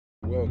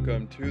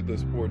Welcome to the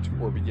Sports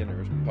for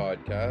Beginners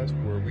podcast,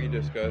 where we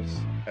discuss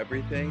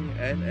everything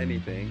and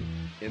anything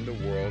in the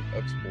world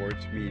of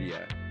sports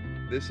media.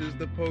 This is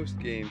the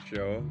post-game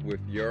show with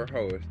your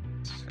host,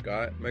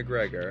 Scott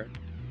McGregor,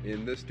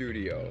 in the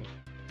studio.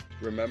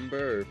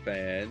 Remember,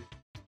 fan,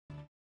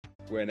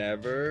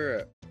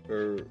 whenever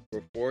or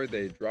before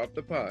they drop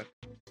the puck,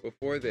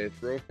 before they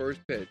throw first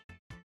pitch,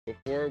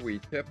 before we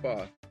tip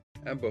off,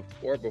 and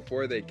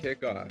before they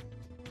kick off,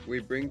 we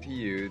bring to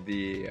you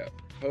the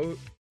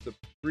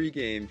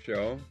pre-game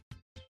show,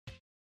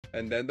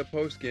 and then the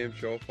post-game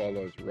show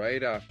follows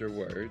right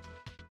afterwards.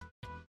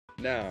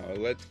 Now,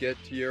 let's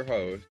get to your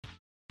host,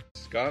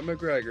 Scott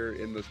McGregor,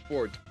 in the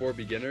Sports for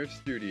Beginners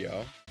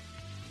studio.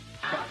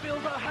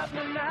 Bills are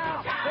happening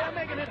now. They're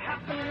making it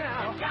happen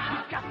now. We've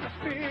got the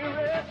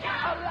spirit,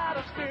 a lot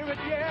of spirit,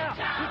 yeah.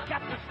 We've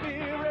got the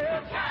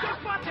spirit.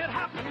 Just watch it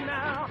happen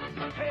now.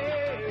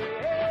 Hey,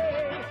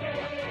 hey,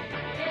 hey,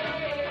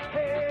 hey,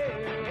 hey.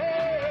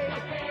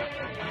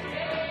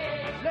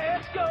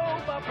 Let's go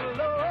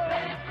Buffalo.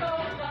 Let's go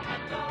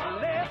Buffalo.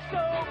 Let's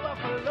go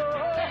Buffalo.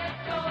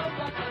 Let's go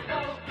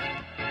Buffalo.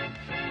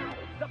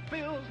 The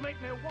Bills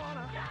make me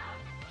wanna.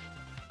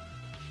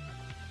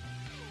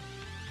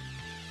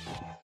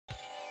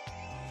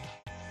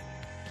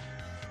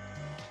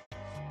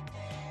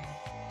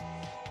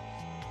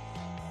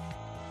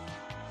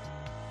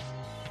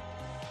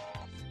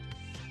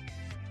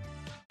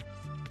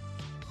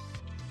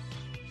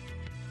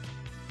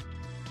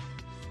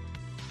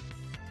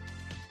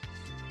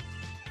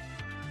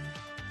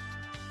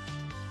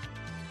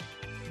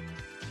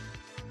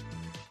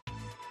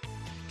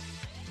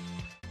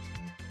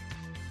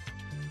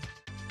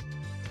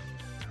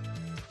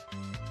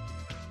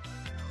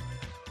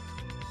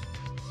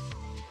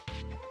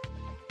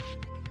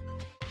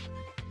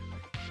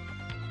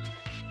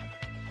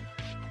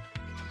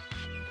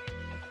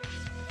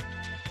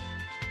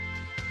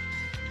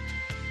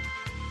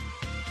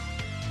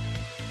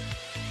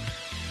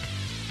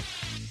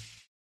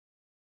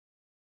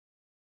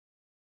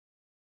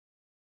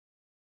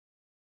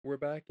 We're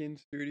back in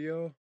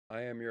studio.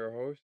 I am your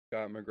host,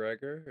 Scott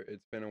McGregor.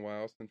 It's been a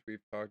while since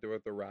we've talked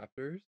about the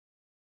Raptors.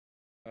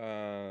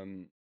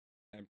 And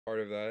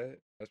part of that,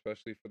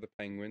 especially for the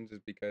Penguins,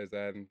 is because I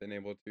haven't been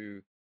able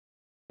to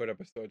put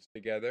episodes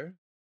together.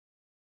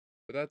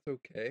 But that's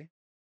okay.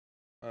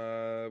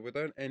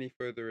 Without any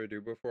further ado,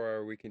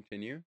 before we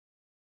continue,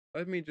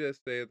 let me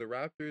just say the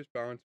Raptors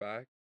bounced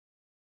back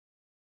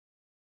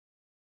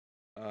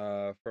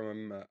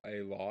from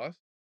a loss.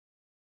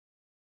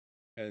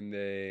 And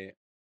they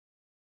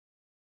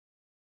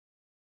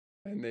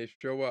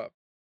show up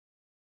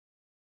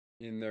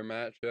in their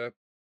matchup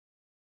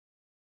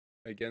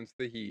against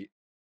the Heat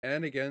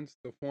and against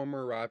the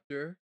former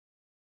Raptor,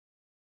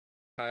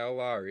 Kyle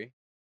Lowry.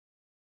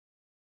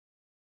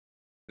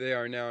 They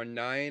are now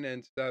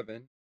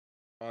 9-7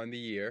 on the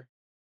year.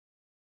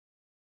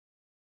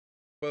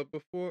 But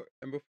before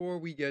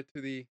we get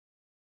to the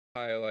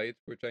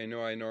highlights, which I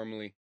know I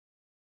normally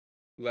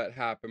let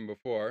happen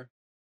before,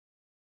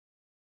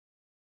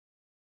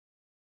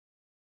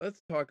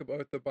 let's talk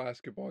about the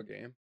basketball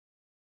game.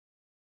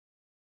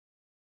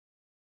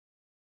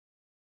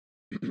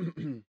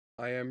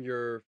 I am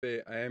your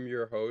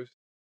host,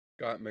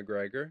 Scott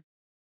McGregor.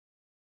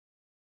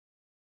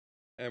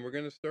 And we're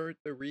going to start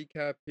the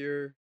recap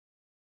here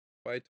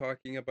by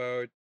talking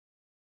about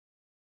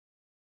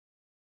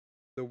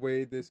the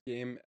way this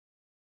game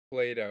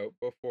played out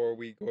before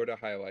we go to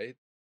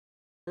highlights.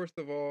 First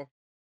of all,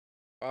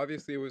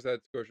 obviously it was at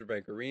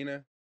Scotiabank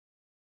Arena.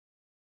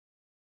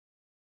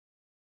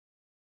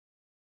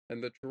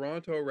 And the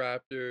Toronto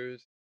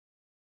Raptors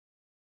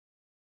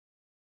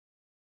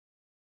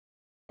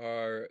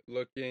are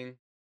looking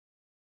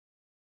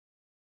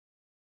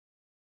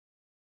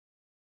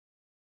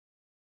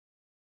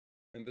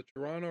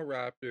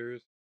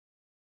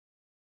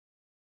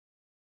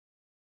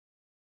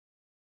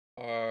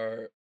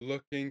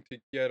to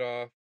get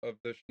off of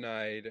the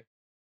schneid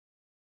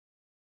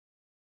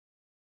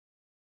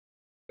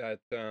that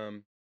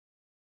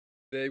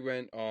they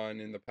went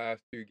on in the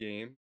past two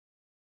games.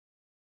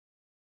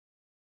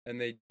 And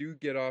they do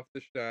get off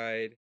the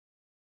schneid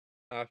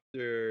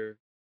after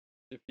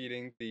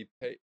defeating the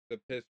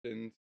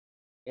Pistons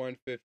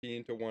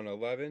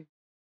 115-111.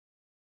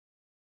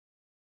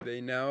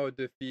 They now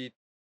defeat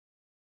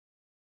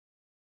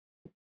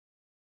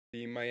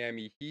the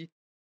Miami Heat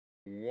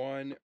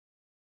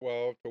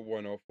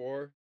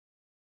 112-104.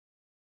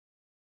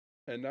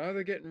 And now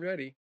they're getting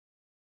ready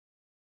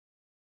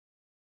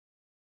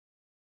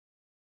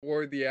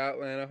for the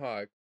Atlanta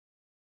Hawks.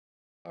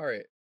 All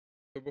right.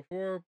 So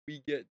before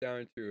we get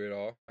down to it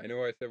all, I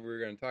know I said we were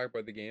going to talk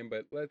about the game,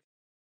 but let's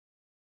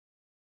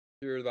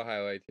hear the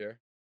highlights here.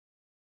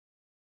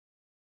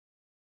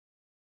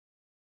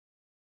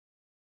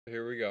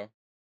 Here we go.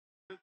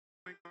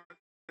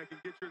 That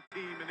can get your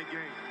team in the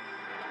game.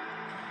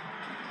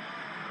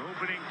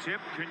 Opening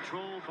tip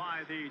controlled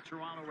by the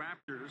Toronto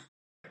Raptors.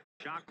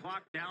 Shot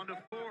clock down to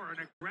 4. An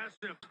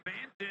aggressive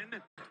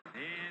Banton.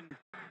 And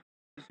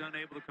He's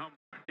unable to come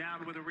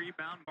down with a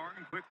rebound.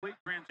 Martin quickly,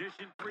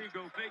 transition, free,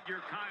 go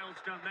figure.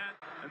 Kyle's done that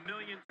a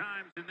million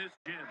times in this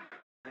gym.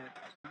 That's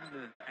one of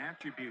the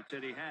attributes that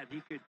he had.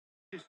 He could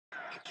just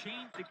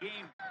change the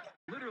game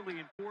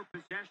literally in 4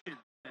 possessions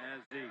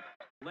as the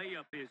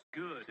layup is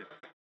good.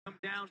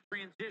 Come down,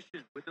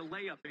 transition with the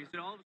layup. And he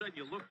said all of a sudden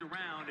you looked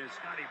around as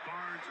Scotty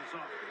Barnes is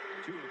off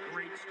to a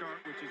great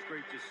start, which is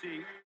great to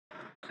see.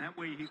 That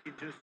way he can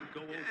just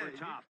go over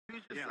top.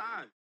 Use your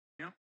size.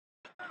 Yep.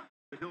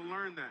 But he'll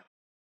learn that.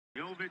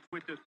 Jovic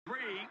with the 3,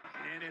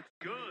 and it's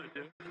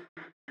good.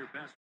 Your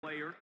best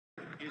player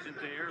isn't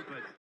there,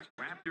 but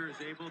Raptors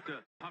able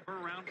to hover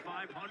around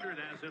 500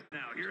 as of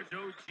now. Here's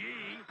OG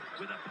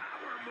with a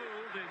power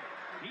move, and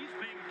he's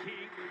been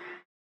key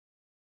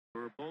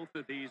for both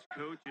of these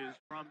coaches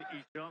from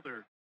each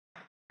other.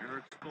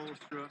 Eric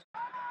Spoelstra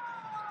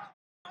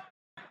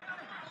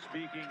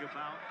speaking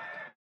about.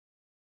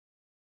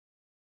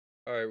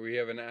 All right, we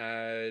have an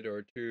ad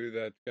or two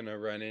that's going to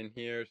run in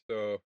here,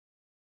 so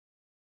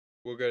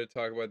we're going to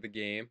talk about the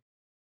game.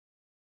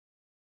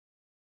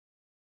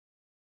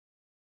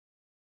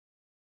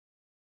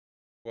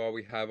 While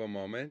we have a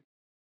moment.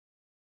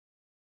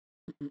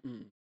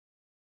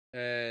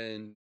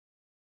 And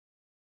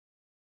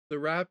the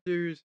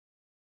Raptors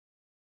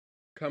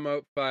come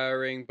out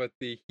firing, but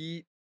the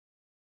Heat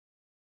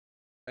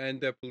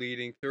end up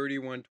leading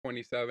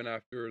 31-27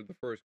 after the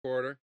first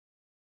quarter.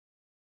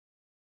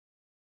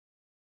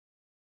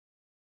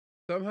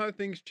 Somehow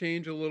things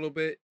change a little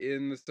bit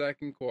in the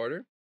second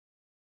quarter.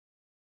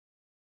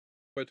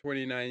 But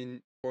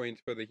 29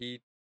 points for the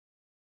Heat,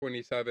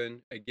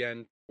 27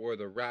 again for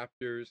the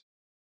Raptors.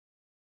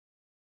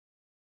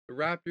 The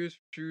Raptors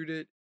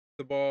shooted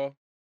the ball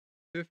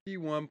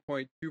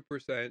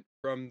 51.2%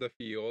 from the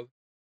field.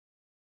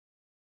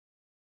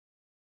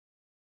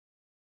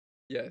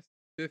 Yes,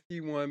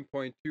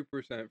 51.2%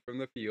 from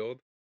the field.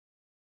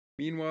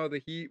 Meanwhile, the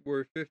Heat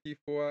were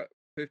 54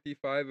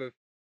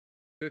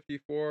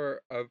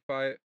 of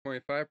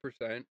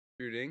 5.5%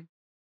 shooting.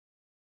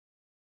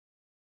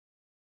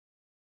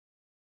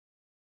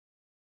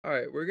 All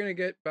right, we're going to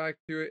get back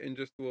to it in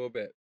just a little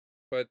bit.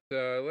 But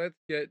let's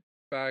get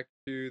back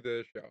to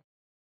the show.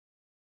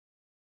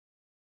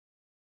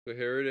 So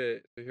here it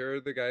is. So here are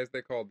the guys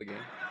that called the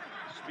game.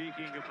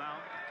 Speaking about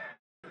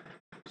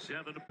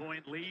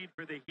 7-point lead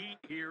for the Heat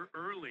here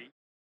early.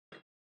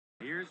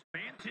 Here's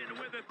Banton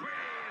with a 3,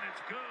 and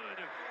it's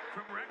good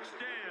from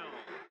Rexdale.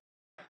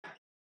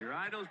 Your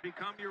idols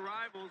become your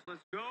rivals.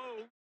 Let's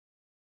go.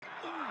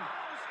 Oh,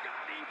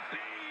 Scotty B.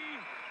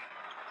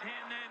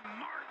 And then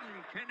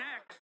Martin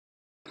connects.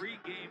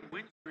 3-game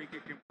win streak.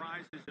 It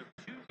comprises of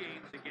 2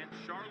 games against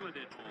Charlotte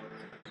at home,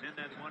 and then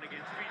that one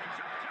against Phoenix.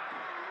 Up top,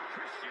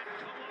 Christian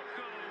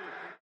Coloco.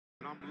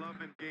 And I'm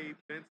loving Gabe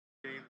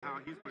Benson's game,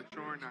 how he's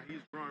maturing, how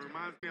he's growing.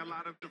 Reminds me a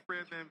lot of the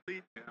Fred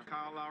VanVleet,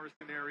 Kyle Lowry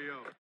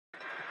scenario.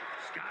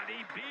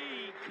 Scotty B.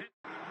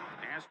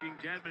 Asking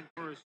Dedmon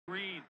for a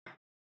screen.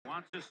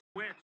 Wants a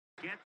switch.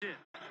 Gets it.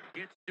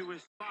 Gets to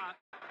his spot.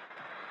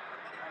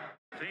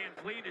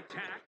 VanVleet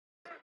attack.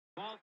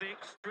 Ball fake,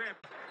 strip.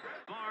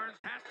 Barnes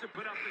has to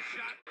put up the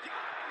shot.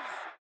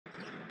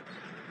 Does!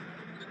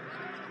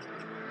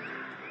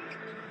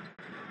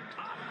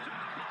 Up top.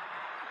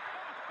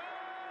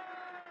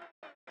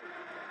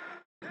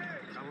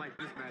 I like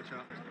this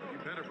matchup. You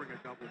better bring a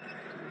double.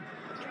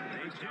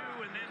 They do,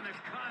 and then the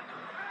cut.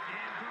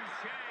 And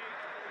Boucher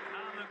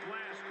on the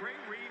glass.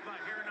 Great read by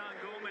Hernan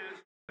Gomez.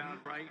 Found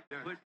right.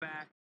 Put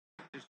back.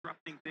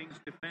 Disrupting things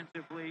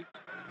defensively.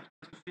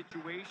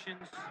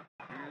 Situations.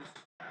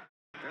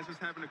 That's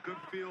just having a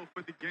good feel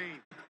for the game.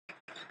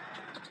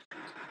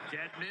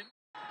 Dedmon,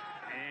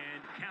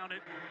 and count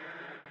it,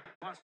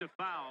 plus the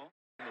foul.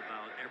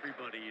 About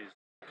everybody is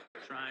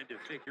trying to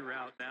figure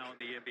out now in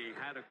the NBA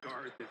how to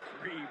guard the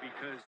 3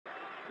 because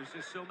there's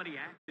just so many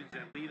actions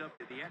that lead up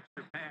to the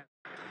extra pass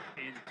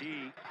in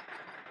D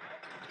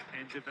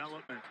and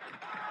development.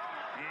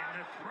 And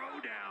the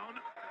throwdown.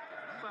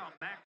 Well,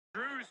 Max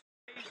Drews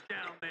stays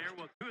down there.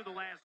 Well, 2 of the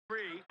last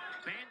 3.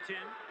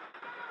 Banton.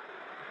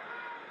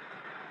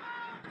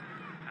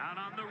 Out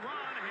on the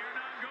run,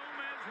 Hernan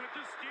Gomez with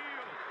the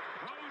steal.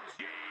 OG!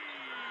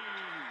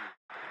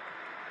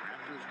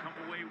 Raptors come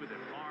away with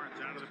it. Barnes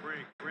out of the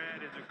break.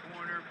 Fred in the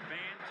corner.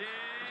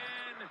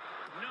 Banton.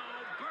 No,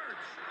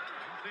 Birch.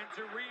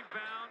 Offensive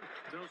rebound.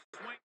 They'll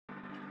swing.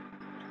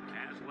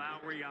 Has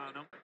Lowry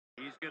on him.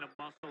 He's going to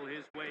muscle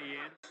his way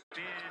in.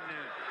 Spin.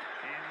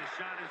 And the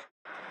shot is...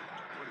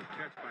 What a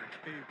catch by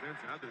Gabe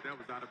Benson. I thought that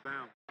was out of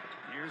bounds.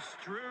 Here's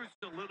Strus.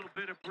 A little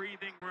bit of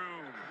breathing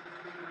room.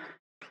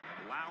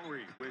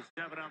 Lowry with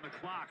 7 on the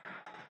clock.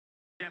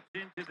 Steps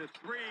into the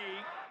 3,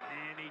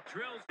 and he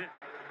drills it.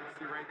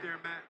 See right there,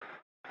 Matt?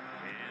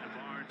 And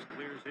Barnes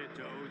clears it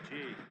to OG.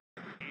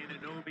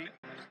 Anunoby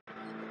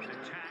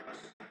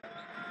attacks.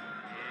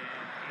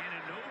 And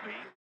Anunoby.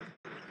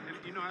 And,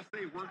 you know, I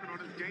say working on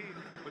his game,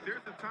 but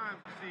there's a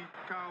time to see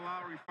Kyle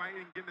Lowry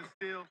fighting, getting a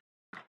steal.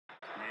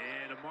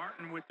 And a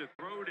Martin with the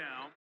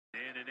throwdown.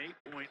 And and an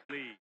 8-point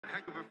lead.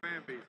 Heck of a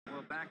fan base.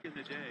 Well, back in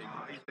the day,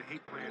 I used to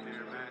hate playing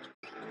there, man.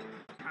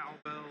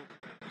 Cowbell.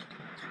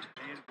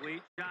 Van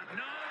Vliet shot.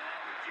 No!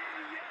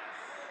 Gee,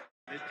 yes!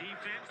 The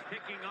defense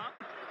picking up.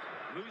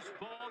 Loose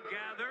ball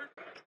gathered.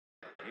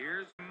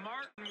 Here's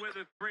Martin with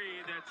a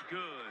three. That's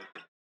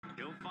good.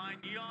 He'll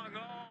find Young.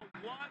 Oh,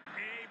 what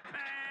a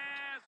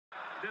pass!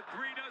 The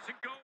three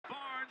doesn't go.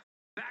 Barnes.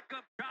 Back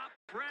up top.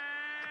 Fred!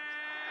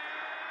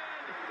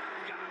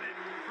 Got it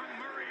from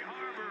Murray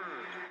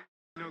Harbor.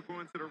 You know,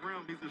 going to the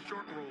rim, he's a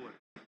short roller.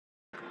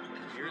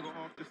 Here's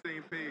off the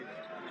same page.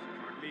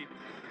 Pardon me.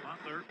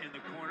 Butler in the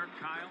corner.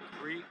 Kyle,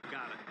 three.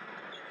 Got it.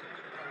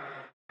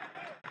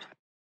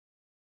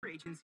 For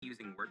agents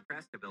using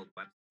WordPress to build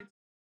websites,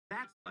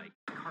 that's like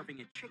carving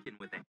a chicken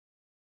with it.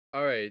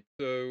 All right,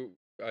 so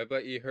I've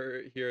let you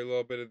hear a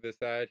little bit of this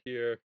ad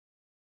here.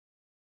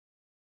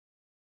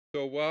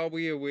 So while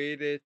we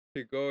await it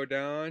to go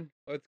down,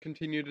 let's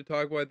continue to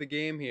talk about the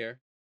game here.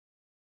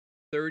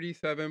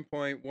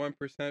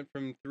 37.1%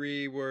 from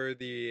three were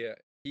the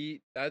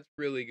Heat. That's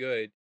really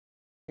good.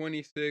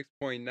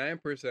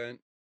 26.9%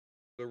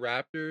 the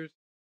Raptors.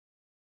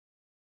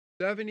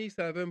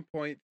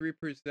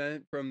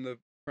 77.3% from the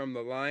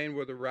line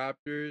were the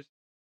Raptors.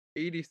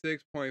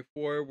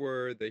 86.4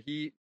 were the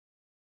Heat.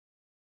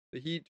 The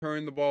Heat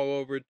turned the ball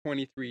over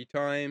 23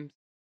 times.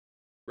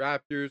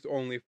 Raptors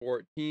only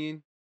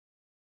 14.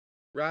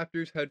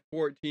 Raptors had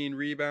 14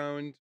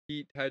 rebounds.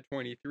 Heat had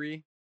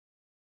 23.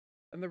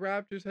 And the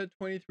Raptors had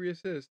 23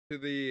 assists to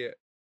the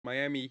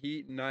Miami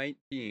Heat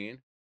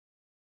 19.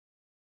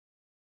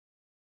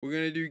 We're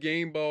going to do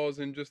game balls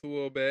in just a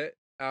little bit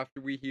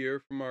after we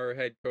hear from our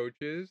head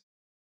coaches.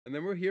 And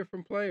then we'll hear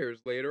from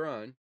players later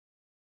on.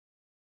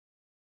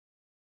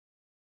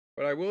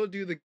 But I will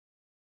do the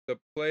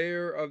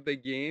player of the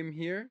game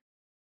here.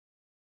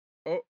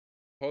 Oh,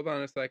 hold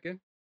on a second.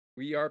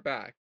 We are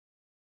back.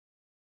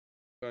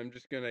 So I'm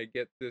just going to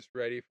get this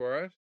ready for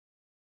us.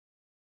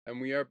 And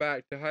we are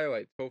back to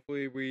highlights.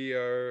 Hopefully we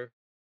are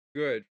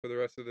good for the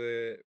rest of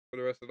the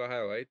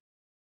highlights.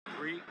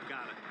 Three,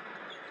 got it.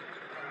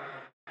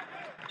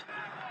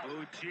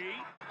 OG.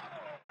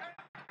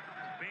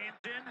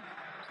 Banton.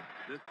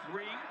 The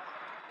three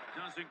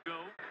doesn't go.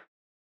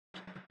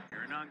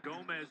 Hernan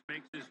Gomez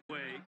makes his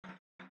way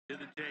to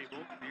the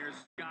table. Here's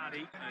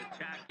Scotty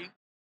attacking.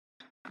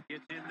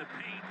 Gets in the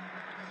paint.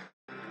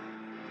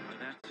 But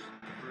that's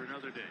for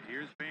another day.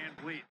 Here's Van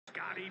Vliet.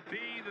 Scotty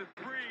B, the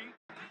three.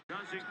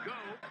 Doesn't go. And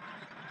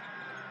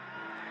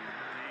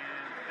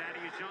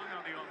Thaddeus Young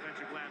on the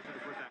offensive glass for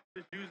the first half.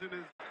 Just using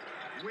his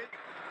wit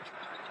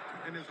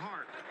and his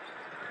heart.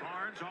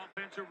 Barnes,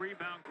 offensive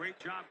rebound. Great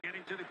job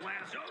getting to the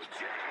glass.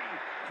 OG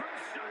from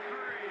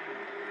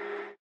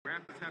Sudbury.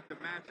 Raptors have to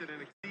match it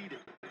and exceed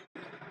it.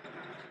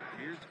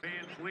 Here's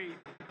Van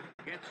Vliet.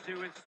 Gets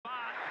to his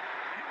spot.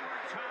 And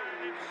we're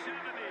tied at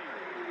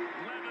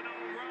 70. 11-0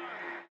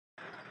 run.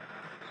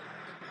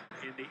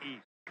 In the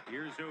East.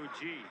 Here's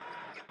OG.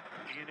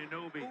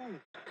 Anunoby. Ooh.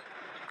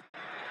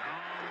 Oh,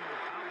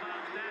 how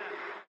about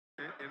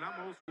that? And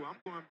I'm old school. I'm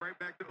going right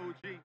back to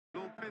OG.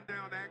 Little pin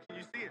down action.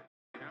 You see it.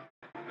 Yeah.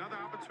 Another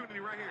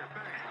opportunity right here.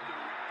 Bang.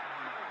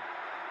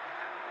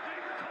 They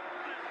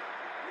called it.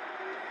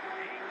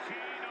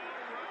 18-0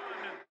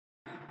 run.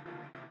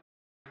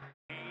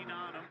 Kane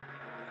on him.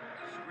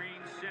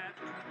 Screen set.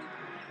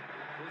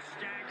 Will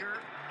stagger.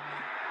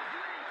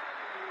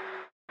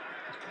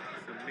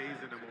 It's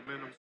amazing the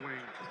momentum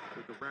swing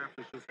that the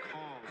Raptors just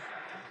caused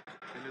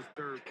in this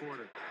third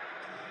quarter.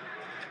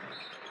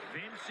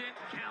 Vincent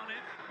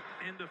counted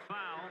and the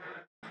foul.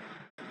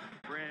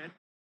 Fred.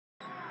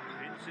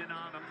 Vincent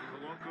on him.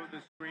 Coloco the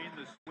screen,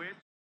 the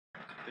switch.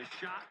 The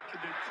shot to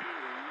the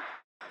two.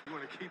 You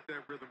want to keep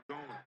that rhythm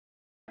going.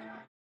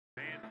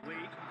 Van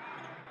Vliet.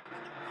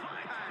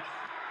 Finds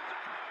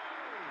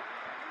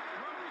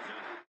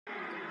Rosen.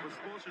 But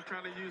Spoelstra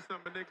trying to use some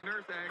of Nick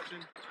Nurse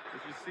action.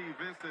 As you see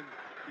Vincent,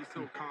 he's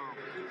so calm.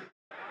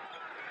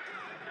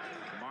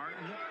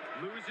 Martin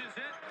loses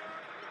it.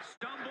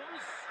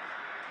 Stumbles.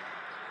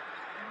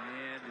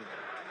 And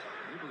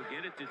able to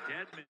get it to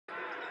Dedmon.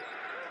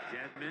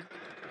 Dedmon.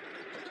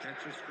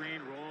 Catch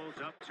screen, rolls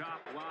up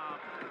top, lob.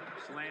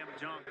 Slam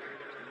dunk.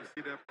 And you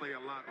see that play a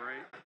lot,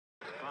 right?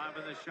 5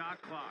 on the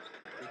shot clock.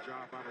 Good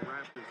job by the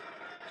Raptors.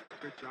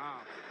 Good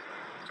job.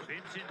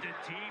 Vincent to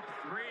deep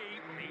three.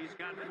 He's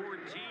got 14.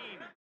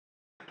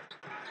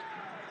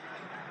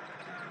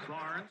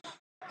 Barnes.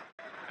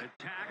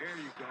 Attacks. There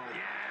you go.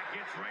 Yeah,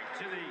 gets right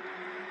to the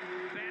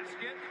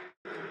basket.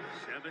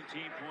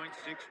 17.6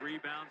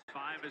 rebounds,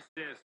 5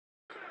 assists.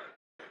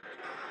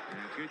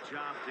 And good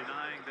job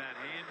denying that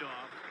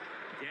handoff.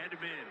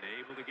 Dedmon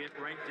able to get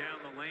right down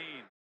the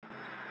lane.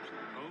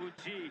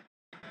 OG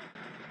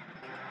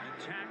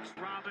attacks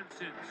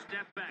Robinson.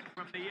 Step back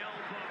from the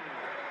elbow.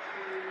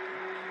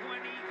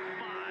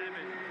 25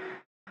 and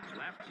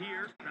left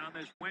here on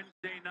this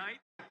Wednesday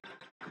night.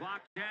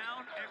 Clock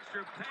down.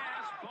 Extra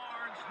pass.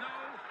 Barnes, no.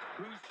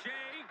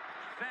 Boucher.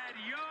 Thad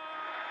Young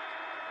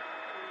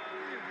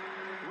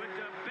with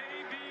the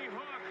baby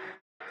hook.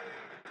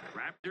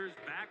 Raptors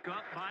back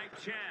up by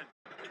 10.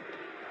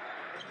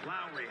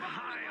 Lowry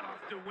high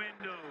off the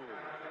window.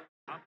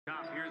 Up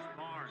top, here's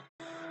Barnes.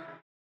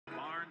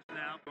 Barnes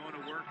now going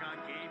to work on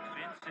Gabe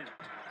Vincent.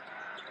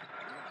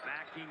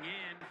 Backing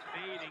in,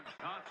 fading,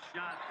 tough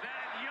shot.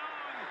 Thad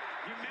Young,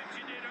 you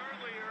mentioned it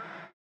earlier.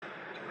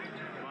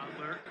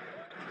 Butler,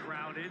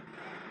 crowded.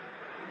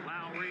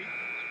 Lowry,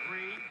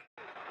 3.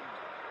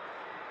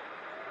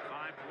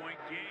 5-point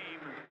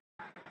game.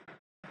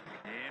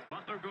 And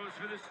Butler goes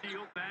for the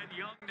steal. Thad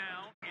Young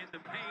now in the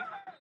paint.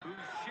 Boucher,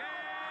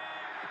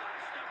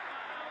 plus the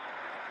foul.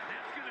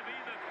 That's going to be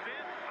the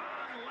 5th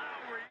on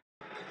Lowry.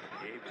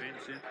 Gabe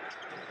Vincent.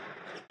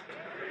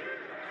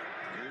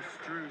 Here's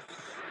Strus.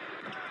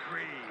 3,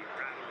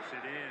 rattles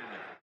it in.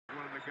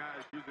 One of the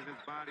guys using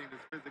his body and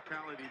his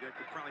physicality that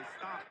could probably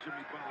stop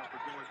Jimmy Butler from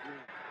going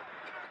through.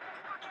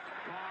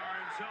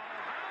 Barnes,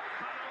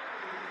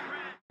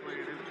 Fred.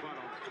 Playing his butt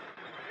off.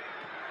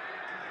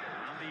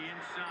 On the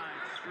inside,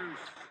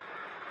 Strus.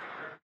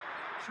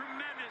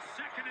 Tremendous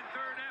second and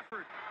third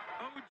effort.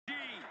 OG.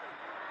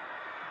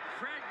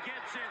 Fred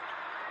gets it.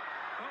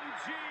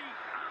 OG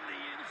on the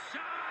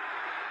inside.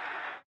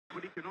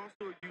 But he can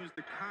also use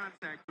the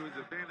contact to his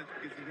advantage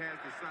because he has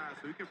the size.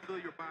 So he can feel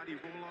your body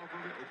roll off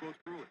of it or go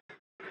through it.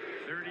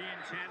 30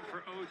 and 10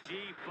 for OG.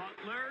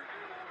 Butler.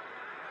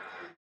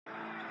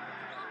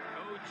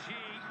 OG.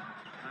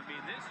 I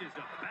mean, this is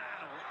a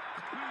battle.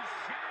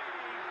 Boucher.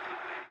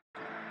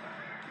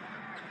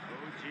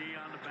 OG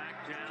on the back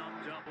down.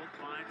 Double.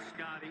 Finds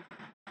Scotty.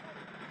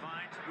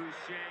 Finds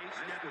Boucher.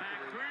 Step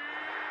back. 3.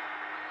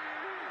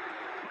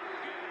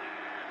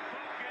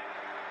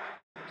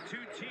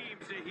 Two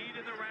teams, the Heat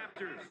and the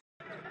Raptors.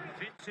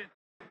 Vincent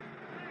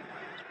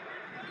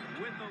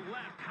with the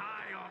left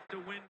high off the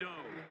window.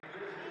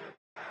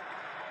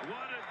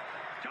 What a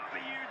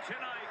W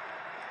tonight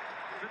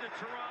for the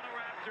Toronto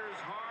Raptors.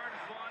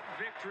 Hard-fought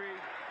victory.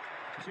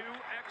 2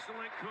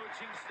 excellent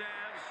coaching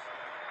staffs.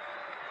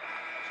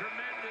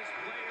 Tremendous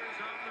players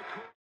on the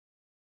court.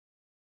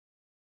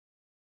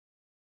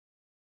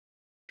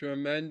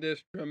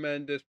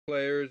 Tremendous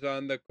players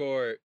on the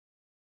court.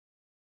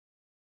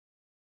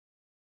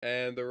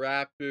 And the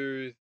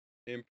Raptors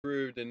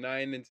improved to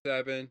 9 and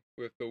 7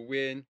 with the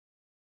win.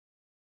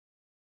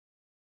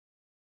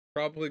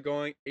 Probably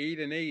going 8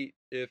 and 8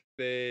 if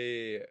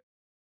they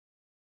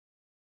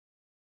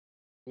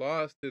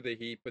lost to the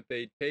Heat, but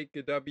they take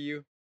a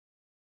W.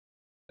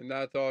 And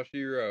that's all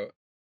she wrote.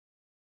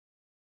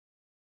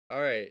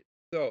 Alright,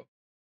 so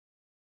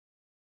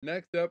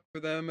next up for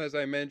them, as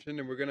I mentioned,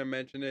 and we're going to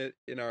mention it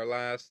in our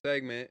last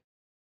segment,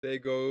 they're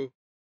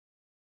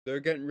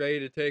getting ready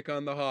to take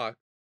on the Hawks.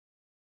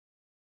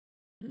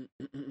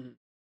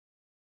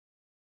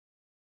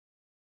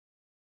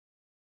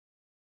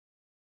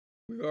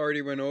 We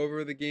already went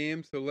over the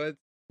game, so let's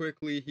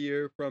quickly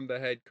hear from the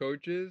head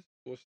coaches.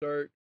 We'll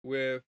start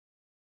with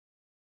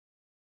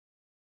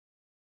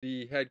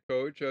the head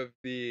coach of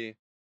the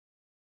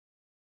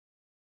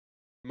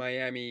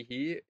Miami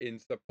Heat in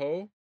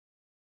Sapo.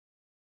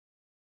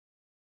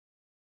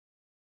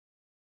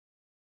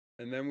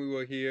 And then we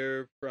will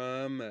hear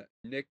from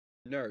Nick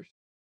Nurse.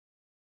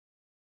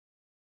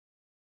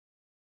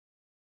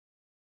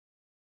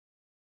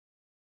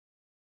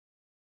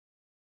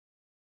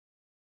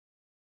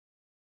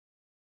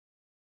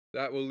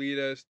 That will lead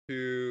us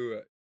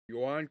to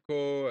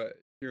Juanco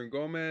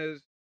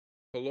Gomez,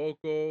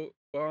 Coloco,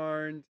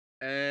 Barnes,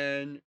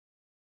 and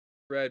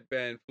Fred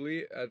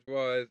VanVleet, as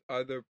well as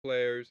other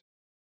players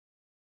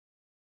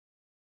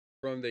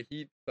from the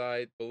Heat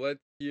side. But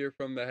let's hear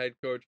from the head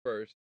coach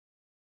first.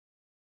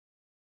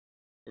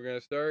 We're going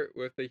to start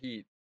with the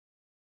Heat.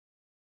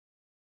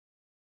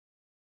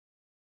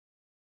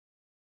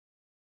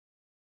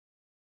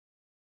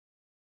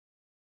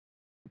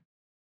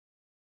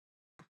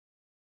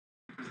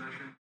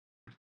 Possession.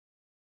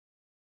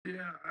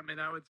 Yeah, I mean,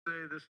 I would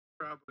say this is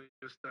probably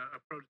just a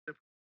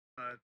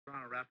prototypical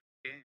Toronto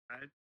Raptors game,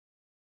 right?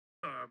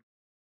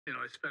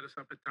 They sped us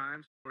up at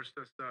times, forced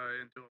us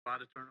into a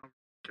lot of turnovers,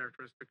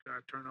 characteristic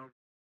turnovers.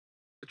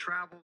 The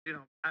travel,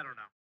 I don't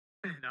know.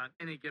 On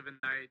any given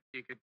night,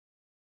 you could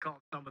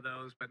call some of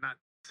those, but not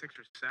 6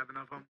 or 7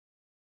 of them.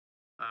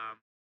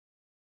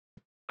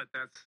 But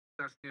that's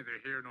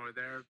neither here nor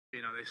there.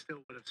 They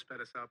still would have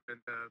sped us up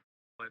into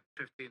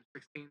 15,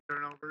 16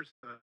 turnovers.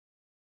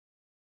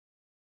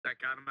 That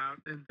got them out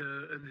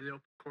into the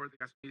open court. They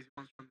got some easy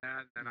ones from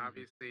that. And then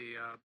obviously,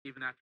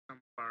 even after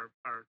some of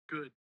our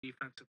good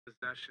defensive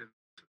possessions,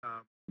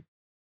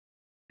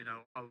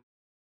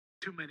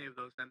 too many of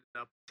those ended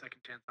up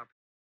second chance opportunities.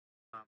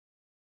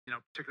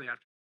 Particularly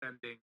after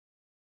spending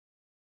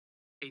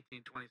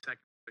 18, 20 seconds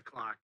of the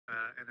clock,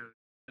 and it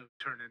would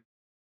turn into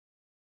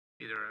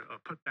either a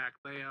putback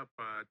layup,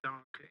 a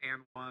dunk,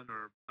 and one,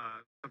 or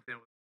something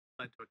that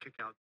led to a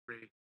kick-out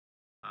 3.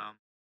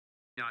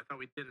 I thought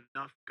we did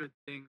enough good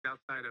things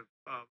outside of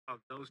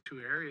those 2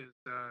 areas,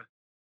 to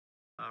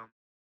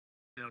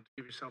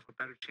give yourself a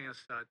better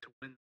chance to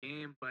win the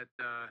game. But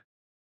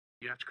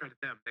you have to credit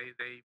them;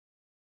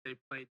 they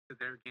played to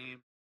their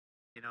game,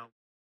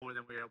 more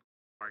than we were able to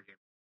play our game.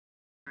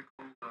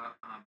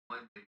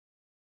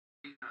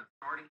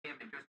 starting him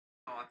and just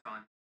thoughts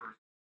on first.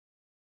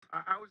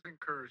 I was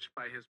encouraged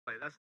by his play.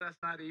 That's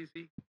not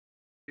easy to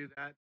do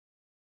that.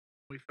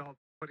 We felt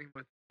putting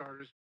with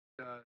starters,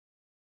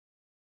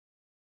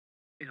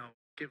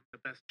 give him the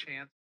best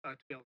chance to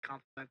be able to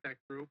complement that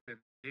group, and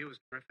he was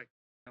terrific.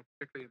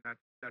 Particularly in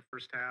that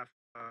first half,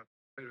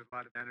 played with a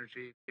lot of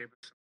energy, gave us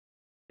some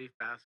deep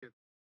baskets.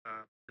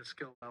 His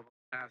skill level,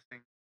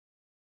 passing,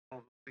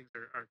 all those things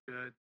are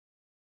good.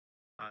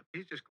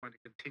 He's just going to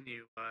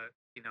continue,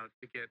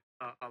 to get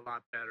a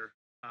lot better.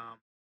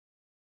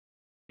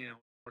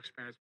 More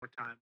experience, more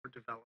time, more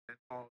development,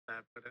 all of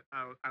that. But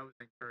I was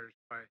encouraged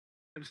by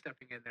him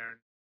stepping in there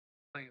and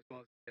playing as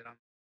well as he did on.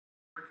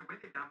 The way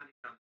they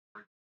dominated on the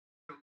court,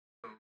 so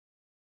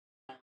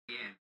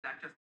in that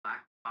just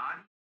lack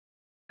body.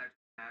 That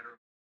doesn't matter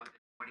what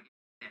they want to get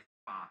this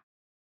spot.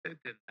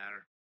 It didn't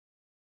matter.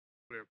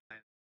 We were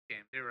playing the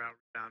game. They were out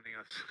rebounding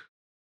us.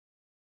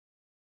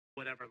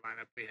 Whatever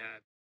lineup we had,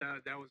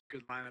 that was a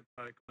good lineup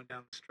going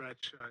down the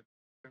stretch.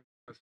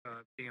 Us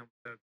being able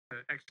to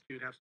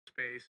execute, have some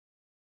space.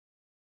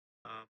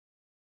 And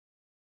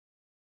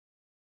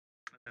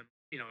then,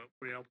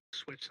 we were able to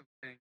switch some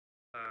things.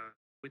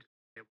 We just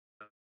were able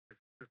to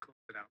close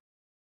it out.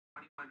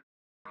 21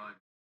 run.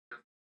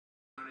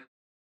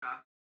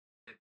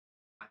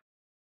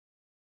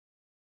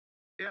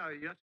 Yeah,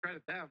 you have to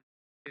credit them.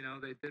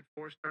 They did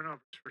force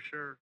turnovers for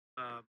sure.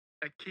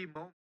 At key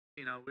moments,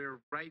 we were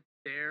right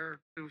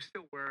there. We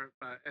still were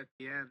at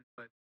the end,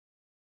 but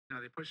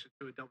they pushed it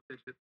to a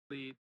double-digit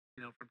lead.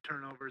 From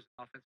turnovers,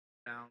 offensive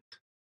bounds.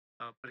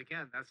 But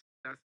again, that's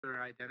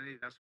their identity.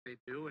 That's what they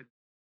do. And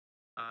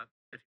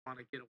if you want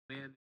to get a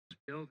win in this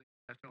building,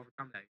 you have to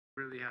overcome that. You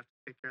really have to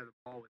take care of the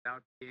ball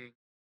without being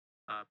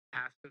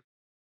passive. So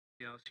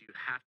you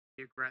have to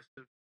be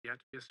aggressive. You have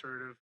to be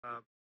assertive.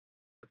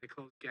 But they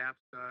close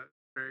gaps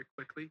very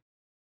quickly.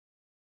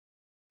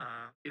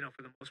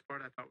 For the most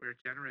part, I thought we were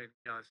generating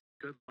some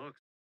good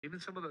looks. Even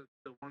some of the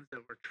ones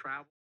that were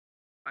traveled,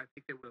 I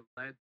think they would have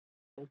led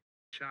open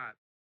shot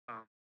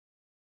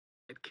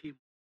at key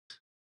moments.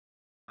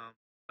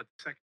 But the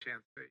second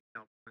chance, really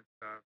tough for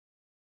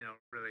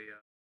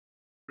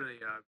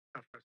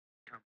us to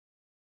come.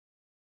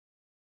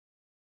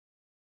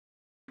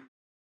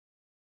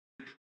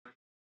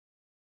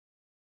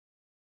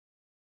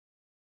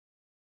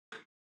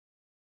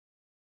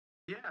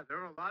 Yeah, there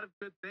were a lot of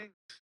good things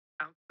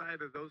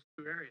outside of those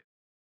two areas.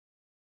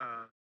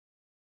 I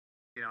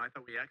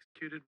thought we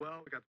executed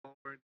well. We got the ball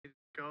where it needed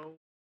to go.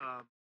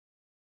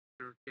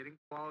 We were getting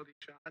quality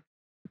shots.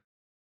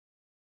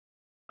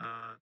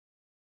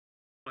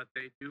 But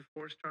they do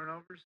force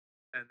turnovers,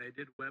 and they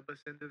did web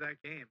us into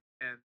that game.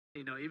 And,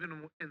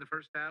 even in the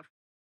first half,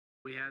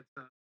 we had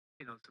some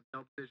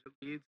double-digit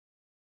leads.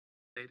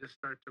 They just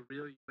start to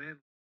reel you in,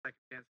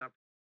 second chance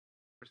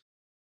opportunities,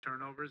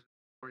 turnovers.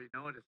 Before you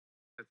know it, it's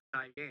a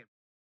tie game.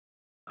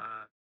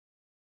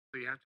 So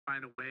you have to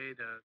find a way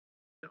to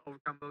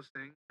overcome those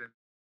things, and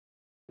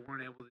we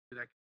weren't able to do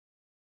that.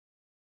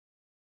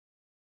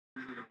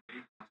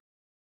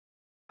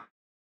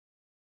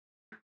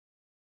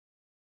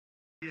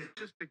 Yeah,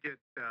 just to get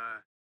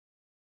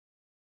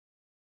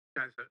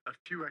guys a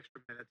few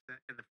extra minutes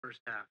in the first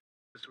half,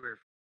 just so we're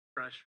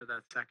fresh for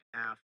that second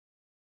half.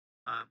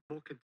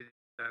 We'll continue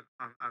that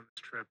on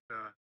this trip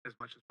as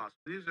much as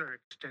possible. These are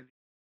extended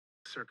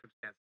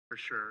circumstances for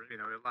sure. A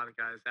lot of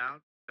guys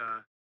out.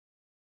 So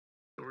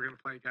we're going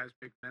to play guys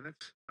big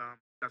minutes.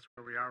 That's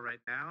where we are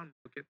right now, and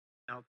we'll get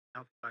healthy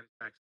bodies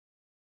back.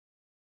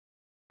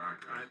 All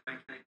right, thank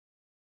you.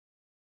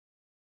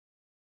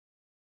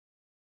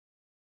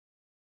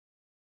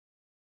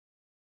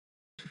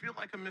 Feel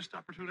like a missed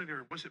opportunity,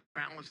 or was it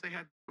balanced? They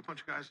had a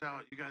bunch of guys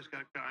out. You guys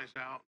got guys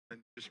out,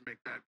 and just make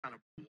that kind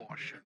of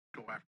wash and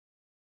go after.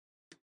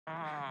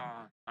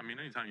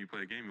 Anytime you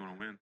play a game, you want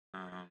to win.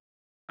 I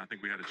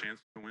think we had a chance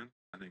to win.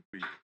 I think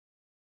we.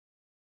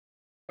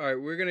 All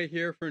right, we're gonna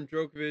hear from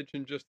Djokovic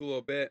in just a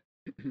little bit.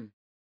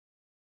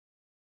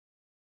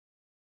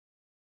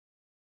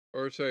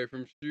 From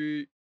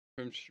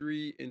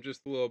Street in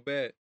just a little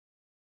bit,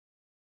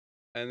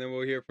 and then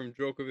we'll hear from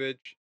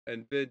Djokovic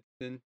and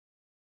Vidson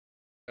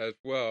as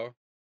well.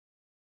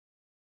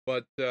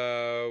 But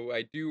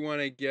I do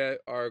want to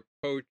get our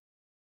coach.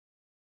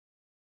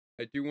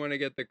 I do want to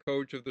get the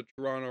coach of the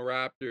Toronto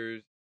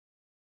Raptors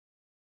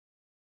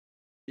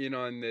in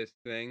on this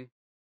thing.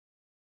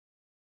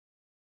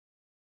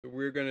 So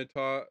we're gonna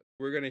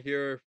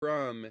hear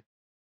from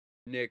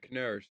Nick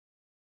Nurse.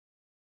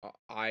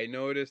 I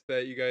noticed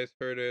that you guys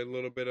heard a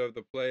little bit of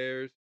the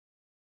players.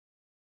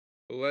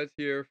 So let's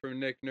hear from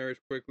Nick Nurse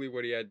quickly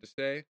what he had to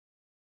say.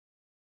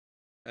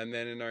 And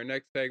then in our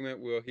next segment,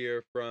 we'll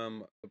hear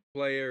from the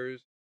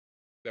players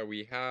that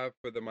we have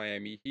for the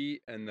Miami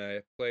Heat and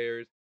the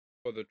players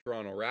for the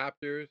Toronto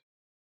Raptors.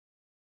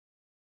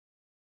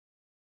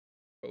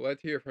 But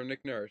let's hear from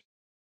Nick Nurse.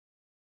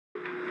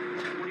 What do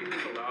you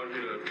think allowed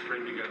you to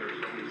string together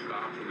so many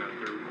stops in that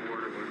third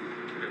quarter when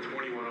a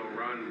 21-0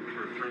 run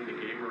sort of turned the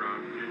game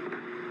around? Did you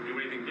do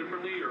anything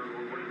differently, or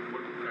what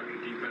got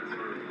your defense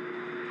sort of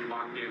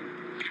locked in?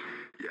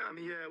 Yeah, I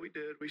mean, yeah, we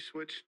did. We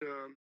switched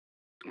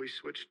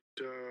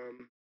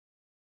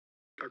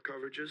our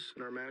coverages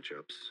and our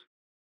matchups.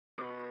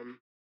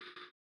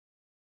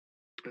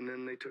 And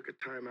then they took a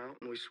timeout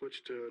and we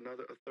switched to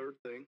a third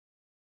thing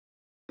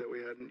that we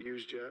hadn't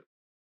used yet.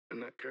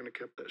 And that kind of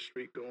kept that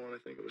streak going. I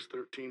think it was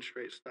 13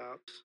 straight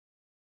stops.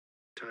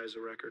 Ties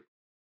the record.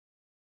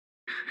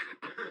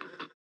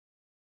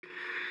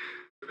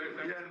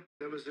 Yeah,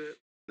 that was it.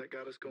 That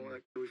got us going.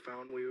 Like we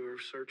were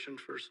searching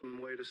for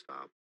some way to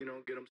stop,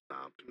 get them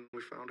stopped, and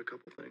we found a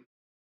couple things.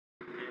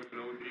 In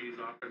OG's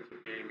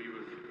offensive game, he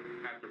was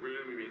at the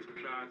rim, he made some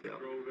shots, he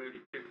drove it, he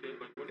kicked it.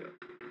 Like, what?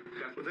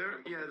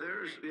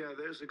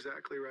 There's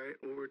exactly right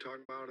what we're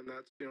talking about, and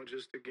that's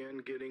just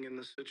again getting in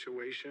the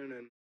situation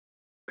and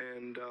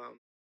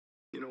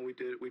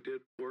we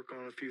did work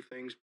on a few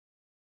things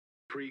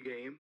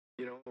pre-game,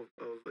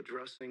 of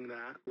addressing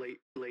that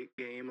late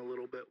game a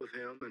little bit with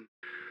him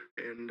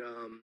and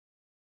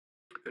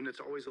it's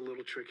always a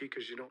little tricky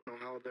because you don't know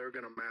how they're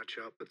going to match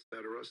up,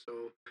 etc.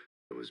 So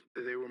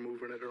they were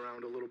moving it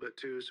around a little bit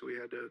too, so we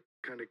had to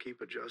kind of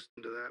keep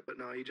adjusting to that. But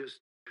no, he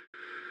just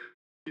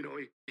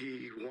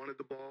he wanted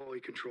the ball, he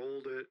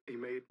controlled it, he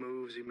made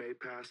moves, he made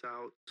pass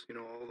outs,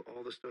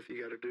 all the stuff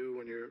you got to do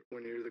when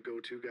you're the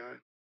go-to guy.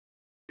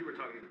 You were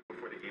talking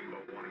before the game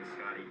about wanting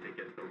Scotty to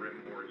get to the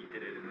rim more. He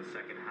did it in the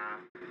second half.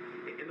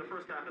 In the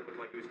first half, it looked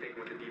like he was taking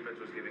what the defense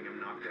was giving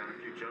him, knocked down a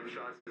few jump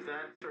shots. Does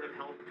that sort of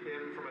help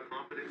him from a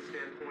confidence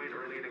standpoint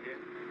early in the game?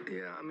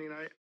 Yeah, I mean,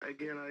 I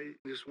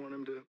just want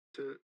him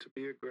to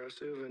be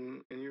aggressive,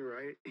 and you're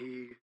right.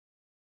 He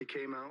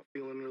came out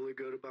feeling really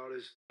good about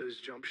his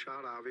jump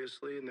shot,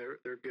 obviously, and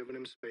they're giving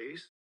him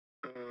space.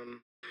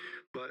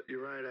 But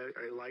you're right.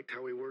 I liked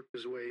how he worked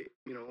his way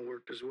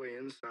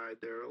inside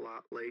there a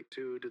lot late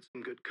too. Did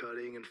some good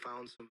cutting and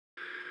found some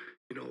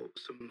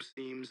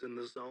seams in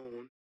the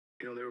zone.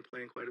 They were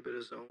playing quite a bit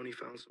of zone. He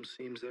found some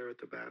seams there at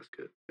the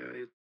basket. Yeah,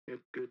 he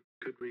had good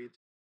reads.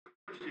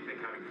 How much do you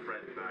think having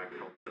Fred back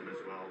helped them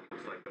as well?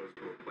 Looks like those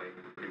two are playing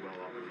pretty well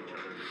off of each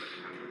other in the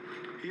second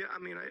half. Yeah, I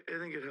mean, I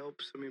think it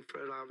helps. I mean,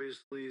 Fred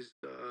obviously is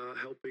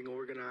helping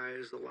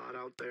organize a lot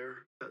out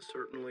there. That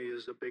certainly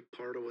is a big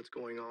part of what's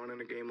going on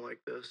in a game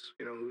like this.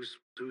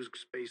 Who's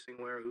spacing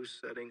where, who's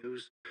setting,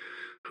 who's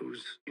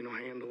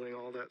handling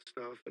all that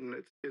stuff, and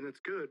it's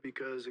good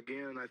because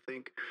again, I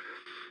think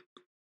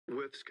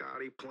with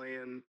Scotty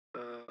playing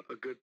a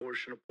good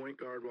portion of point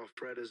guard while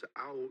Fred is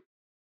out,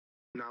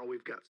 now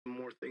we've got some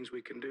more things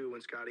we can do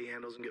when Scotty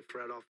handles and get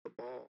Fred off the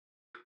ball.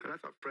 And I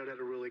thought Fred had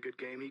a really good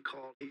game. He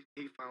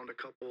found a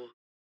couple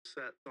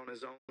sets on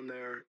his own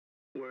there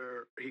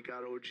where he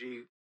got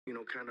OG,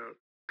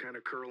 kind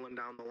of curling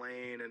down the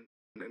lane and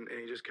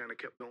he just kind of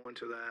kept going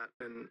to that.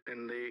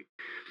 And they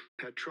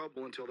had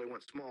trouble until they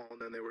went small, and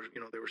then they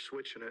were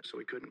switching it, so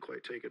we couldn't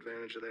quite take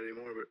advantage of that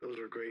anymore. But those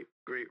are great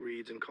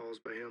reads and calls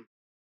by him.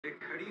 Nick,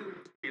 how do you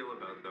feel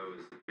about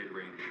those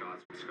mid-range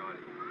shots from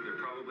Scotty?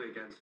 They're probably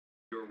against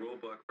your rule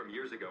book from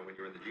years ago when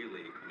you were in the G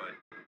League, but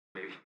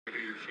maybe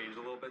you've changed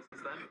a little bit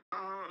since then?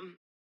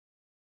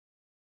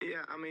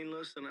 Yeah, I mean,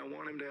 listen, I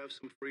want him to have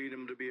some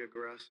freedom to be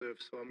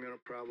aggressive, so I'm going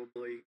to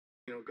probably,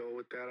 go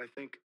with that. I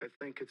think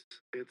it's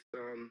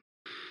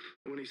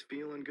when he's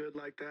feeling good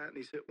like that and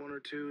he's hit one or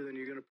two, then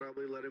you're going to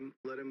probably let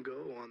him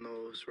go on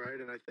those,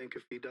 right? And I think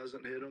if he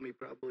doesn't hit them, he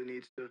probably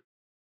needs to,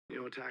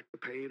 attack the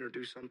paint or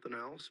do something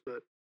else,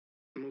 but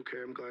I'm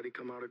okay. I'm glad he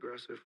come out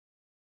aggressive.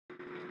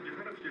 You've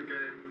had a few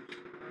games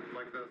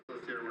like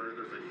this year where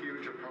there's a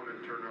huge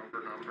opponent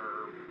turnover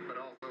number, but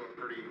also a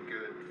pretty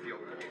good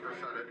field goal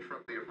percentage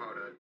from the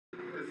opponent.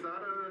 Is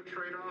that a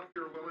trade-off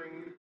you're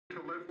willing to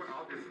live with?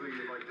 Obviously,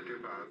 you'd like to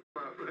do both,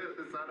 but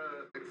is that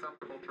an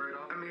acceptable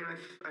trade-off? I mean,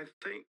 I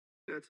think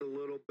that's a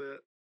little bit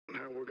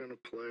how we're going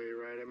to play,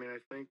 right? I mean, I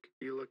think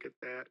you look at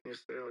that and you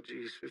say, oh,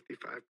 geez,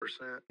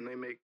 55%, and they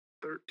make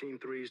 13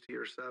 threes to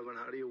your 7.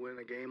 How do you win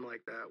a game like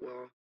that?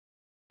 Well,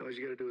 all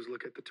you got to do is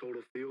look at the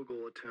total field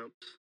goal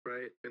attempts,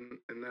 right? And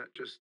that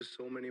just is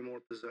so many more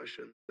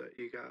possessions that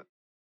you got.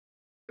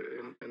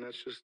 And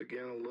that's just,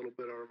 again, a little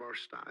bit of our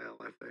style,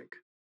 I think.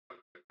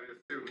 I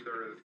assume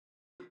there is.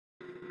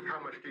 How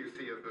much do you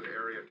see as an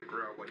area to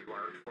grow when you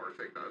aren't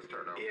forcing those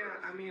turnovers? Yeah,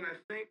 I mean, I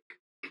think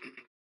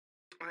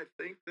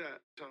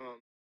that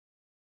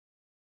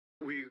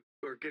we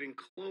are getting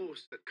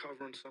close at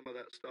covering some of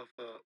that stuff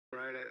up,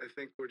 right? I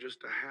think we're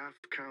just a half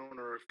count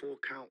or a full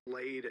count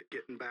late at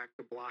getting back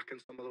to blocking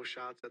some of those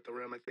shots at the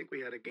rim. I think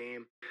we had a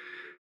game,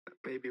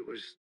 maybe it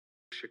was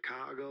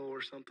Chicago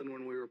or something,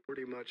 when we were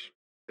pretty much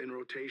in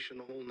rotation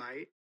the whole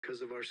night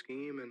because of our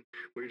scheme, and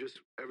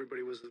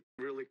everybody was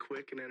really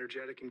quick and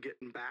energetic and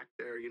getting back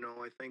there.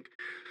 I think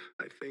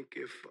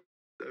if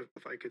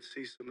I could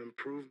see some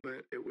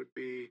improvement, it would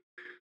be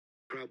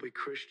probably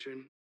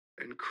Christian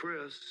and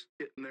Chris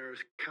getting their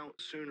count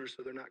sooner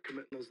so they're not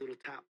committing those little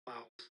tap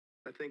fouls.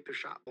 I think they're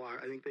shot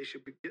block. I think they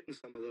should be getting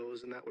some of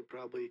those, and that would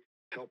probably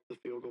help the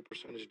field goal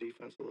percentage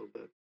defense a little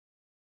bit.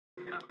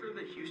 After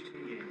the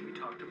Houston game, we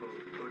talked about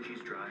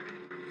OG's driving,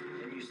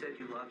 and you you said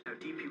you loved how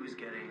deep he was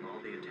getting all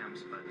the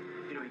attempts, but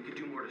you know he could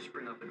do more to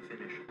spring up and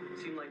finish. It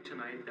seemed like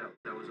tonight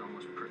that was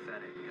almost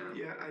prophetic.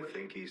 Yeah, I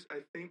think he's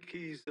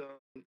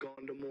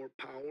gone to more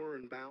power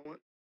and balance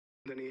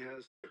than he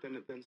has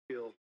than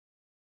skill.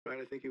 Right,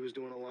 I think he was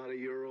doing a lot of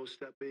Euro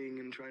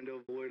stepping and trying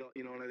to avoid,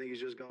 and I think he's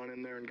just gone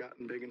in there and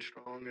gotten big and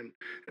strong, and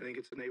I think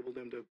it's enabled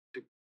him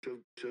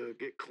to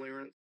get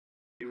clearance.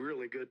 He's a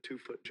really good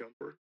 2-foot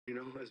jumper,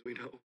 as we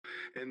know,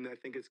 and I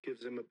think it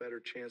gives him a better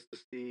chance to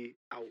see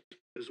out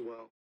as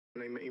well.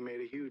 And he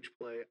made a huge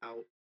play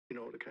out,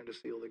 to kind of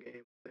seal the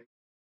game. I think.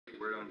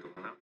 Word on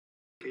the line.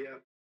 Yeah,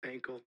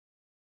 ankle.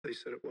 They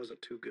said it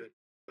wasn't too good,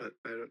 but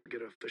I don't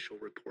get an official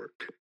report.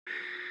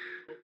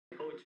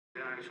 Coach,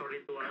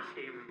 sorry to ask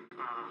him.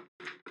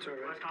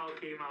 Ask how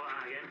he came out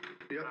again.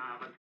 Yeah.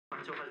 But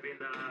Pancho has been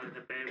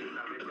the player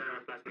with a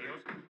better plus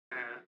minutes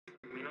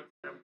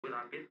with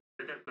a bit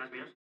better plus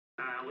minutes.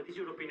 What is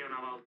your opinion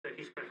about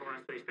his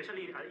performance today,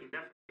 especially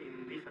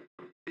in defense?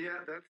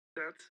 Yeah, that's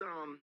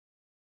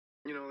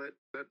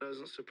that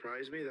doesn't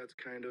surprise me. That's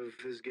kind of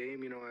his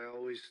game.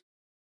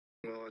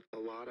 A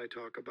lot I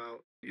talk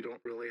about. You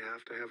don't really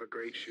have to have a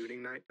great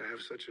shooting night to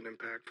have such an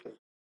impactful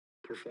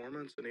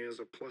performance, and he has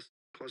a plus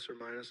or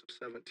minus of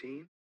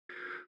 17.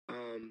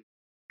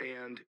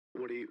 And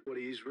what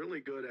he's really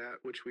good at,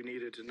 which we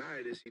needed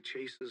tonight, is he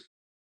chases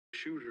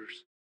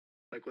shooters.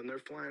 Like when they're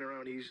flying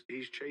around, he's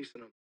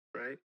chasing them,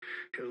 right?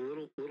 He had a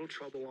little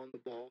trouble on the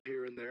ball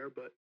here and there,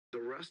 but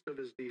the rest of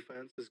his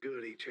defense is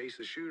good. He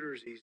chases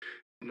shooters. He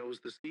knows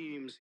the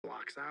schemes. He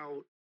blocks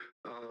out.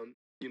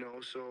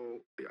 So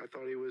I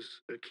thought he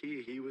was a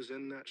key. He was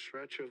in that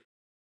stretch of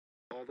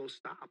all those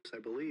stops. I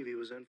believe he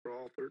was in for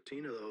all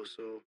 13 of those.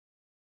 So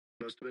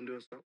must have been doing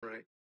something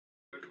right.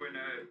 Coach, when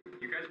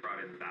you guys brought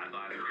in Thad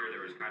last year,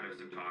 there was kind of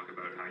some talk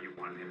about how you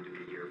wanted him to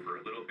be here for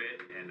a little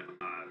bit, and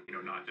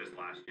not just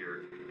last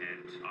year.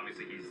 And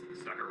obviously, he's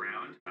stuck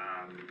around.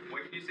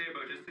 What can you say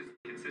about just his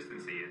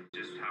consistency and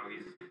just how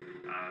he's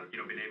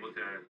been able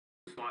to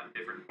slot in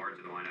different parts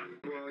of the lineup?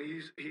 Well,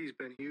 he's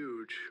been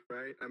huge,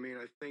 right? I mean,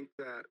 I think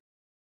that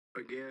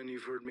again,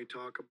 you've heard me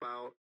talk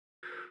about.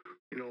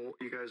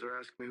 You guys are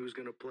asking me who's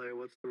going to play,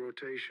 what's the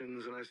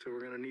rotations, and I said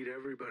we're going to need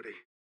everybody.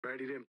 Right,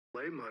 he didn't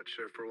play much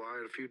there for a while.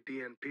 He had a few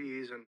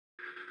DNPs, and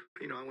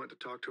I went to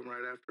talk to him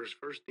right after his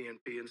first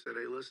DNP and said,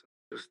 "Hey, listen,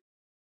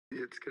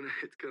 it's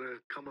gonna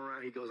come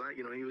around." He goes,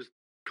 he was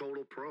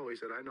total pro. He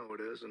said, "I know it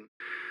is,"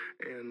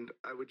 and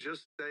I would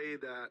just say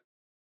that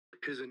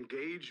his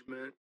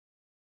engagement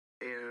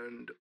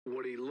and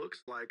what he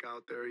looks like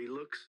out there, he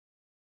looks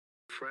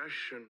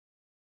fresh and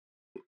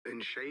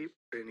in shape,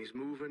 and he's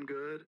moving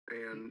good,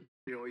 and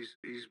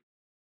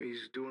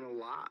he's doing a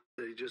lot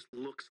that he just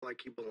looks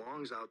like he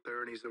belongs out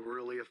there, and he's a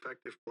really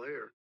effective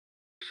player.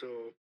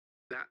 So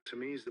that, to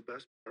me, is the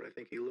best part. I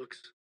think he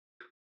looks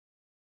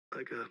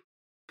like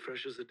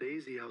fresh as a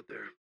daisy out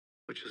there,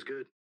 which is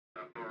good.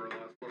 That more or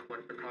less looked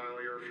like the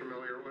Kyle you're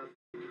familiar with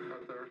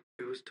out there.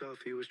 It was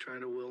tough. He was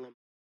trying to will him.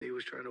 He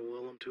was trying to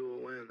will him to a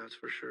win. That's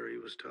for sure. He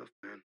was tough,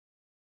 man.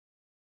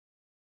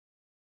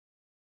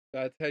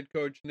 That's head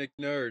coach Nick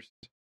Nurse.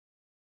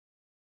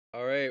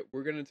 All right,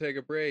 we're going to take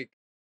a break.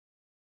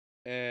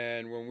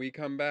 And when we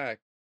come back,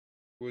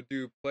 we'll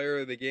do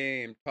player of the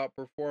game, top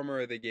performer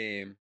of the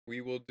game.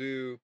 We will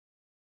do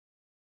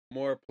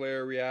more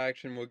player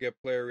reaction. We'll get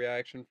player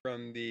reaction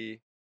from the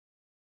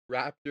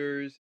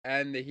Raptors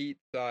and the Heat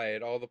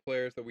side, all the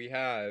players that we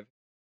have.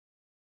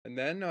 And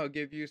then I'll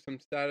give you some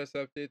status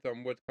updates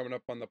on what's coming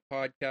up on the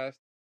podcast.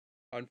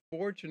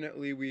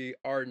 Unfortunately, we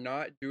are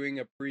not doing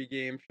a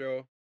pregame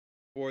show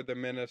for the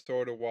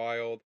Minnesota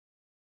Wild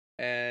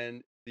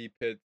and the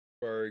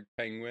Pittsburgh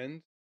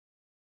Penguins.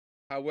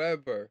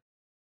 However,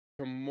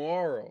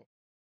 tomorrow,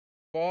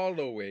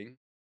 following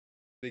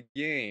the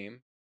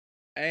game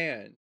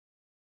and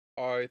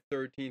our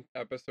 13th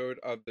episode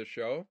of the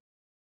show,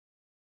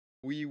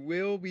 we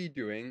will be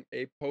doing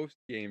a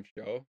post-game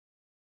show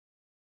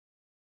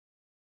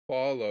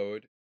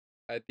followed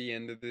at the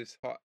end of this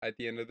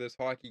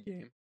hockey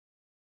game.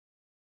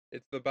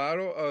 It's the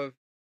battle of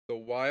the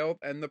Wild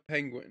and the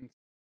Penguins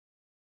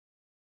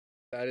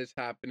that is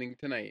happening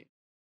tonight.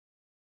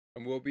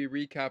 And we'll be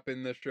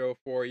recapping the show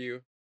for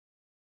you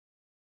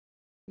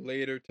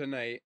later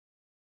tonight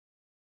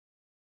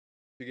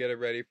to get it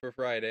ready for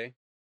Friday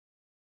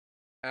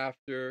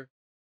after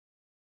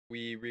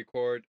we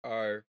record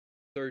our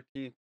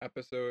 13th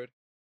episode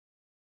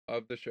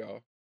of the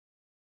show.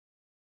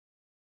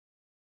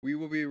 We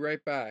will be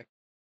right back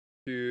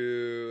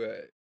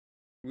to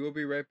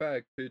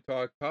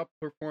talk top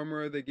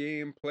performer of the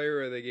game,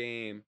 player of the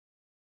game,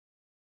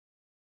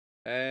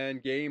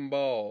 and game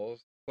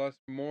balls, plus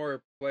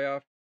more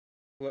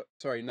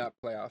not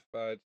playoff,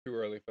 it's too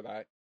early for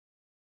that.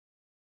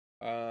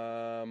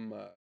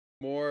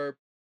 More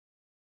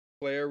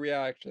player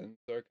reactions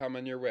are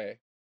coming your way.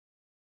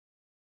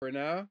 For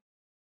now,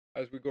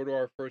 as we go to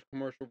our first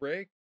commercial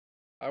break,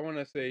 I want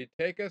to say,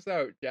 take us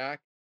out, Jack.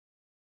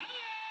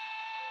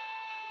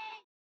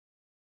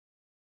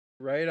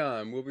 Right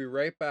on. We'll be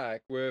right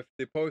back with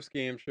the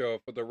post-game show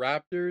for the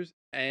Raptors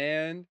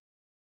and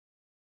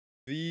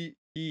the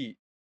Heat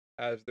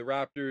as the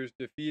Raptors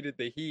defeated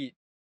the Heat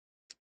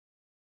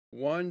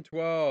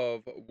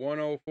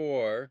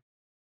 112-104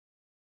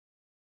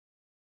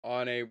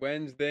 on a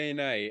Wednesday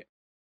night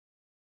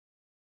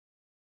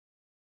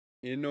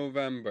in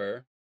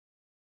November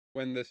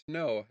when the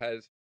snow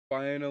has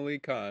finally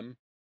come.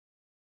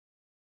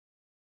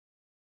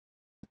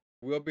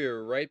 We'll be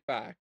right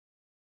back.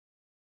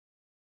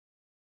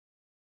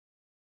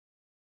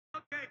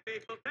 Okay,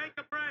 people, take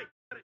a break.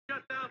 Gotta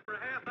shut down for a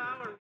half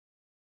hour.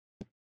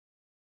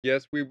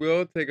 Yes, we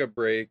will take a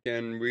break,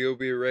 and we'll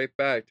be right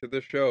back to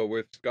the show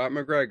with Scott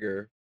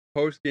McGregor.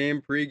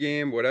 Post-game,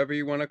 pre-game, whatever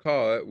you want to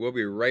call it, we'll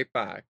be right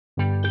back.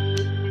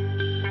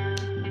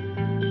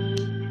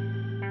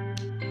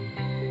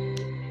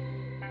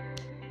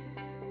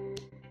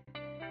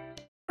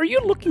 Are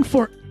you looking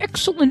for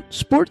excellent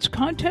sports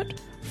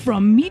content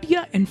from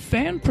media and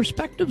fan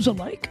perspectives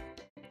alike?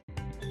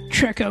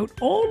 Check out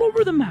All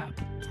Over the Map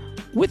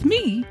with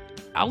me,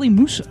 Ali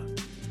Musa,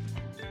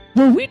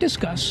 where we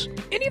discuss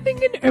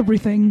anything and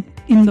everything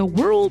in the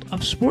world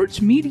of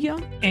sports media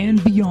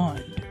and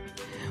beyond.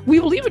 We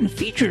will even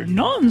feature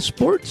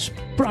non-sports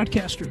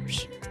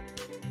broadcasters.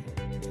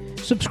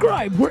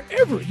 Subscribe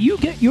wherever you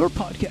get your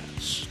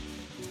podcasts.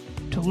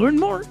 To learn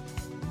more,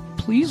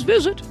 please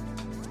visit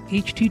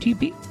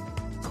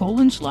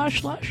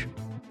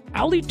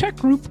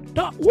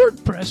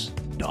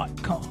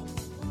http://alitechgroup.wordpress.com.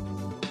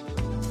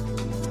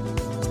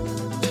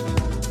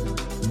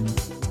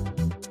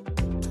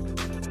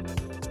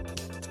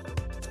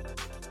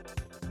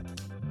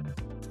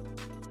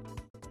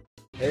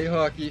 Hey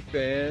hockey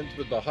fans,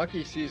 with the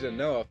hockey season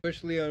now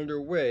officially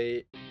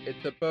underway,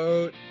 it's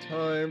about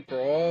time for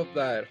all of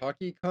that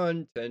hockey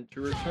content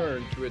to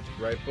return to its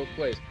rightful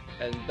place.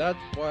 And that's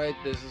why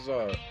this is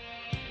a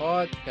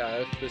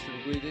podcast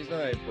specifically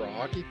designed for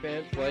hockey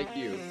fans like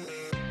you.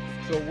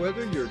 So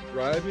whether you're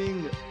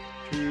driving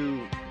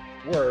to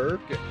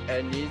work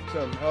and need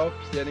some help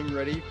getting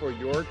ready for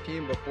your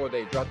team before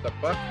they drop the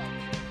puck,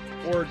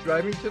 or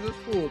driving to the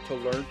school to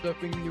learn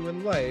something new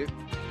in life,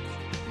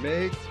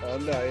 make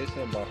On the Ice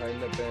and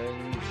Behind the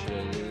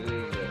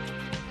Benches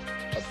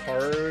a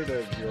part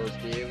of your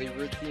daily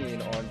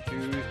routine on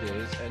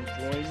Tuesdays, and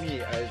join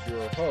me as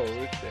your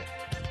host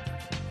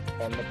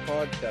on the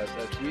podcast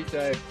as we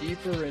dive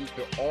deeper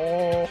into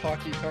all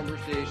hockey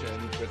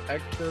conversations with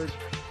experts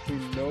who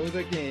know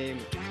the game,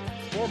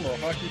 former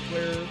hockey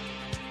players,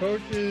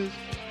 coaches,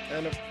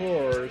 and of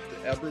course,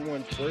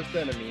 everyone's worst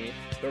enemy,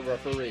 the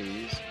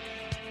referees.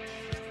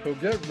 So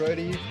get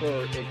ready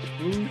for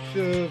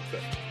exclusive,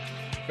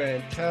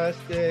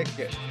 fantastic,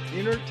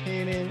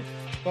 entertaining,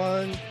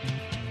 fun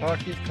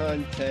hockey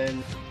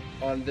content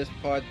on this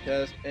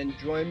podcast, and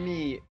join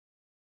me,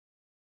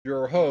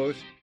 your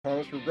host,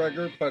 Thomas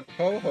McGregor, but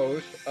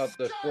co-host of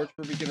the Sports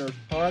for Beginners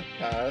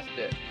podcast,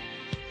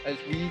 as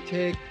we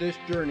take this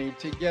journey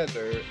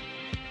together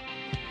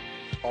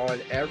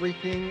on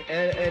everything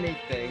and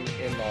anything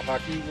in the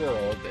hockey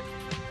world.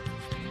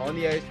 On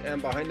the Ice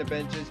and Behind the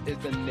Benches is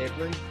the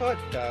neighboring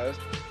podcast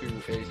to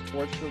a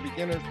Sports for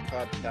Beginners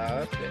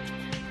podcast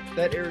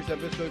that airs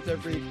episodes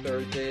every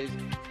Thursdays,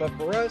 but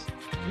for us,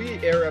 we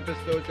air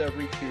episodes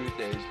every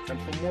Tuesdays.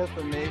 And for more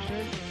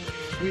information,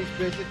 please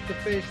visit the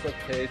Facebook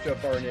page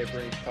of our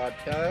neighboring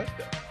podcast,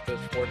 the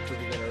Sports for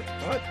Beginners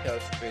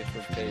podcast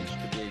Facebook page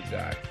to be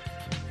exact.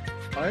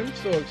 I'm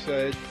so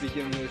excited to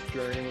begin this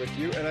journey with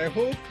you, and I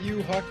hope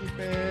you hockey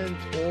fans,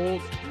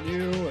 old,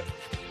 new,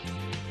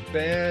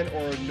 fan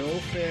or no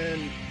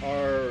fan,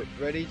 are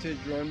ready to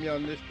join me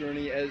on this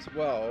journey as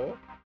well.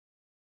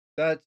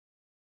 That's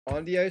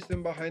On the Ice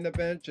and Behind the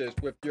Benches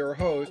with your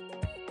host,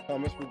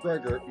 Thomas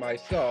McGregor,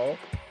 myself,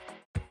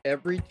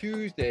 every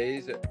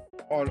Tuesdays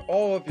on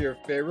all of your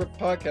favorite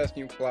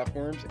podcasting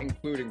platforms,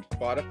 including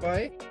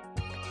Spotify.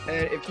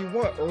 And if you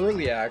want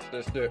early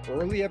access to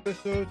early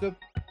episodes of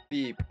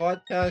the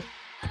podcast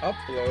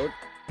upload,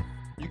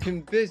 you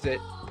can visit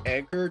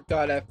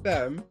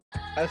anchor.fm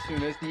as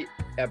soon as the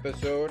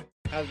episode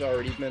has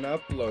already been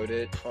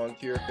uploaded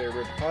onto your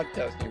favorite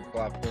podcasting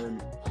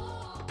platform,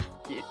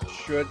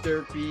 should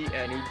there be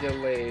any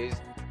delays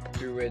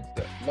to its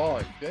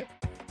launch.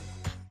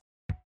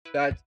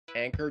 That's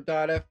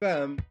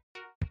anchor.fm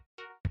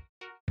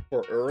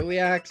for early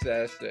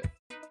access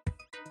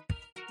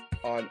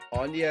on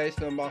the Ice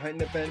and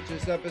Behind the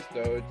Benches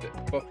episodes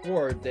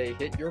before they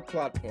hit your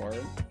platform.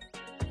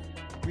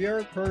 We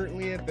are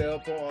currently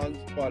available on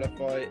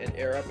Spotify and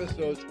air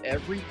episodes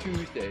every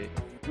Tuesday.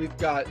 We've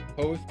got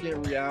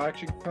post-game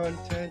reaction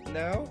content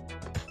now,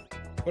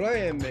 but I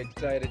am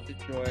excited to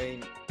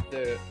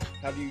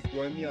have you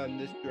join me on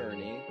this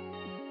journey,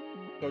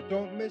 so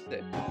don't miss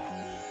it.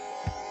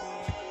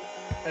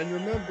 And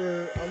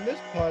remember, on this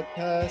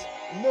podcast,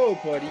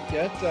 nobody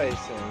gets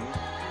icing.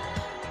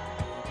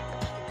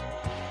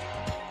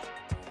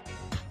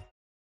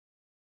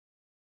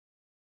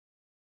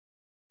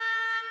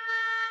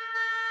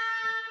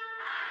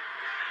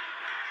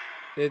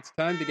 It's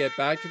time to get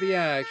back to the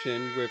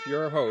action with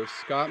your host,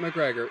 Scott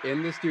McGregor,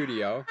 in the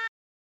studio.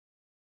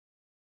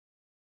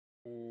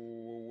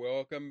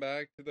 Welcome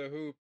back to the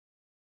Hoop.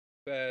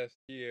 Fest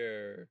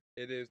here.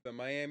 It is the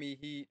Miami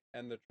Heat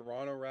and the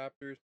Toronto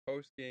Raptors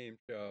post-game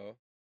show.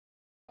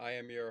 I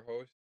am your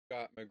host,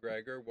 Scott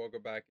McGregor.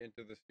 Welcome back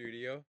into the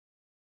studio.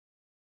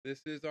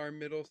 This is our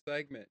middle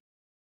segment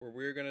where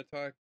we're going to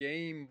talk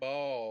game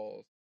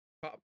balls,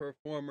 top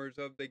performers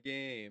of the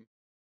game,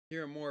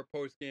 hear more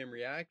post-game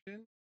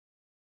reaction,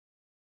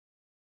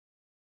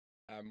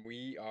 and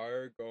we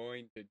are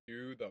going to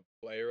do the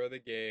player of the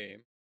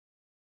game.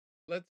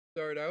 Let's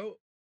start out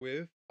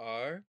with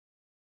our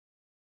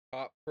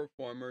top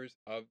performers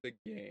of the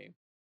game.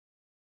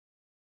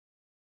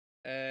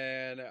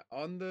 And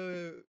on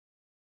the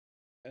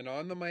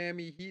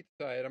Miami Heat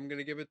side, I'm going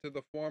to give it to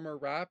the former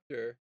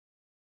Raptor,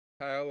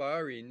 Kyle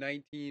Lowry,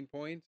 19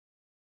 points,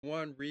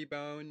 1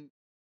 rebound,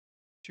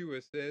 2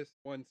 assists,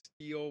 1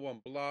 steal,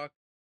 1 block,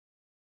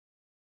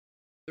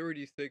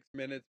 36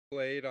 minutes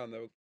played on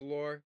the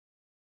floor,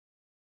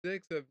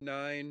 6 of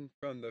 9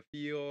 from the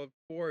field,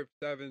 4 of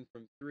 7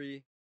 from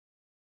 3,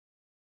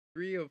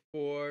 3 of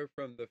 4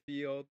 from the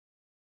field,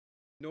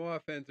 no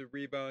offensive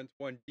rebounds,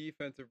 1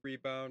 defensive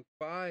rebound,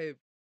 5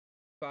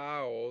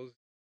 fouls.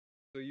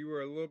 So you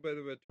were a little bit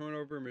of a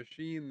turnover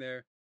machine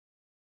there.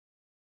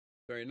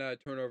 Sorry, not a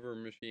turnover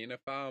machine, a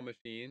foul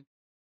machine,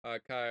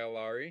 Kyle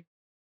Lowry.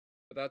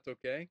 But that's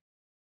okay.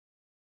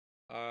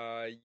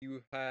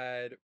 You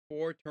had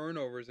 4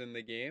 turnovers in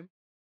the game.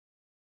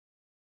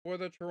 For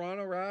the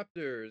Toronto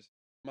Raptors,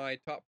 my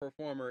top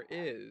performer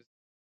is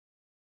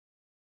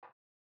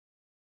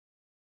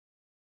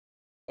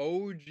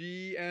OG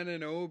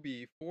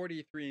Anunoby,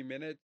 43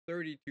 minutes,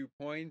 32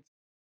 points,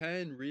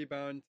 10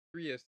 rebounds,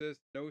 3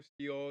 assists, no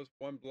steals,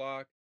 1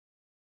 block,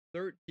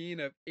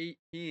 13 of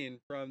 18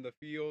 from the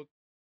field,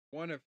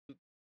 1 of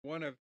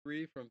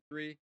 3 from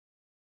 3,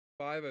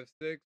 5 of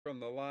 6 from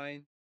the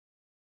line,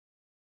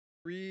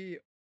 3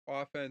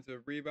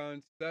 offensive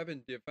rebounds,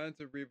 7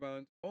 defensive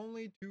rebounds,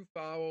 only 2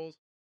 fouls,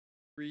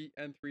 3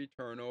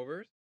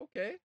 turnovers.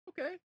 Okay.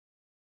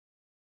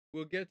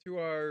 We'll get to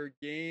our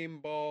game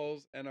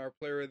balls and our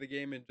player of the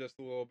game in just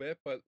a little bit,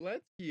 but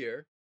let's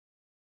hear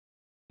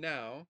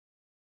now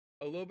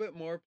a little bit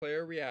more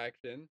player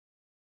reaction.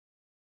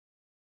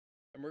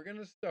 And we're going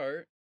to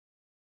start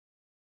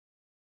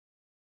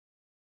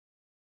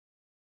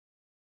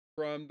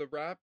from the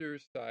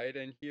Raptors side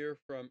and hear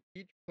from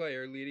each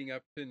player leading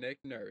up to Nick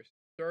Nurse,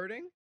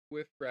 starting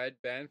with Fred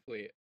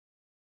VanVleet.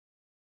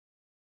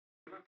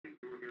 Last thing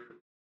you were here,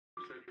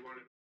 you said you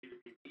wanted me to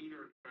be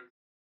meaner defense.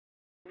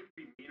 Would it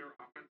be meaner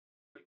offense?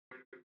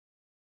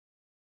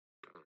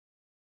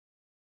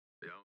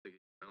 Yeah, I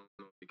don't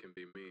know if he can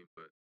be mean,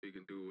 but if he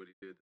can do what he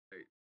did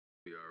tonight,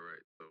 he'll be all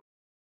right. So,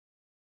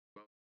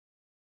 well,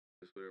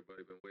 that's what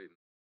everybody been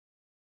waiting.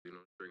 You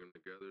know, bring them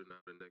together.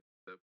 Now the next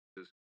step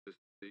is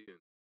consistency,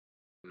 and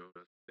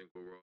that's I think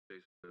what we're all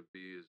chasing to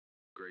be is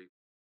great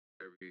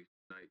every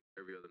night,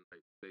 every other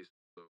night.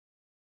 Chasing. So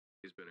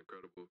he's been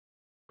incredible.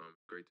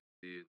 Great to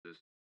see, and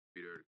just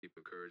be there to keep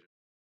encouraging,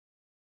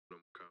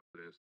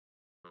 confidence.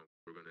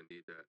 We're gonna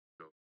need that,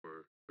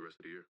 for the rest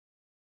of the year.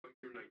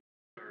 Your night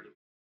started.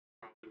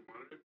 Probably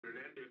wanted it, but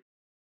it ended.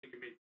 I think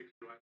you made 6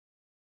 last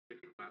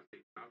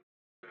 8 out.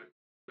 That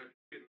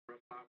getting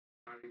rough off,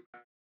 starting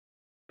back.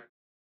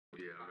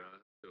 Yeah, I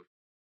feel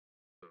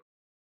so.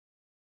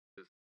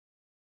 Just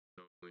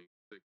when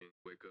you're sick and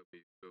you wake up,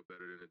 you feel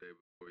better than the day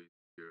before.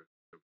 You're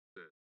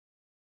 100%.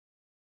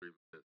 3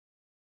 minutes.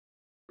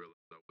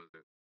 Realized I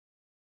wasn't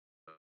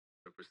 100%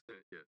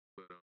 yet,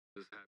 but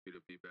just happy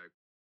to be back.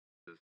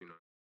 Just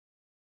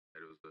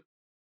it was a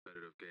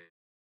competitive game.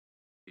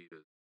 He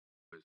does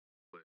always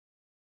play,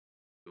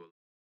 do a lot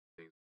of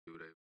things to do.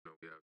 They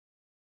we have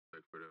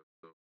respect for them.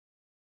 So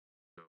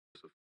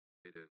it's a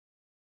fight and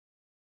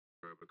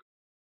forever.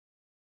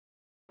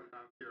 What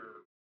about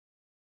your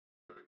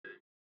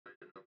game? I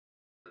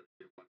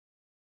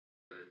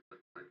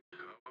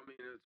mean,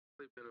 it's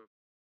really been a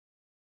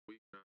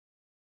week now.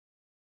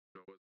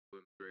 Wasn't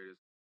the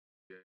greatest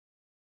game.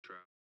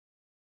 Travel.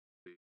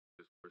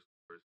 Just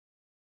first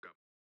got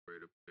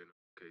ready to play in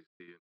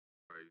KC and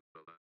probably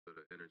a lot of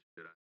the energy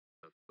that I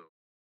have. So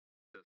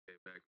just came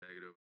back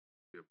negative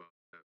about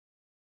that.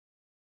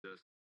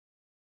 Just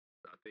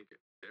I think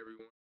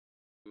everyone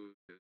who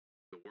is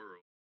the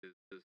world is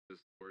just the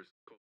worst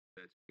cold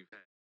that you've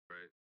had,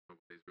 right?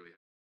 Nobody's really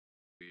had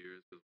 2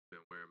 years because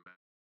we've been wearing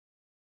masks.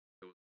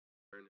 It was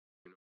learning,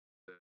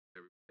 that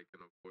everybody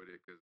can avoid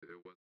it because it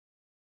wasn't,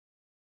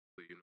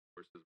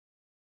 versus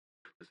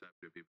just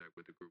happy to be back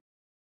with the group.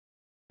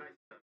 Nice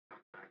to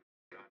come back,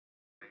 Scott.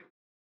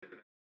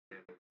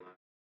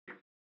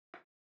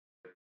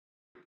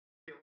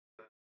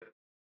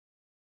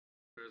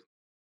 There's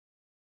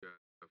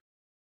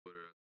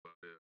Twitter about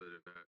it. Other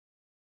than that,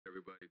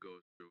 everybody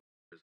goes through.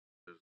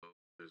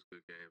 There's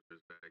good games,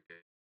 there's bad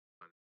games.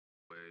 Find a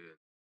way,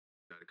 and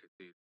gotta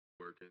continue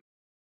working.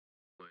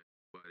 Playing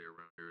everybody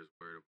around here is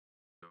worried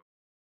about,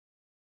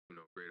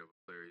 great of a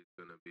player he's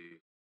gonna be.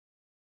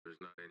 There's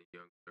not any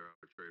young player I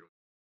would trade him.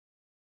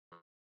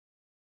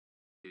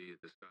 He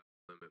the sky's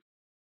the limit.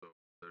 So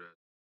that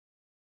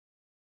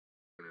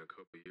in a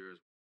couple of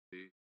years, we'll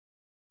see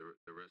the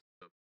rest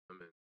of them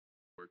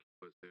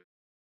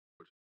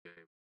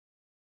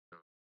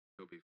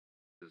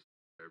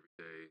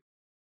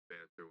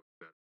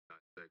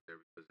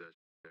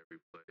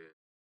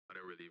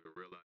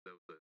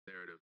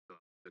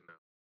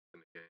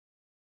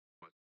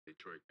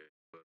Detroit game.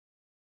 But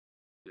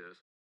yes,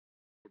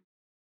 we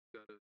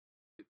gotta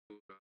get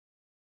moved out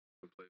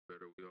and play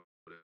better. We all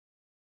know that.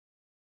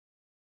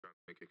 Trying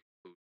to make a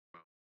conclusion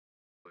about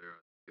the player,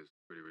 I think is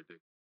pretty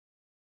ridiculous.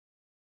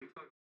 You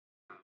talk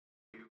about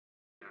you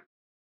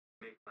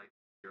make like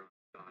your own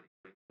body,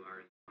 like you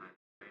are in the line,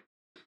 right?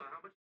 So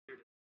how much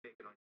easier does it make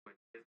it on you when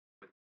it's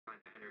with the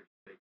kind of energy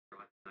that you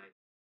brought tonight?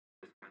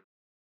 This kind of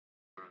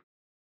run.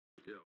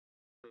 Yeah,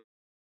 you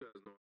guys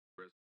know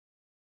aggressive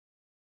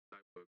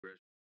type of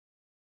aggression.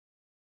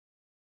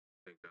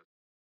 I think that's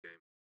the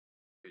game.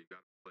 You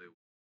gotta play with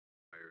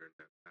fire and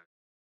that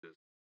passion. Just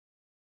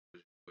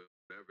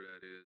whatever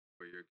that is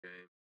for your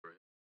game, for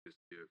him, just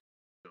give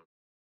jump,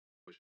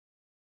 push,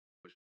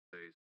 push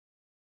plays,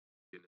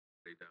 getting his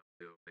body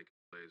downhill, making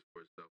plays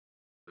for himself.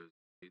 Because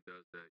he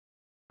does that,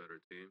 better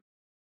team.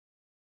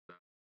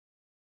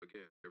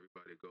 Again,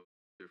 everybody goes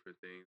through different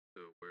things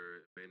to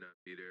where it may not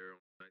be there on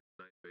a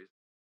night-to-night basis.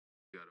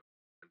 You gotta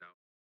find out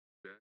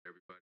that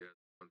everybody has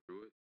gone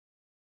through it.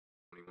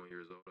 21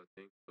 years old, I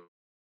think, so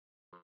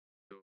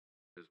still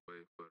his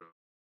way, but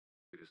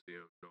good to see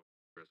him,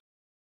 progress.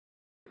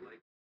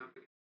 Like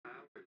nothing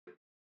Kyle or is it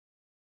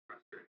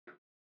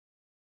frustrating?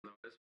 No,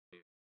 it's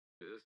funny.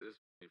 It's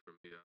funny for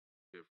me.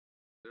 If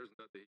there's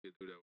nothing he can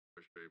do that would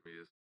frustrate me,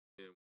 it's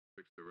him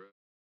fix the rest.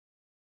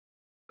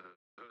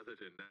 Other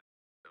than that,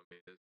 I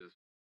mean, it's just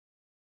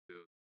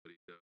still what he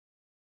does.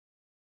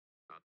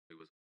 I think it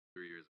was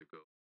 3 years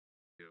ago.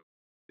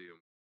 See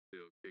him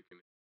still kicking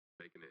it,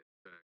 making an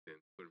impact, and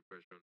putting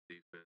pressure on the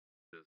defense.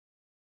 Just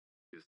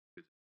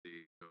good to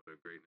see, the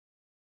greatness.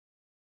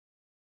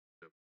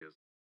 Just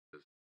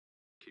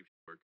keeps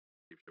you working,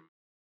 keeps your mind.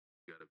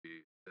 You gotta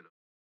be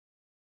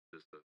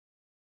just a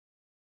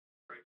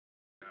right.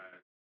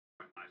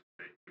 Last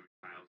day, you and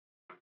Kyle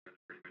talk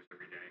together pretty much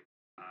every day.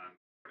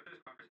 What are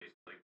those conversations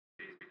like these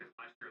days? Because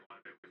last year a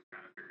lot of it was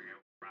kind of figuring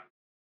out Raptors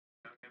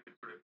stuff. And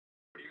sort of,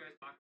 what do you guys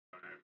talk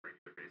about on a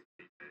regular basis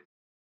these days?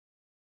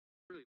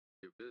 Really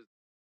your business.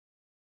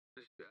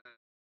 Just you ask,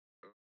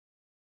 talk,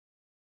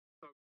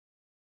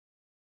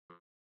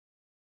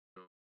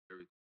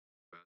 everything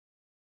about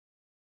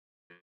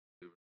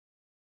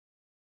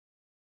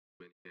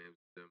many games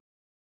with them.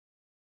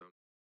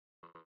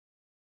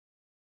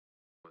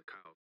 Like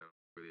Kyle, I'm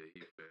really a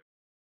Heat fan.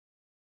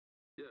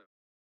 Yeah,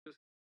 just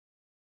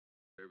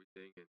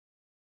everything and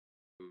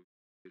move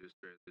to this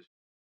transition.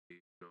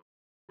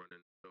 Running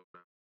the show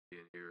now,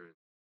 being here, and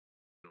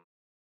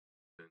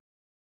and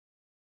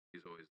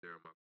he's always there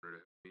in my corner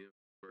to help me in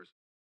person.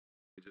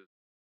 He just,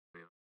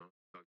 talk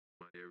to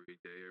somebody every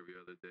day, every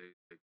other day.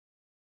 Like,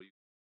 what are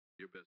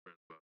your best friend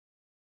about?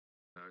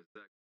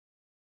 Exactly.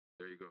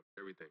 There you go.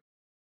 Everything.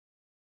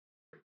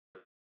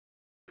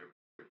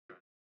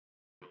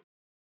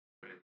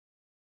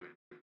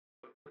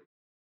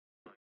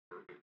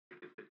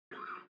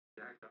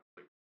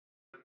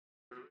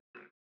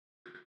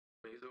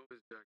 He's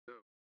always jacked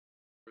up.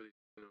 Really,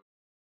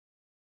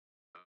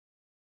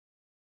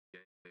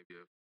 maybe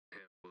a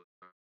handful of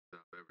times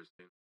I've ever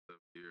seen in 7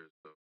 years.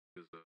 So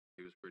he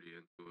was pretty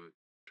into it,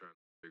 trying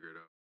to figure it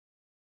out.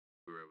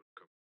 We were able to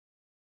come.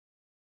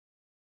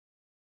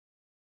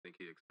 I think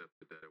he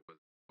accepted that it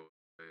wasn't supposed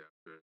to pay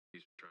after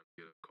he's trying to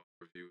get a call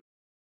review.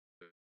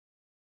 The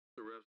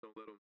refs don't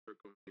let him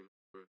circle him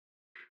for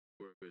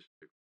a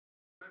mistake.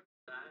 That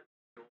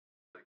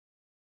like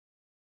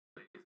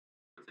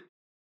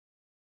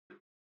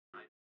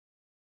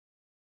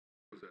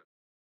Who's that?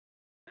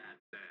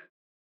 Dad.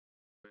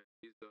 Man,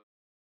 he's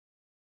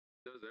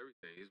does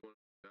everything. He's one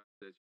of the guys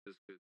that you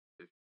just could,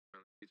 if you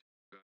kind of teach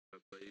a guy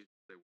how to play, you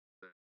just say what's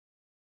that.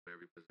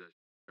 Every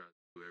possession, tries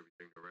to do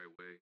everything the right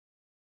way.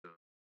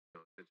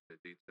 Attention to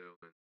detail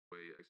and the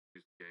way he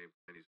executes the game,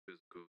 and he's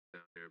physical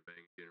down there,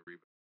 banging, getting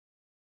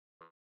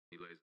rebounds. He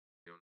lays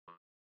it on the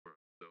line for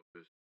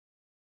selfish.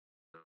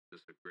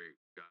 Just a great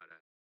guy to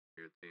have on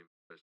your team,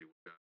 especially with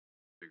guys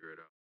figure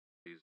it out.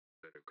 He's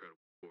been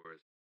incredible for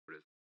us for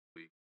this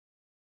week.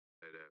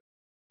 That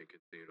can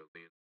continue to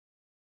lean.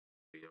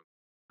 The young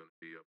going to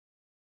be up.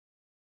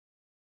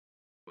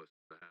 Plus,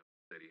 to have a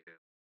steady hand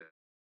that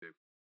big.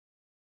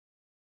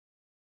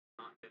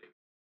 Not getting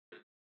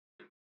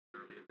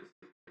earlier this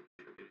is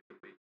contributed to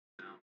weight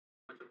now.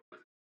 Much of a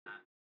lesson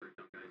that for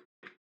young guys.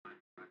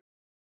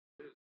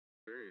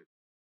 Experience.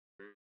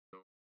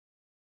 So,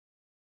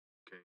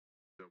 can't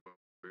jump off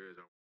the bridge.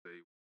 I won't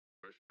say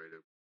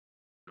frustrated.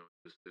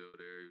 You're still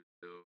there. You're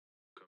still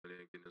coming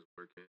in, getting his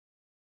work in,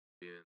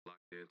 being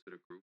locked into the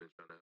group and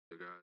trying to help the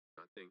guys.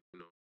 I think,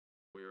 when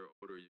you're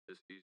older,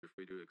 it's easier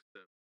for you to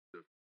accept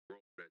the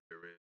role that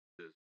you're in.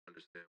 Just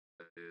understand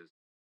what that is.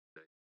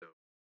 That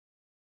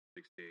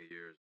 16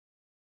 years,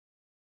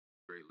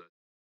 great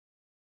lesson.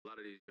 A lot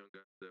of these young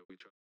guys that we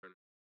try to turn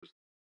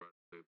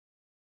into,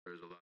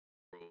 there's a lot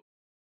of roles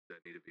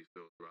that need to be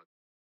filled throughout.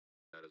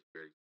 That is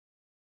great.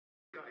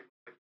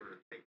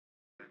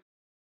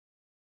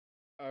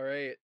 All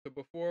right. So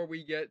before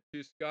we get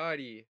to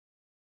Scotty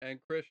and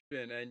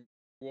Christian and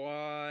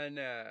Juan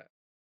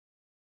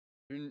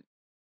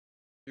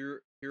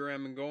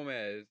Hiram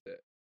Gomez,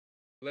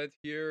 let's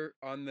hear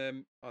on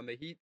the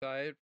Heat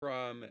side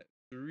from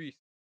Cerise.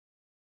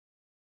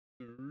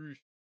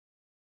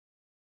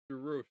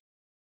 Cerise,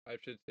 I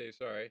should say,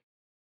 sorry.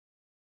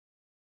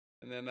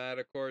 And then that,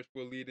 of course,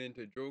 will lead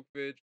into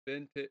Djokovic,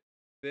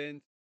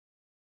 Vince,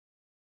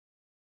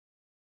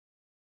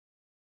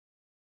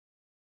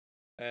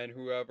 and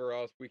whoever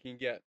else we can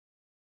get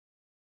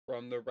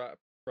from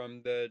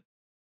the.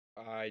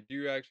 I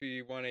do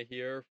actually want to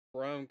hear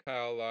from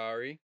Kyle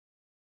Lowry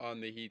on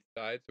the Heat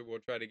side, so we'll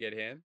try to get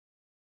him.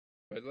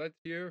 But let's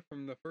hear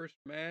from the first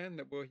man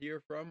that we'll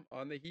hear from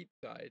on the Heat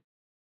side.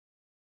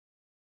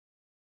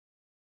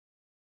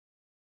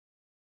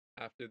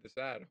 After this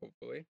ad,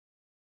 hopefully.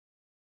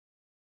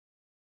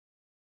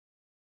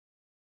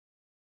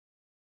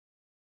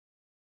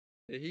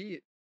 The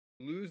Heat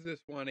lose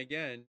this one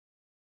again,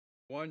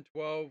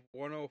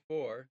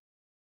 112-104.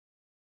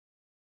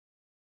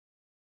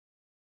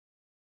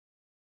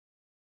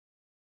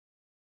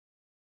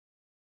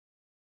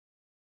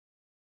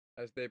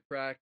 As they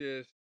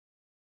practice,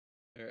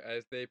 or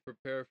as they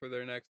prepare for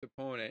their next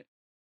opponent.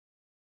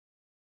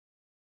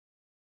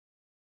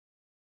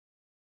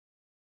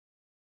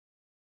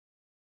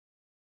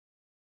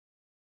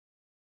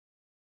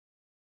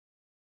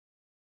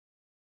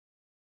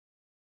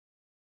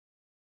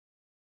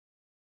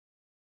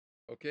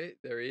 Okay,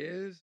 there he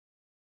is.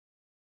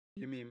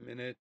 Give me a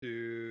minute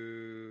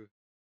to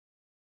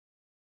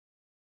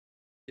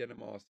get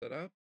him all set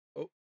up.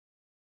 Oh.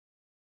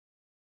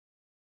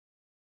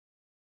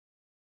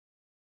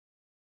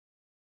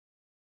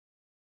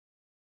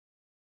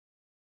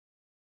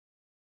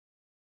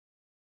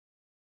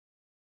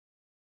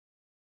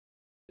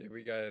 Okay,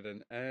 we got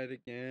an ad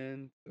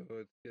again. So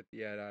let's get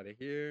the ad out of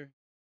here.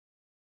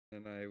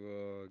 And I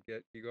will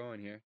get you going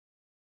here.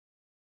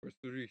 For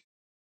Cerise.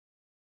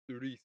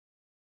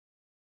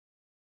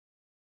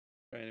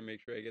 Trying to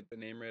make sure I get the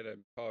name right. I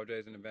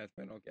apologize in advance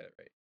if I don't get it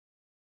right.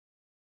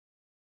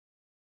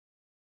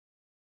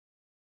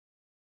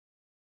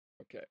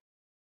 Okay.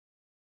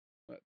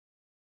 Let's.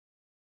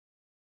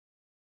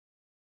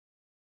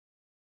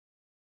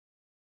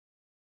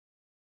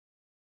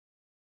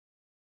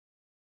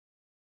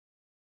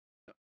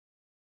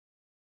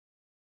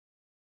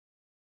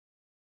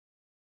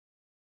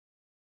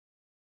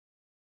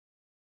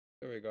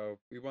 There we go.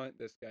 We want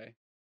this guy.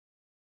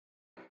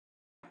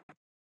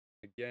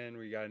 Again,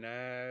 we got an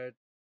ad.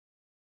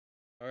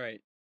 All right.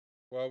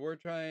 Well, we're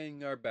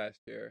trying our best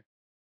here.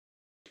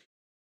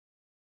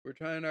 We're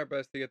trying our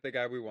best to get the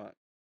guy we want.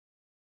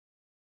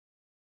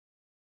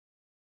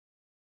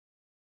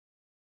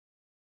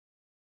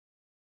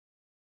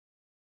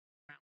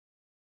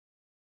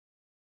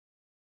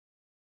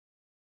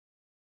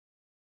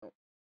 Oh.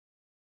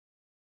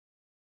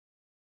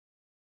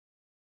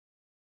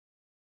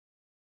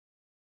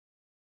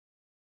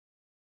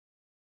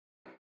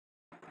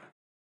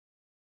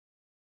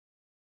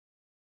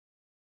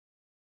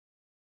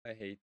 I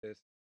hate this.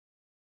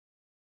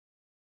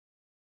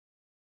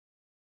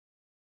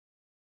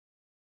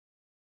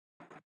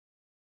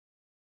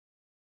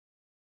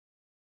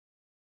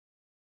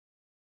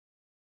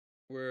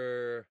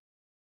 We're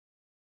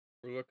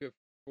looking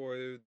for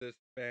this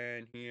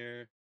fan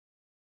here.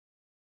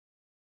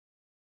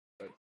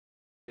 Let's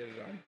get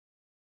it on.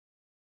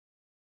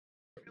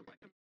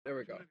 There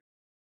we go.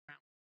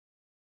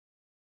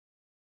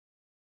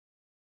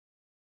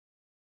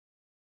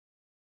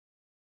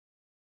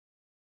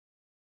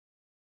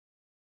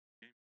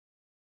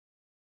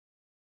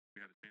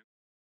 We had a chance.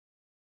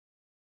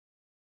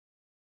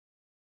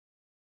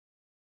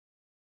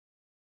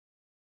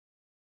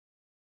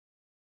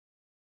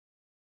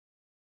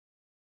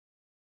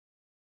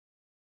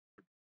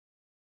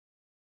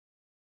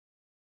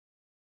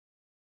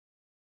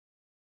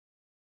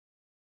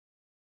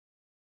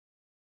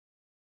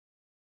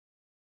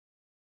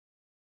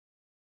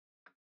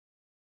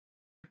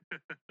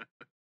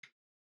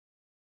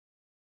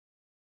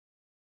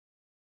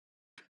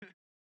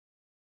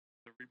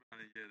 The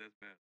rebound, yeah, that's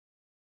bad.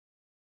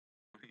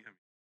 I mean,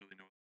 really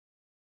know.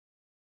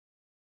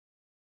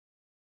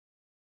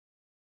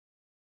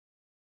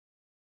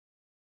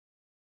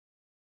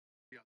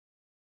 Yeah.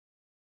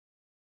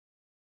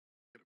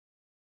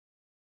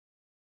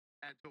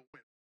 Add to a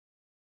win.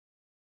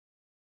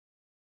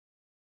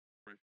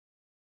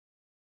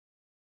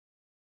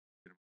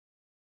 Get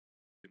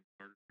him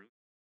started early.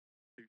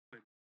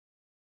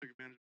 Take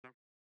advantage of that.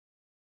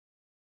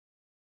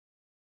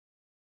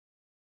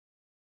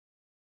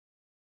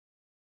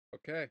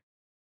 Okay.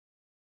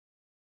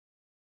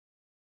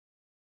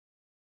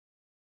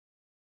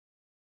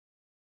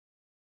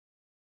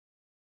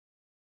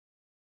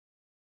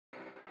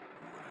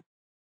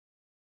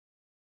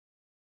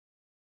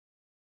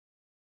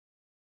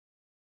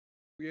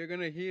 We are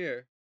going to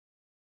hear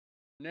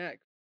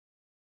next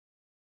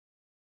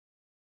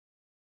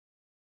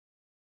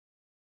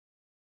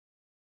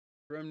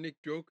from Nick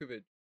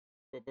Djokovic.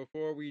 But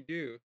before we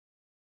do,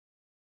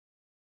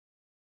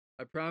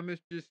 I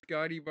promised you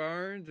Scotty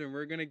Barnes, and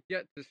we're going to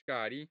get to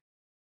Scotty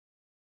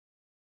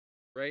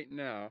right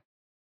now.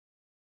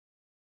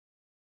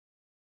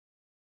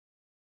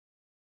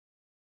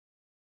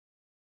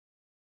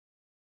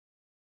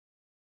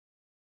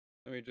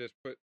 Let me just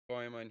put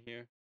volume on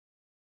here.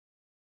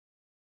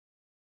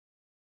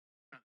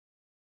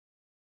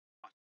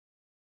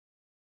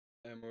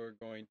 And we're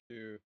going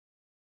to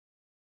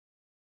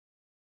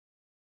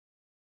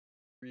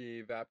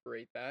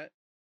re-evaporate that.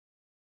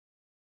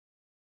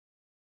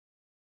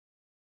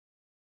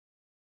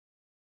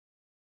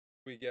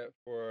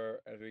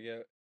 As we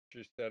get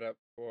just set up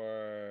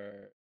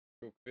for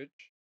Djokovic,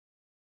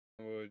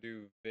 and we'll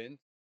do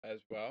Vince as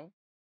well.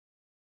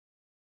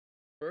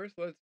 First,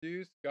 let's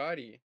do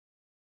Scotty.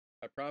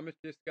 I promised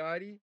you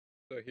Scotty,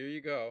 so here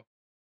you go.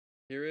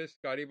 Here is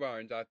Scotty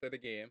Barnes after the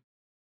game.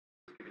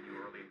 Giving you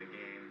early in the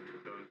game,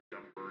 those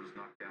jumpers,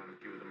 knocked down a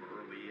few of them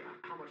early.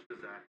 How much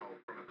does that help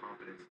from a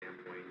confidence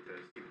standpoint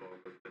to see ball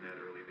with the net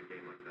early in the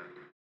game like that?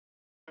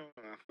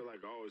 I feel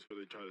like I always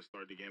really try to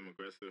start the game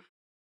aggressive.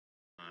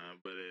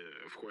 But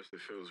of course,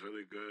 it feels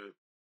really good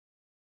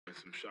when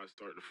some shots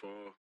start to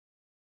fall.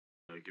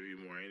 Give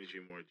you more energy,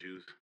 more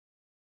juice.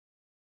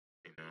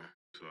 You know,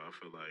 so I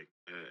feel like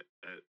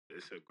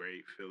it's a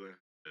great feeling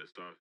to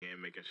start the game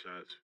making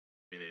shots,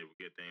 being able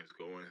to get things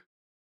going.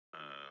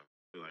 I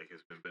feel like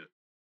it's been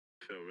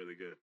felt really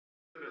good.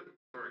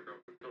 Sorry, go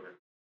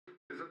ahead.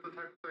 Is it the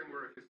type of thing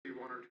where if you see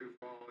one or two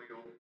fall,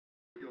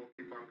 you'll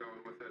keep on going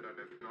with it, and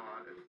if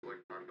not, it's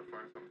like time to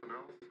find something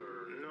else?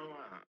 Or no,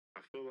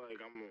 I feel like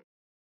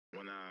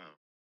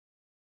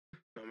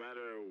no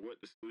matter what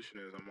the solution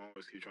is, I'm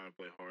always keep trying to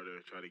play harder,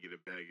 try to get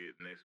it back at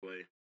the next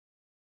play.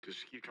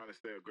 Just keep trying to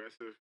stay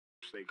aggressive,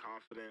 stay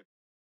confident,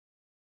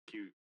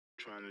 keep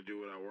trying to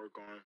do what I work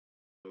on.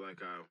 I feel like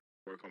I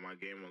work on my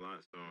game a lot,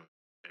 so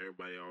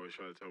everybody always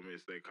try to tell me to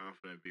stay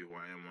confident, be who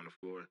I am on the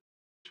floor,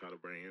 try to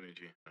bring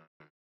energy.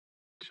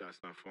 Shots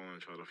not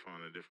falling, try to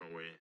find a different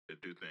way to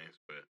do things,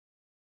 but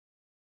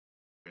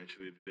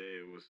eventually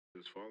today it was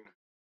falling.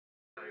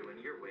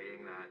 When you're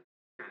waiting that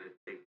kind of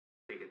take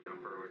a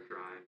jumper or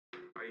drive,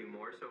 are you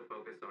more so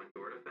focused on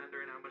your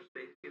defender and how much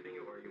space he's giving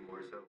you, or are you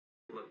more so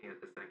looking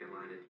at the second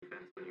line of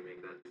defense when you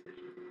make that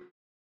decision?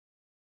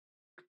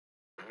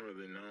 I don't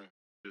really know.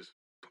 Just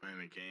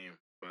playing the game.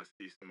 If I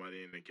see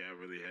somebody in the gap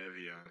really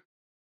heavy,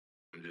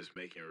 I'm just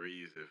making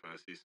reads. If I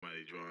see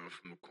somebody drawing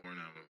from the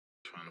corner, I'm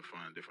trying to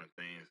find different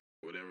things.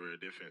 Whatever a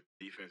different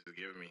defense is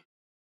giving me,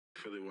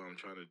 really what I'm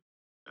trying to,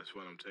 that's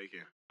what I'm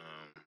taking.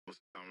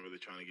 Most of the time I'm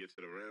really trying to get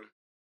to the rim,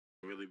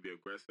 really be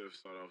aggressive,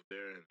 start off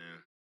there, and then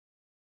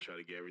try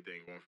to get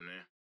everything going from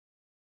there.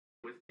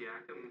 With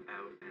Siakam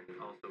out and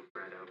also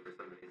Fred out for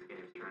some of these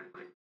games, Trent,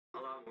 like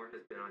a lot more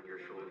has been on your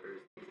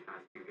shoulders these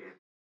past few games.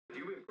 Do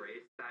you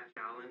embrace that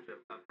challenge of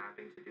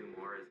having to do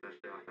more,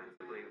 especially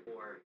offensively,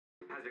 or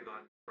has it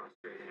gotten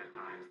frustrating at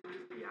times to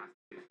just be asked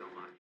to do so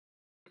much?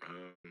 I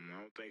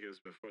don't think it's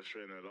been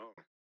frustrating at all.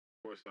 Of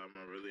course, I'm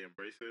gonna really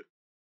embrace it,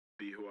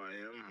 be who I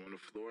am on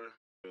the floor.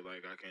 Feel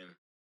like I can,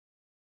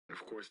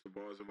 of course, the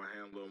ball's in my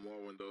hand a little more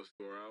when those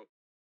score out,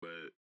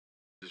 but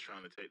just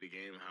trying to take the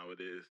game how it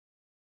is,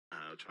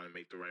 trying to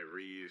make the right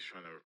reads,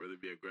 trying to really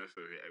be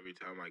aggressive every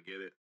time I get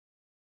it.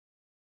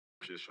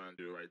 Just trying to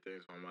do the right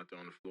things when I'm out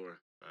there on the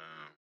floor.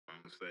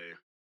 I'm gonna say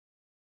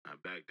I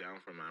back down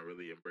from it. I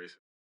really embrace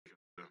it.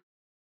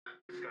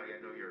 Scotty,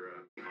 I know you're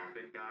a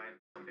confident guy, and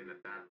something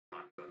that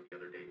talked about the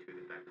other day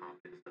too, that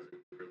confidence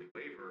doesn't really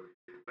waver.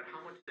 But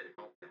how much does it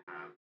help to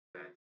have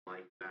that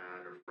like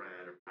that, or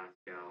Fred or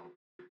Pascal,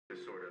 to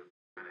sort of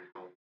kind of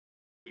help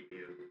keep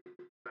you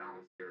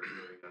balanced here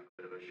during a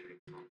bit of a shooting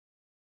slump?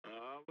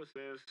 I would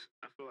say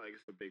I feel like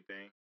it's a big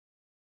thing.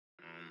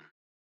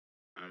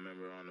 I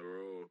remember on the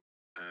road,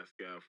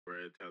 Pascal,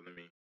 Fred telling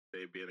me,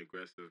 stay being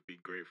aggressive, be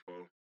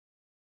grateful.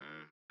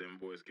 Them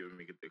boys giving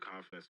me the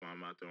confidence when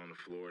I'm out there on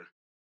the floor.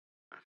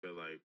 I feel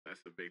like that's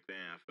a big thing.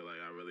 I feel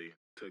like I really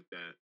took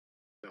that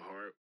to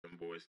heart.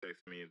 Them boys text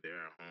me,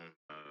 they're at home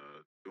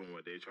doing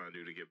what they're trying to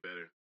do to get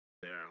better.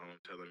 They're at home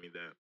telling me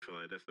that. I feel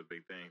like that's a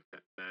big thing.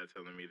 Dad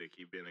telling me to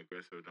keep being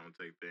aggressive, don't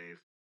take things,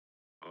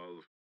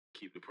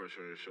 keep the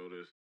pressure on your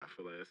shoulders. I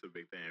feel like that's a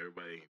big thing.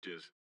 Everybody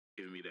just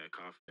giving me that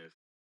confidence,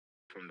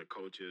 from the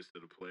coaches to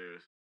the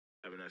players,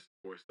 having that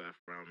support staff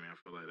around me. I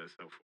feel like that's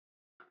helpful.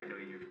 I know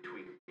you've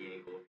tweaked the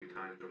ankle a few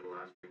times over the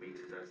last few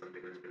weeks. Is that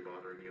something that's been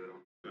bothering you at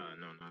all?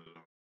 No, not at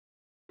all.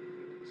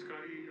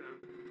 Scotty,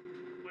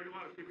 like a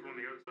lot of people on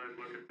the outside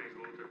look at things a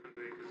little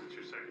differently because it's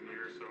your second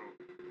year. So,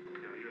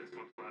 you had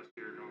slumps last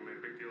year. No one made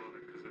a big deal of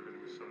it because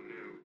everything was so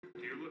new.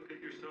 Do you look at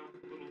yourself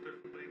a little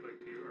differently? Like,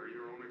 are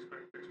your own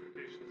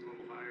expectations a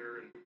little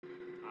higher? And,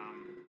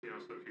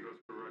 so if you go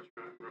through a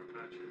rough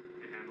patch, you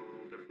handle it a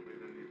little differently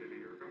than you did a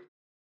year ago?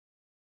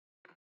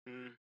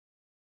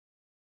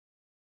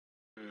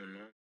 I don't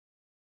know.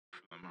 I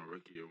feel like my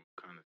rookie year was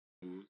kind of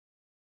smooth.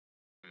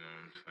 You know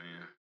what I'm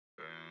saying?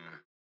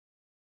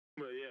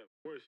 But yeah, of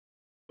course.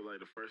 But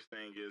like the first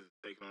thing is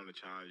taking on the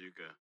challenge. You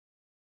can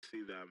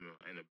see that I'm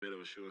in a bit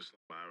of a shooting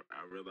slump.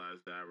 I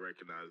realize that, I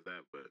recognize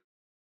that, but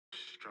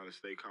just trying to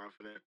stay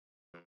confident,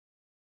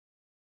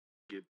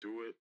 get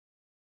through it,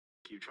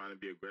 keep trying to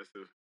be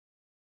aggressive,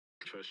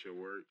 trust your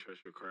work,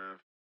 trust your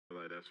craft. I feel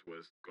like that's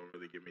what's gonna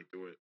really get me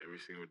through it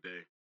every single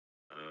day.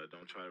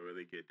 Don't try to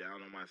really get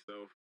down on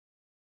myself.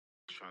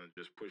 Just trying to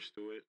just push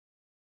through it,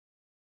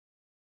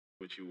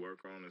 what you work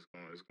on is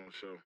gonna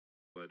show.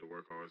 Like the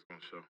work hard is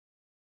gonna show.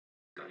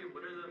 Scotty,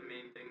 what are the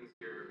main things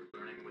you're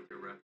learning with your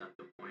reps at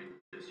the point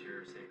this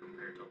year, say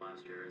compared to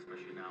last year,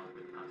 especially now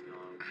with Pascal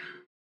out?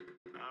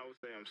 I would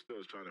say I'm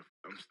still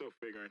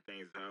figuring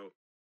things out.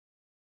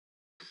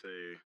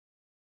 Say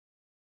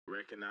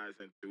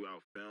recognizing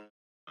throughout film.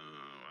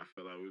 I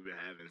feel like we've been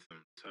having some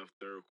tough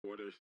third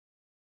quarters.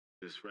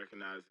 Just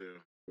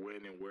recognizing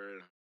when and where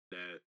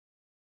that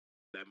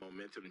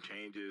momentum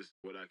changes,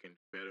 what I can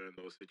do better in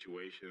those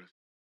situations.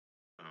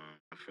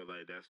 I feel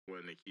like that's one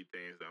of the key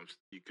things that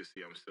you can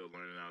see I'm still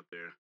learning out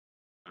there.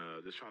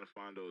 Just trying to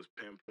find those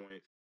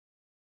pinpoints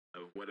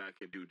of what I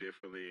can do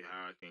differently,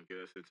 how I can get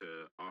us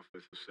into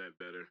offensive set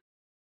better.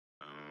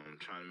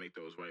 Trying to make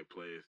those right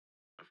plays.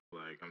 I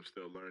feel like I'm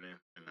still learning,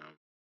 and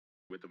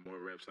with the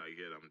more reps I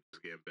get, I'm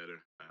just getting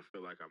better. I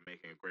feel like I'm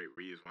making great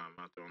reads when I'm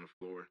out there on the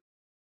floor.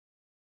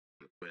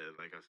 But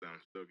like I said, I'm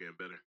still getting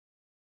better.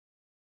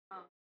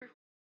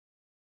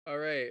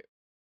 All right.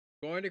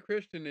 Going to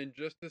Christian in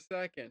just a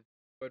second.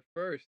 But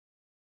first,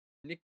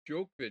 Nick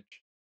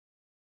Djokovic.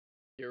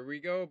 Here we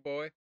go,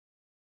 boy.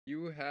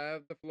 You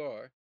have the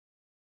floor.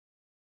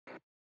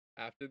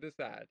 After this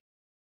ad,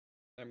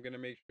 I'm going to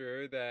make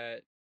sure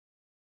that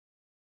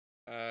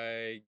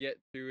I get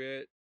to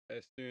it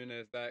as soon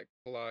as that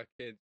clock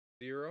hits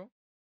 0.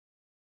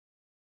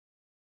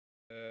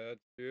 Let's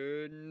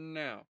do it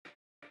now.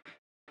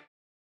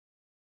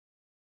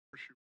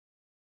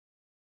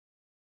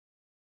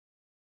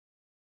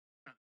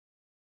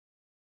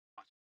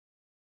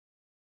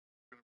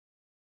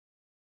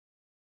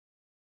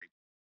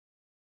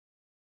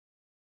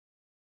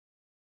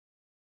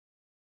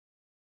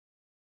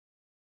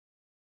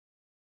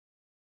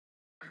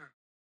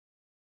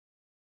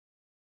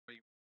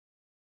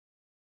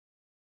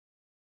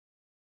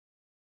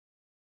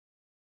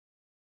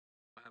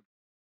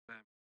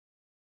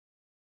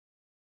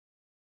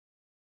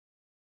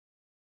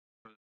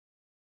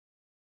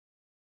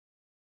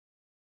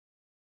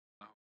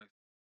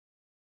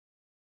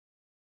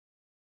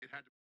 It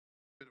had to be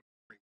a bit of a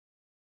break.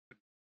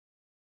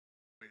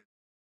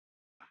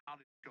 How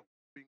did it go?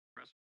 Being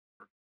aggressive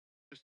or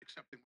just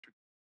accepting what you're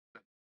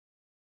doing?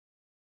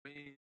 I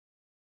mean,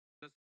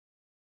 just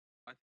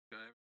I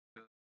think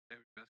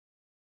every best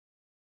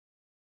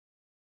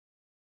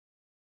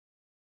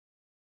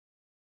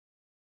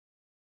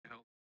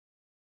help.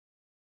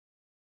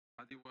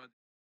 I think what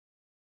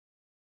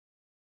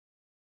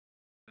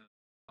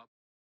up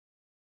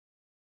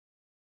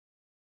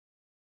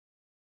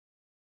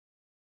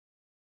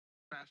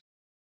Fast.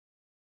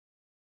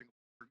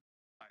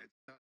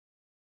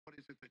 What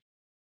is it that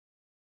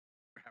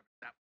you're having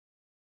that?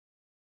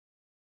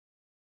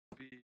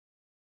 be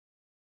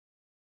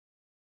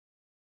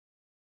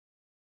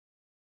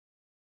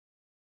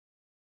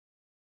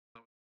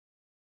Show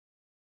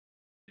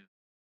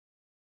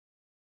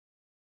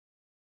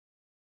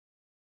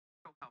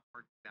how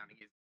hard Downing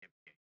is in the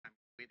NBA. I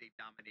mean, the way they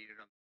dominated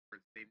on the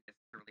boards, they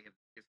necessarily have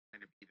this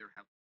kind of either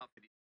have tough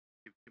it is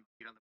to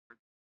compete on the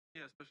boards.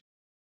 yeah, especially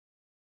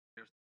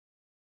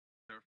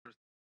their first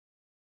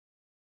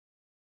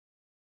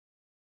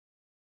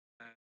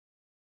and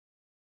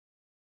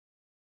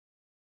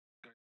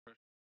first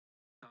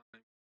time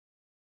right.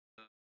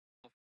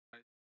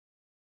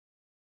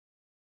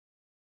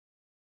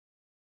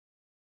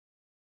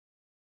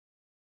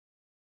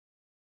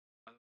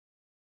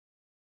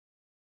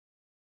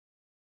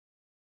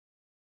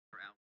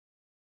 Out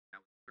now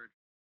with third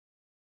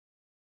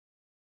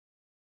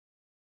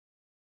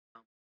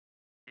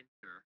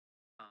center,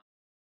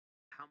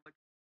 how much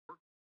work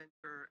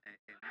center and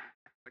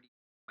what do you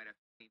might have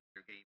to change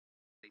their game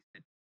they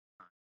spent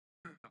time.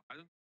 I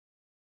don't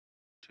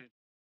change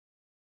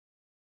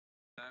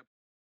that.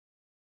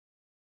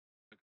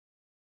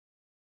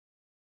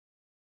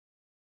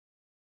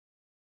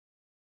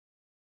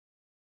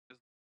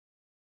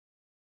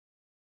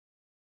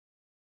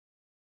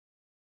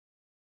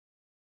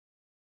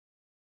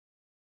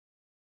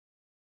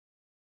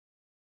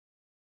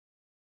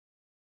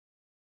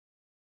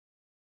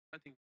 I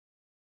think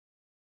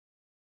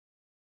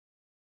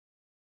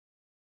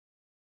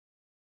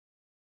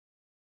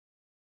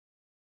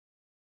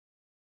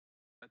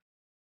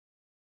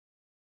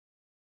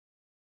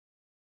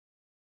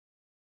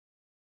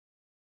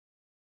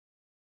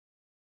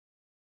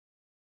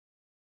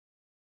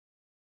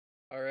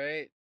All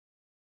right.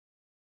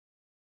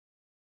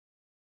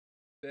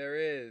 There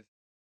is.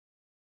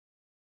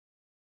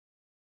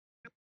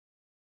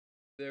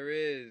 There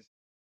is.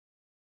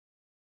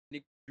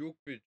 Nick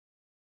Djokovic.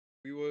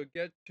 We will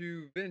get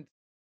to Vince.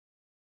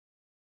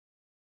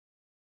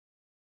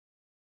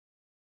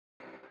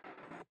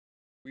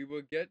 We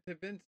will get to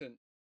Vincent.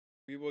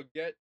 We will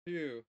get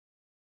to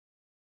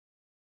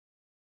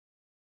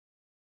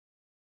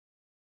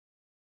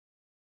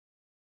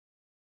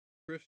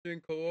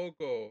Christian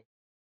Coloco.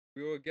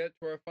 We will get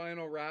to our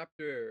final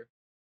Raptor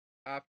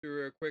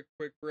after a quick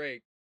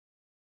break.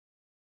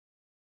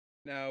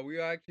 Now, we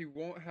actually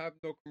won't have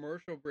no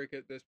commercial break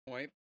at this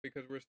point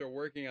because we're still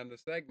working on the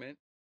segment.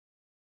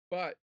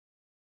 But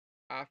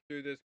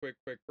after this quick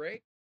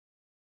break,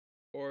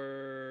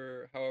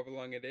 or however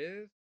long it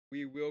is,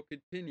 we will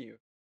continue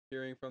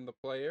hearing from the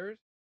players.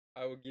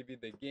 I will give you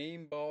the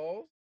game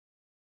balls.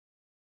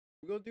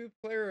 We'll do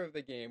player of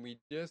the game. We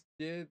just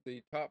did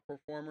the top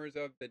performers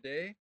of the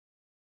day.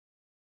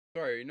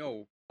 Sorry,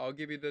 no, I'll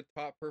give you the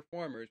top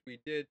performers. We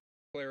did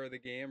player of the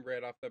game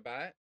right off the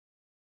bat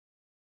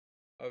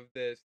of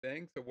this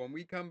thing. So when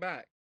we come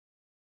back,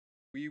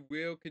 we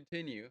will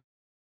continue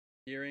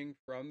hearing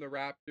from the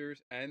Raptors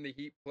and the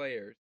Heat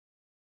players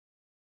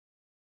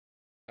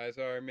as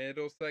our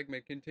middle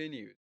segment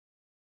continues.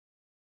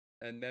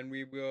 And then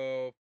we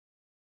will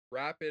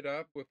wrap it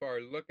up with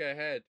our look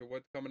ahead to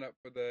what's coming up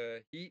for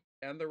the Heat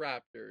and the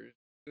Raptors.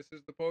 This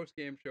is the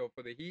post-game show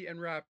for the Heat and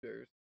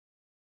Raptors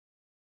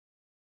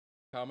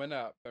coming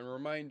up. And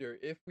reminder,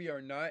 if we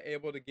are not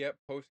able to get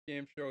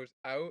post-game shows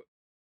out,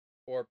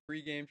 or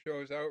pre-game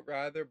shows out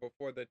rather,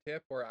 before the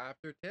tip or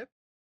after tip,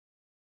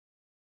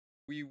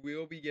 we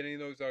will be getting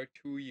those out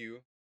to you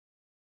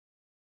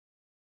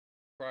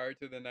prior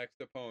to the next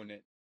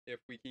opponent, if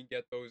we can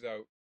get those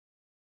out,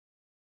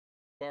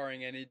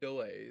 barring any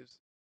delays.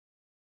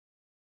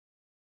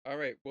 All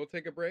right, we'll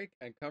take a break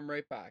and come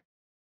right back.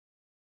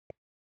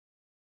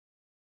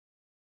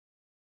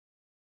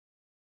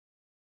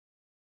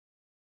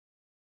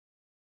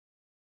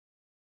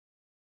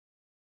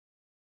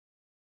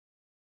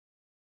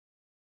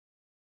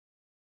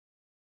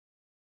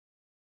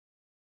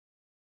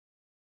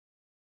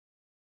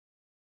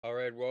 All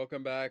right,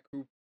 welcome back,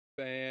 Hoop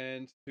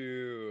fans,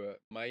 to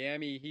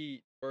Miami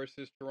Heat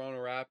versus Toronto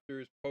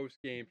Raptors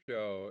post-game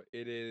show.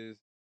 It is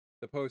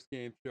the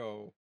post-game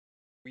show.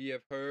 We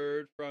have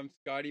heard from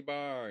Scotty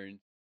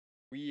Barnes.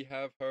 We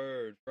have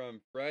heard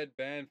from Fred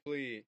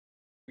VanVleet.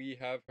 We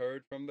have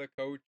heard from the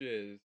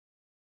coaches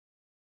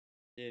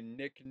in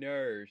Nick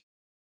Nurse.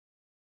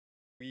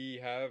 We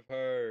have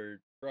heard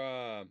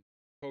from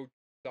Coach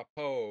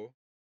Sapo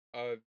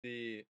of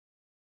the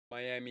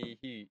Miami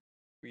Heat.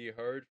 We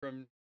heard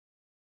from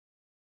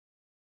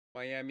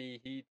Miami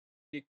Heat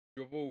Nick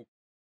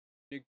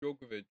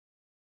Djokovic.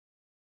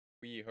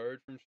 We heard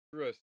from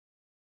Struss.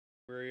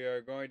 We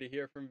are going to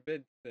hear from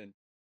Vincent.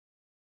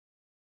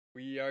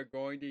 We are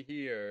going to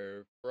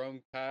hear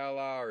from Kyle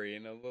Lowry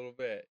in a little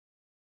bit.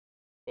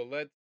 But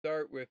let's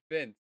start with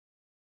Vince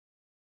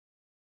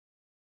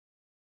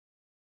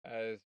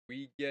as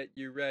we get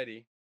you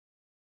ready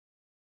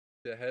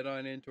to head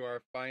on into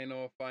our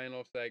final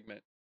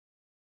segment.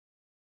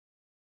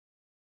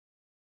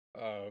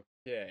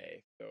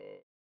 Okay, so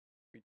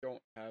we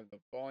don't have the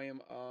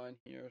volume on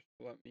here,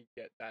 so let me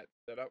get that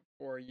set up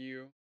for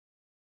you.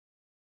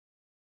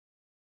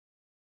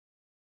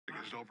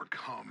 Has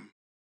overcome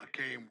a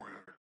game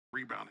where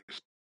rebounding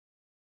is.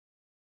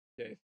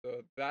 Okay,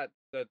 so that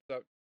sets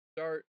up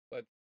start.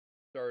 Let's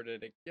start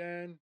it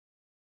again.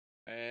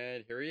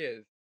 And here he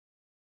is.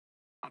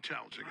 How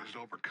challenging is to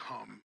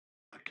overcome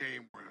a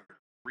game where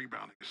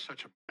rebounding is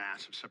such a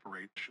massive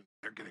separation.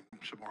 They're getting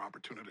some more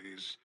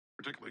opportunities,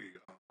 particularly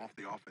off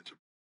the offensive.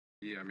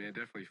 Yeah, I mean, it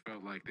definitely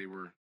felt like they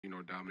were,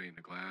 dominating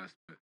the glass,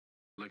 but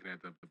looking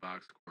at the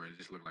box score, it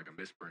just looked like a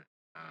misprint.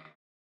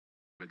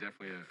 But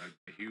definitely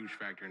a huge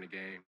factor in the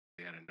game.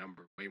 They had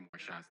way more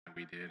shots than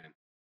we did, and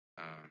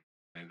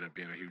ended up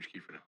being a huge key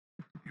for them.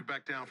 You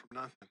back down from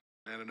nothing.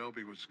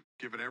 Anunoby was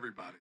giving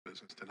everybody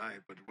business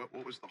tonight, but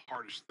what was the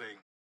hardest thing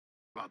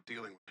about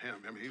dealing with him?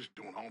 I mean, he's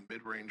doing all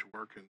mid-range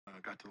work and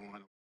got to the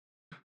line.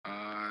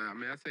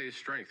 I'd say his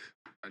strength.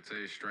 I'd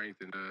say his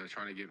strength and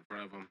trying to get in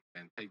front of him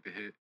and take the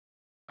hit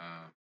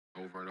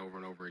over and over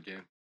and over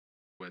again,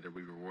 whether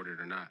we reward it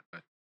or not.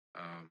 But,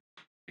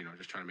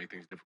 just trying to make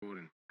things difficult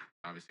and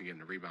obviously getting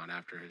the rebound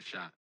after his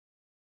shot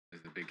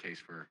is the big case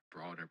for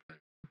all their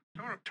players.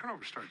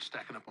 Turnovers started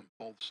stacking up on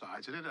both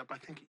sides. It ended up, I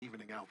think,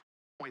 evening out from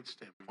a point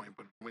standpoint.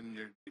 But when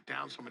you're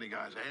down so many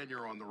guys and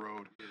you're on the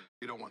road,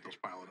 you don't want those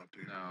piling up, do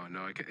you?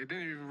 No. It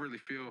didn't even really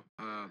feel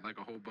like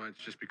a whole bunch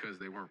just because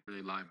they weren't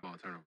really live ball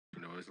turnovers.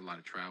 There's a lot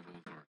of travels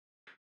or,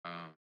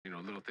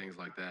 little things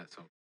like that.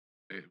 So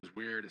it was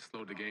weird. It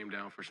slowed the game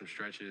down for some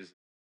stretches.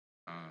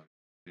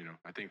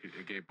 I think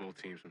it gave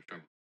both teams some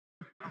struggle.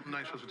 How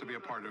nice was it to be a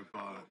part of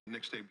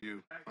Nick's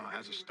debut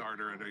as a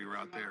starter? I know you were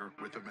out there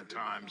with him at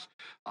times,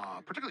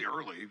 particularly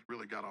early. He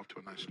really got off to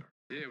a nice start.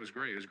 Yeah, it was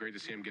great. It was great to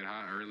see him get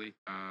hot early.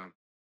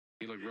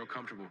 He looked real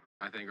comfortable,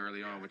 I think,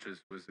 early on, which was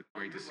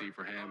great to see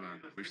for him.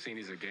 We've seen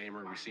he's a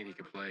gamer. We've seen he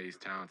can play. He's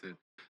talented.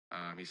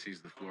 He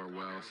sees the floor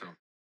well. So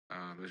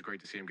it was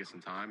great to see him get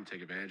some time,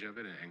 take advantage of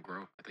it, and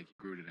grow. I think he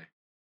grew today.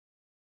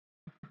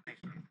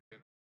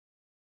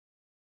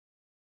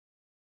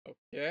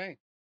 Okay.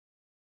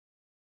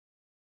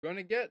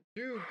 Gonna get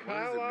to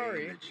Kyle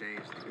Lowry. To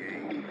change the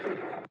game?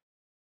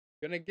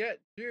 Gonna get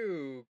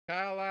to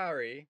Kyle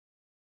Lowry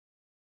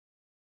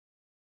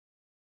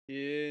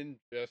in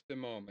just a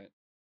moment.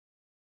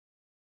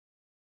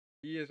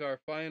 He is our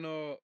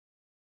final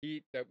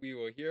Heat that we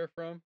will hear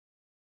from.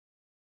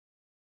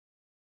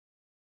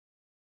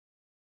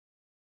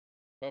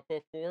 But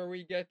before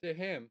we get to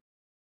him,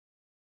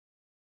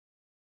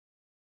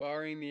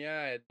 barring the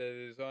ad that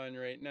is on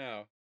right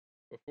now,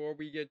 before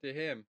we get to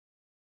him,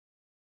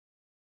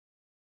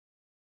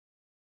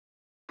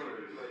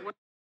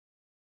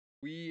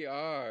 We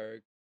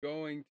are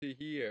going to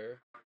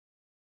hear.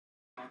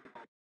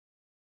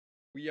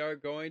 We are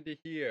going to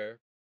hear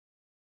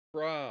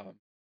from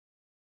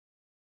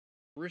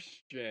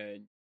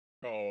Christian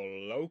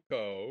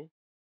Coloco.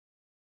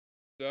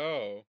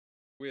 So,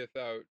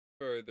 without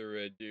further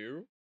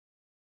ado,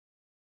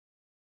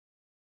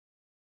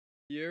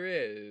 here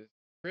is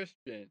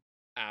Christian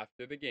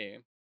after the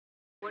game.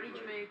 What did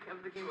you make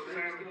of the game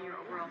today? Just give me your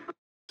overall thoughts.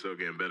 Still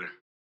getting better.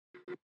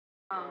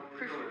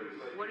 Christian,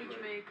 what did you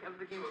make of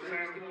the game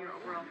today? Just give me your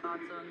overall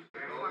thoughts on the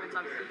performance.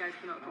 Obviously, you guys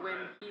came out to win.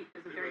 Heat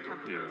is a very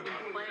tough team to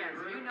play, as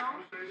you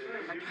know.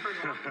 That's your first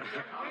time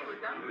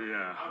with them.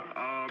 Yeah,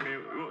 I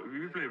mean,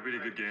 we played a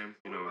really good game.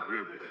 You know,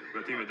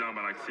 I think we were down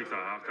by like 6 at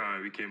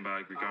halftime. We came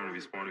back. We kind of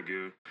responded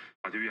good.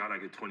 I think we had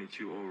like a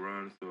 22-0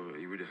 run, so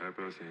it really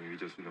helped us. And we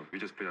just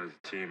played as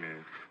a team,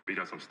 and we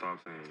got some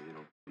stops, and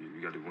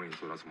we got the win.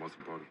 So that's the most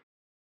important.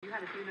 You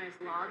had a few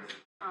nice lobs.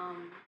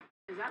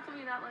 Is that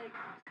something that like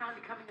is kind of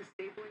becoming a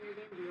staple in your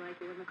game? Do you like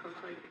it when the coach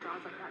like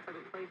draws up that type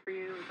of play for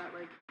you? Is that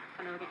like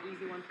kind of like an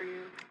easy one for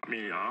you? I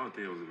mean, I don't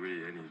think it was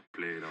really any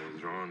play that was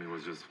drawn. It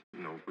was just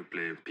we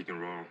play pick and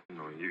roll.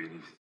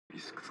 Even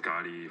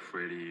Scotty,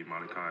 Freddie,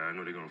 Malachi. I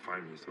know they're gonna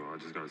find me, so I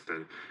just gotta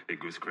set a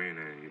good screen,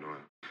 and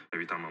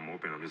every time I'm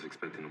open, I'm just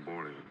expecting the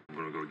ball, and I'm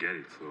gonna go get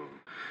it. So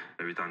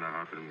every time that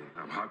happens,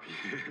 I'm happy.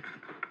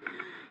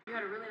 You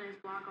had a really nice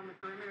block on the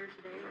perimeter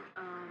today.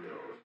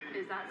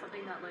 Is that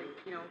something that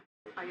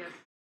I guess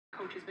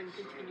coach has been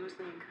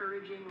continuously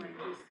encouraging, like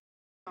he's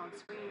on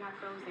screen at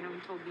those? He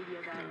told media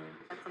that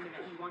that's something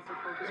that he wants to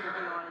focus with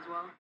you on as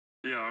well.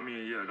 Yeah, I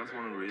mean, that's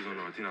one of the reasons.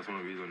 I think that's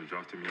one of the reasons they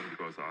drafted me,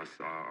 because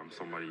I'm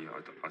somebody.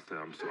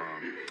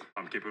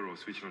 I'm capable of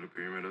switching on the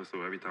perimeter.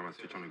 So every time I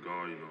switch on the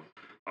guard,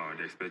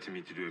 they expected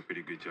me to do a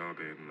pretty good job.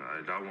 And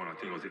that one, I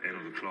think, was the end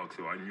of the clock.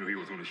 So I knew he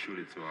was going to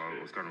shoot it. So I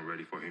was kind of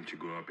ready for him to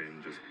go up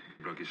and just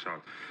block his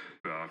shot.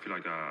 But I feel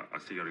like I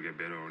still got to get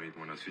better on it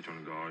when I switch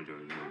on the guard.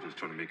 Just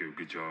trying to make a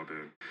good job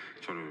and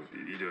trying to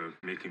either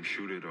make him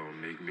shoot it or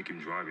make him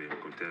drive it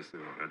and contest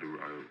at the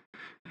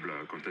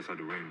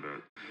ring. But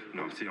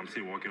I'm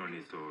still working on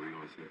it. So we're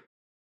gonna see.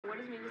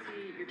 What does it mean to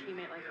see your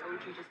teammate like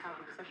OG just have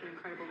such an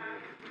incredible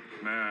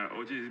move? Man,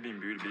 OG has been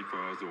really big for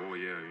us the whole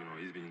year.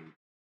 He's been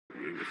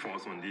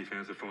force on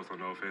defense, a force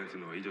on offense.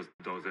 He just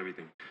does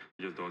everything.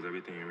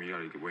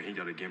 And when he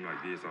got a game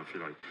like this, I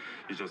feel like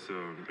it's just a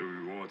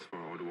reward for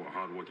all the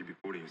hard work he be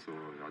putting. So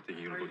I think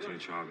he's gonna continue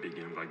to have big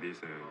games like this,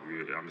 and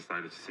I'm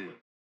excited to see.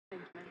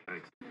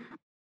 Thanks.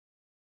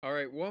 All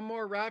right, one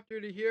more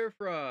Raptor to hear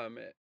from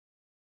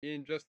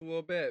in just a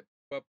little bit.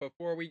 But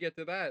before we get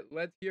to that,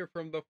 let's hear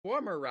from the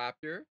former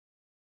Raptor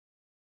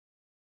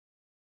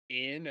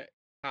in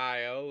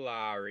Kyle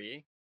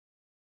Lowry.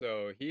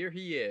 So here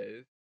he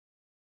is.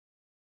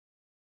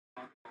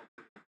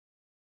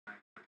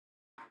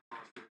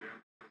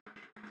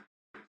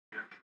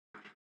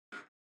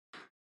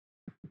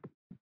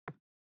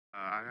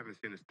 I haven't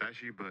seen the stat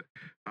sheet, but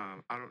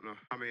I don't know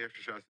how many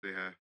extra shots they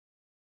have.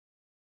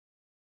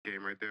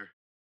 Game right there.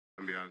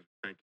 I'll be honest.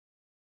 Thank you.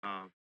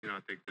 I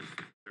think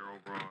their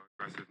overall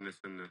aggressiveness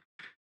in the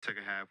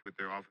second half with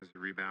their offensive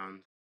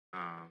rebounds,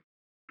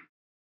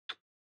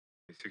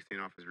 16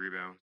 offensive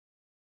rebounds,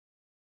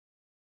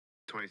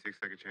 26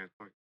 second chance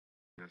points.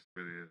 That's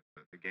really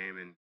the game,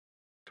 and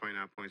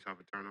 29 points off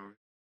a turnover.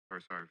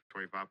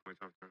 25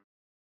 points off a turnover.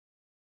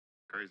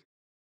 Crazy.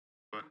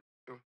 But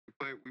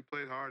we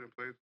played hard and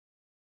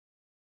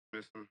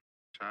missed some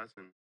shots,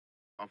 and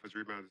offensive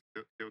rebounds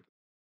still.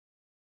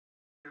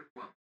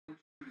 Well,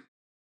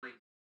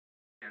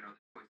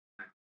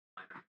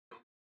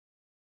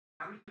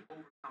 how do you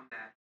overcome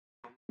that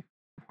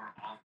more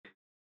often,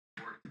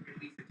 or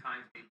at least at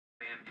times maybe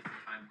Bam is the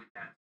time with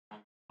that small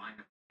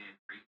lineup and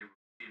right there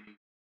with Jimmy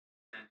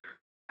center?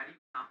 How do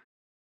you stop it?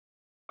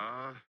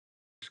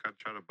 Just got to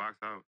try to box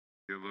out,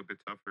 be a little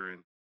bit tougher,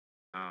 and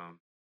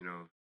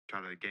try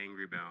to gang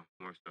rebound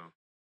more so.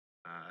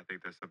 I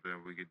think that's something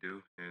that we could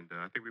do, and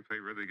I think we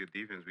played really good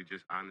defense. We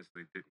just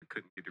honestly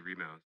couldn't get the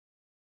rebounds,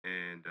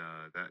 and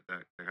that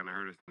kind of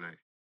hurt us tonight.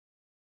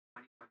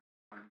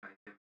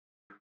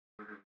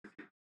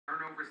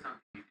 Turnover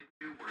something you did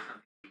do or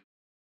something?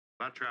 A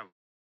lot of travel.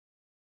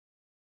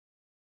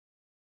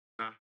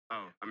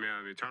 I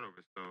mean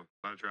turnovers. So a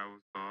lot of travel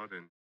was called,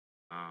 and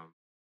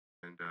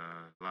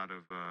a lot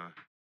of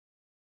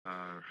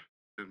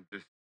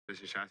just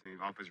missing shots and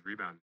offensive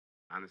rebound.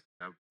 Honestly,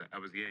 that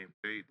was the game.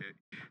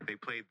 They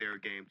played their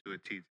game to a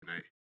T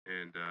tonight,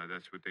 and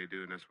that's what they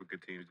do, and that's what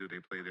good teams do. They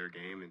play their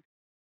game and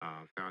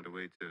found a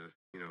way to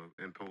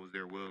impose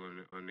their will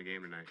on the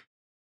game tonight.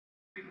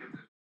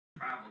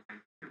 Travel, at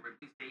least it was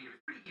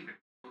pretty even.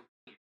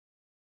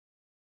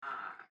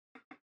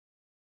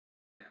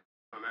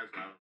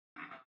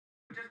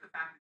 Just the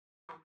fact that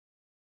so much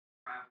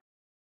travel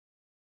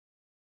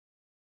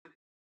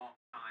all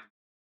the time,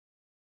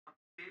 a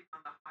bit on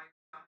the higher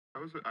side.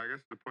 That was, I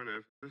guess, the point of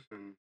emphasis,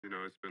 and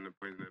it's been the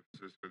point of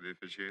emphasis for the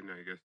officiating.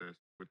 I guess that's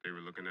what they were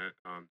looking at.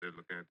 They're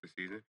looking at the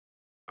season,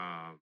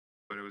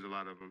 but it was a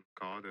lot of them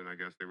called, and I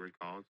guess they were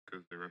called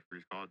because the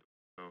referees called them.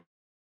 So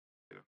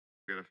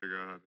We got to figure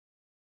out how to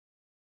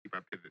keep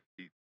our pivot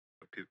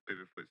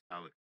foot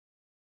solid.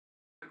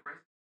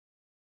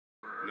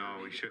 No,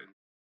 we shouldn't.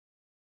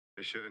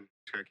 They shouldn't.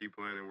 Just gotta keep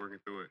playing and working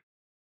through it.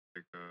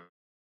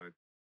 Like,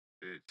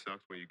 it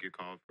sucks when you get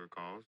called for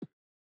calls,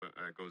 but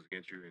that goes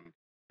against you, and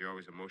you're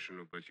always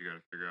emotional. But you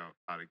gotta figure out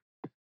how to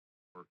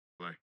work,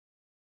 play.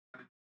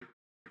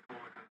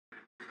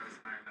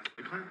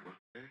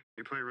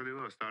 He played really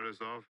well. Started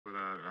us off with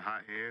a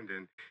hot hand,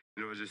 and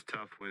it was just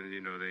tough when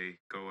they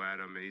go at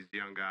him, and he's a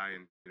young guy,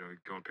 and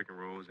going pick and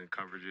rolls and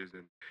coverages,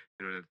 and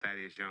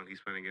Thaddeus Young,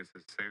 he's playing against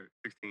a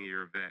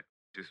 16-year vet,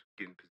 just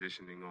getting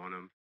positioning on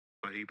him.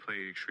 But he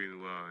played extremely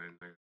well, and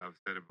like I've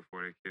said it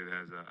before, that kid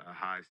has a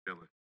high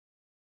ceiling.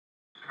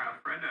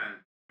 Fred,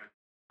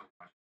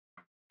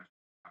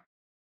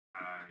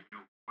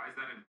 why is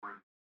that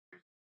important?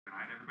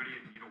 And everybody,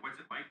 what's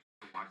it like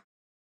to watch?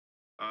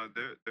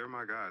 They're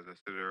my guys. I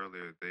said it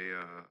earlier.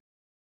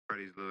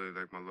 Freddie's literally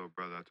like my little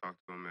brother. I talk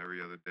to him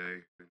every other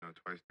day,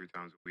 twice, 3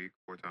 times a week,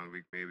 4 times a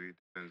week, maybe. It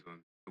depends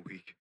on the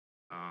week.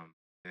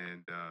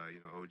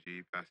 OG,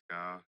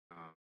 Pascal,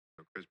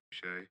 Chris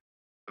Boucher.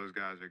 Those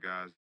guys are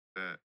guys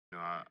that,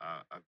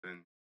 I've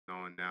been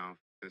knowing now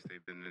since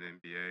they've been in the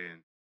NBA,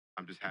 and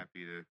I'm just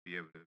happy to be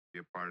able to be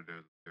a part of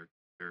their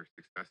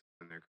success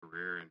in their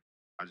career, and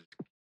I just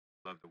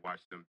love to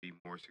watch them be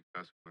more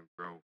successful and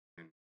grow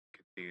and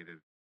continue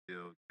to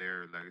build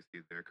their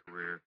legacy, their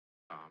career,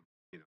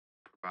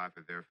 provide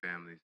for their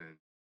families, and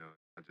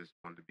I just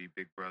wanted to be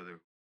big brother,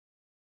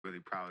 really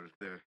proud of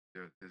his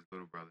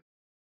little brother.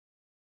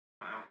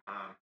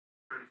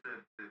 Freddie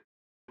said that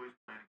boys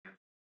playing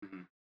against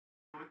him.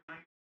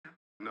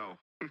 No.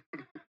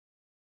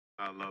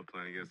 I love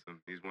playing against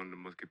him. He's one of the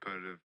most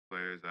competitive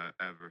players I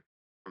ever.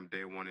 From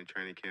day one in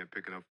training camp,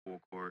 picking up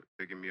full court,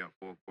 picking me up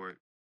full court,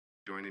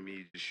 joining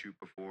me to shoot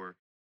before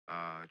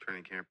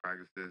training camp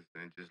practices,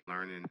 and just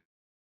learning.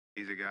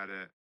 He's a guy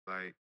that,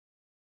 like,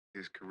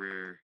 his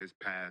career, his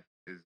path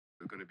is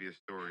going to be a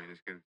story, and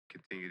it's going to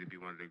continue to be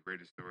one of the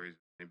greatest stories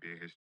in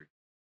NBA history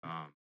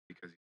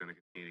because he's going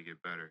to continue to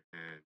get better.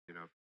 And,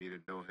 for me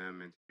to know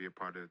him and to be a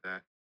part of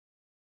that,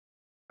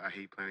 I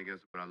hate playing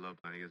against him, but I love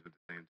playing against him at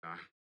the same time.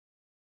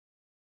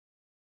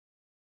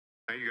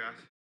 Thank you, guys.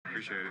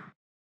 Appreciate it.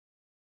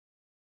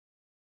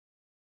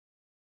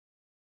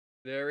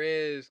 There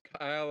is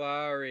Kyle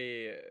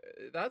Lowry.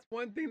 That's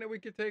one thing that we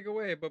could take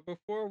away. But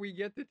before we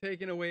get to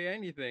taking away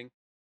anything,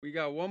 we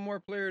got one more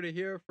player to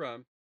hear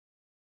from.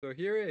 So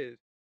here is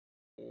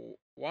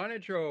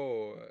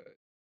Juancho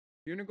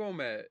Una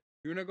Gomez.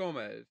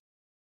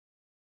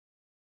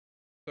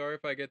 Sorry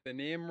if I get the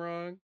name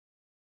wrong.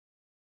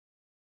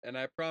 And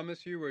I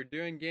promise you, we're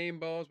doing game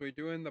balls. We're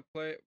doing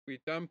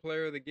we've done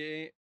player of the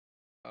game.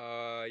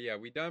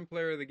 We done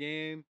player of the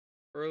game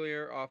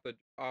earlier off the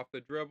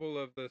dribble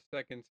of the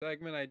second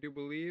segment. I do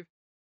believe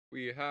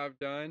we have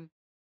done.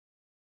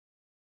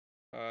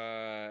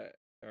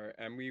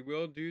 And we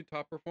will do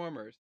top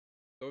performers.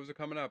 Those are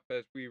coming up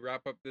as we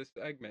wrap up this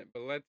segment.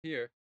 But let's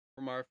hear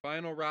from our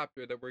final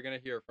Raptor that we're going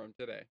to hear from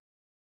today.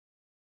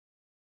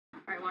 All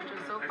right, Juancho,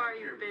 so far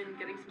you've been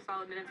getting some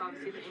solid minutes.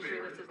 Obviously, the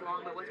injury list is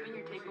long, but what's been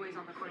your takeaways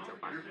on the court so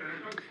far?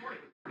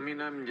 I mean,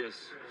 I'm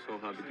just so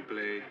happy to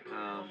play.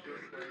 I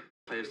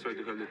just try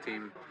to help the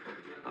team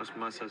as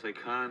much as I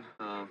can.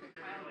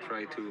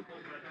 Try to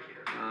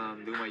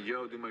do my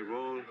job, do my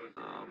role,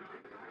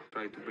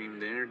 try to bring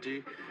the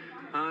energy.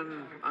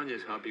 And I'm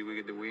just happy we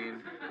get the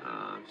win.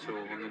 So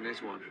on the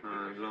next one,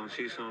 long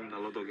season, a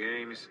lot of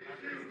games,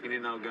 in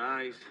and out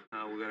guys,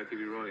 we got to keep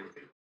it rolling.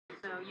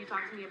 So you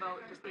talked to me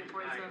about just the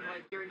importance of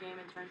your game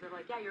in terms of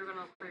you're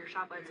gonna look for your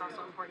shot, but it's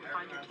also important to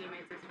find your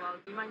teammates as well.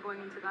 Do you mind going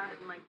into that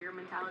and your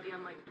mentality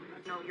on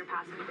your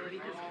passing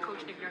ability? Because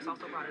Coach Nick Nurse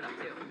also brought it up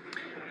too.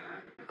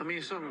 I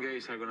mean, some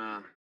games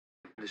the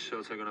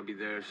shots are gonna be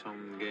there.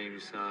 Some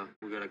games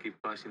we gotta keep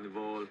passing the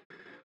ball.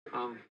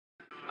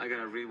 I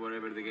gotta read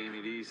whatever the game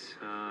it is.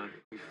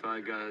 If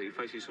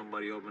I see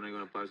somebody open, I'm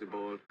gonna pass the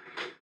ball.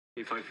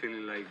 If I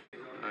feel like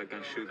I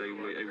can shoot, I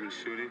will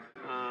shoot it.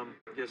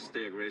 Just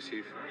stay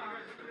aggressive.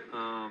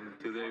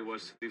 Today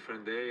was a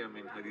different day. I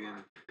mean, I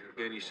didn't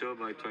get any shot,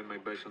 but I tried my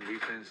best on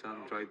defense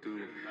and try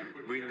to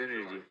bring the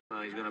energy.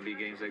 It's going to be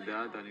games like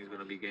that, and it's going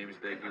to be games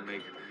that you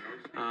make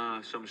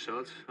some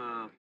shots.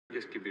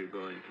 Just keep it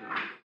going.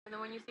 And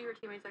then when you see your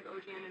teammates like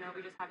OG and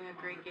Anobi just having a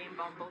great game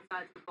on both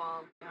sides of the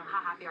ball,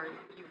 how happy are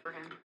you for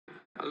him?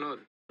 A lot.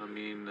 I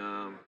mean,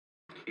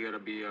 he got to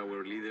be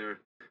our leader.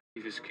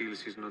 If his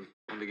skills is not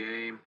on the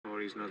game or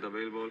is not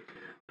available,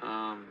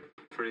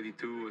 Freddie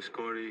too,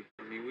 Scotty.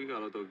 I mean, we got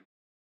a lot of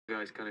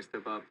guys can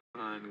step up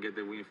and get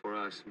the win for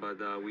us, but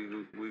we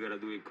gotta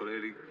do it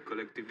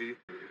collectively.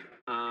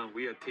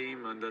 We a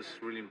team, and that's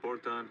really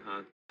important.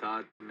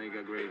 Todd make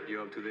a great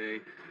job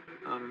today.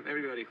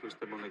 Everybody who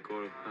step on the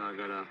court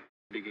got a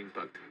big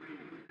impact.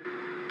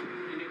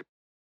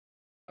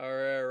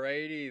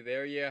 Alrighty,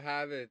 there you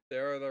have it.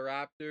 There are the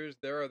Raptors.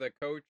 There are the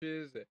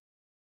coaches.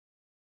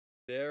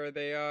 There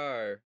they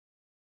are.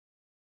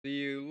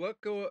 The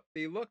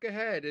look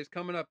ahead is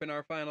coming up in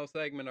our final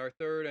segment, our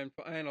third and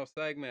final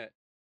segment.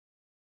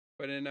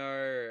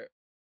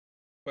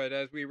 But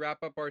as we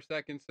wrap up our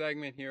second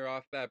segment here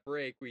off that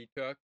break we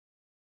took,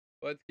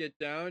 let's get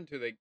down to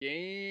the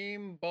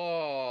game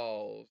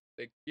balls.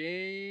 The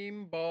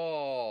game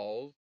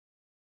balls.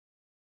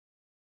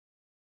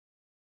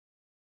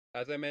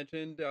 As I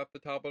mentioned off the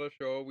top of the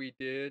show, we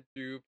did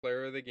do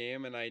player of the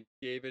game, and I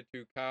gave it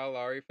to Kyle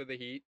Lowry for the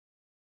Heat.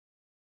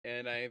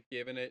 And I've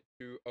given it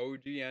to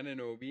OG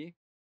Anunoby.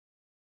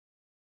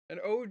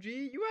 And OG,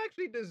 you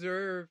actually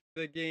deserve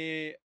the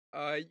game.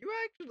 You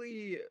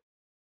actually,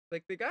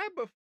 like, the guy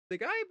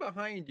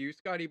behind you,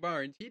 Scotty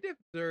Barnes, he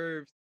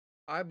deserves,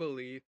 I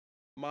believe,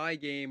 my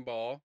game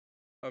ball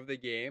of the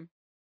game.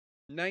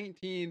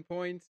 19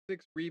 points,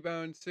 6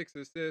 rebounds, 6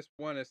 assists,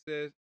 1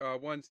 steal,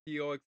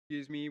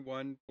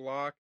 1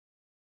 block.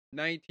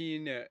 9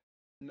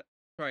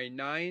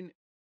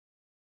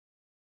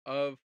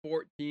 of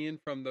 14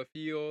 from the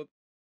field.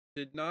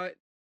 Did not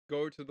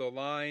go to the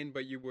line,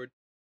 but you were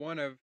one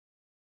of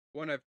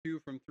 2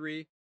 from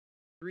 3.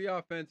 3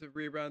 offensive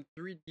rebounds,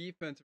 3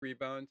 defensive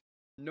rebounds,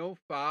 no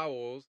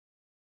fouls,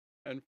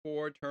 and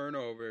 4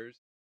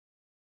 turnovers.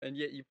 And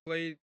yet you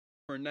played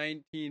for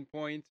 19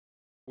 points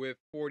with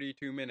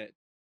 42 minutes.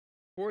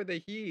 For the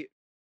Heat,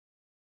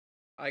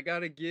 I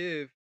gotta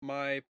give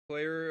my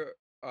player,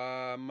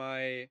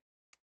 my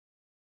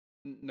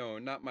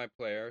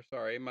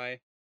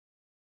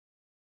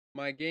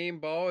game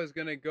ball is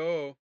gonna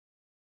go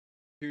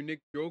to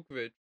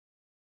Nikola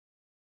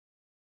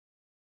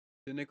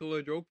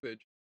Jokic.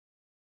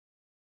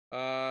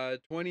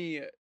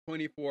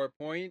 24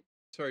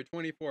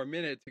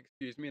 minutes,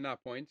 not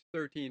points,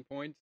 13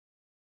 points,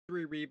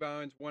 3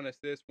 rebounds, 1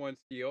 assist, 1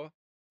 steal,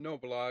 no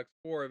blocks,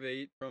 4 of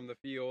 8 from the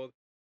field,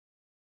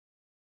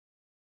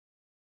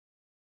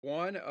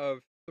 1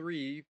 of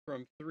 3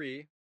 from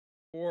 3,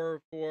 4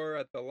 of 4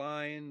 at the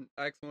line,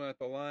 excellent at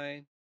the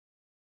line,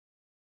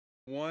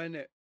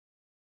 1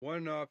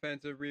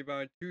 offensive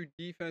rebound, 2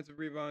 defensive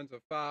rebounds,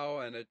 a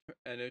foul, and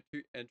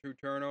 2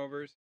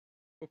 turnovers.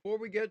 Before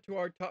we get to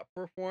our top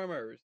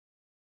performers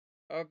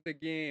of the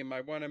game,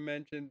 I want to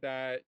mention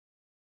that,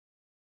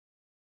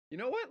 you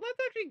know what? Let's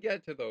actually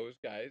get to those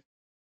guys.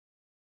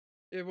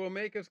 It will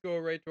make us go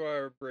right to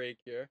our break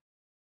here.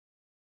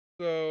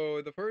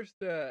 So the first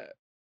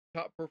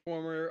top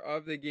performer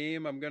of the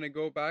game, I'm going to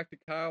go back to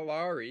Kyle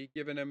Lowry,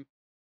 giving him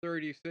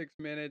 36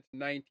 minutes,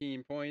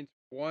 19 points,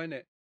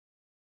 1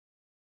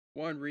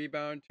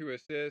 rebound, 2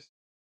 assists,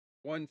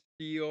 1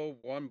 steal,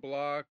 1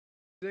 block,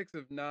 6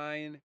 of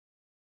 9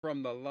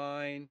 from the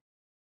line,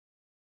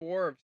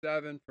 4 of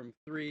 7 from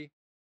 3,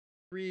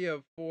 3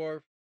 of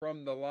 4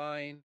 from the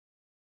line,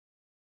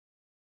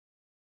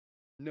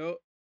 no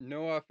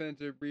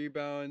offensive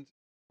rebounds,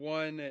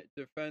 1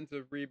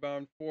 defensive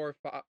rebound, 5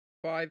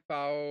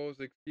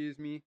 fouls,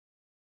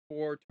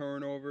 4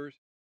 turnovers.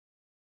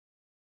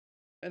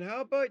 And how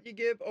about you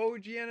give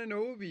OG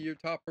Anunoby your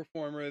top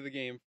performer of the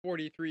game?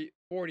 43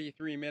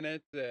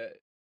 minutes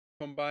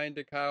combined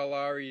to Kyle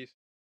Lowry's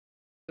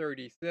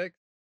 36.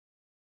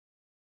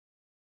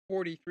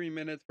 43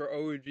 minutes for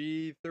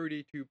OG,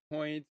 32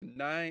 points,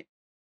 10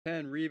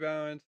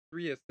 rebounds,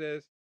 3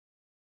 assists,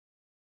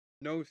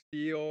 no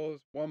steals,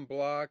 1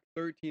 block,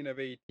 13 of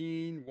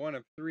 18, 1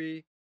 of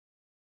 3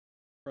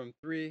 from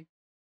 3,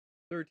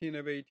 13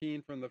 of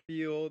 18 from the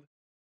field,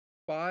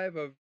 5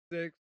 of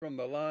 6 from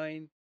the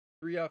line,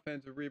 3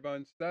 offensive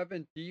rebounds,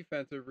 7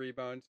 defensive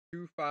rebounds,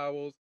 2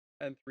 fouls,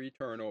 and 3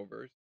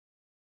 turnovers.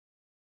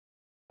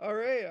 All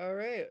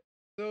right.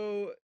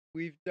 So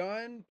we've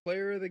done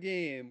player of the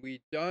game. We've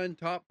done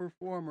top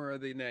performer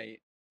of the night.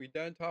 We've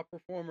done top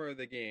performer of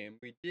the game.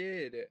 We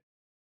did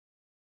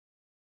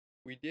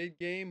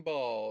game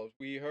balls.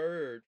 We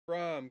heard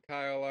from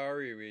Kyle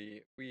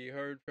Lowry. We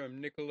heard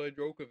from Nikola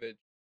Jokic.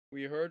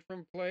 We heard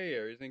from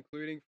players,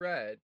 including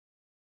Fred.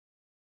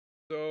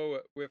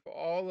 So with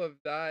all of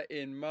that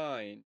in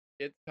mind,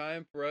 it's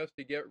time for us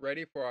to get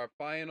ready for our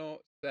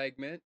final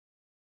segment.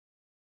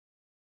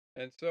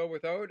 And so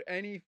without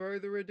any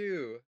further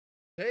ado,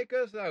 take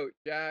us out,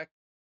 Jack.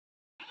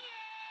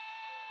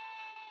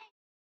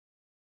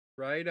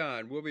 Right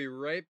on. We'll be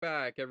right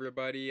back,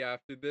 everybody,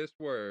 after this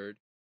word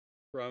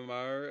from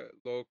our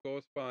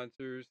local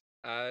sponsors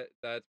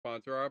that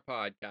sponsor our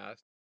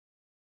podcast.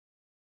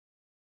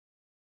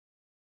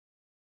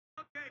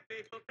 Okay,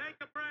 people, take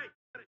a break.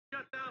 Let it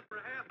shut down for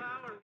a half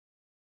hour.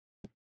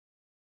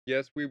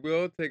 Yes, we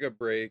will take a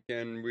break,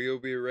 and we'll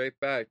be right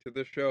back to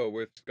the show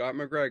with Scott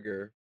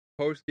McGregor.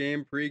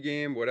 Post-game,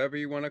 pre-game, whatever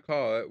you want to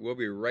call it, we'll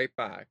be right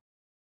back.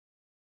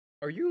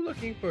 Are you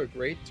looking for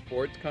great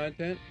sports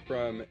content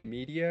from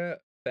media,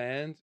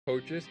 fans,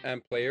 coaches,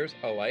 and players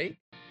alike?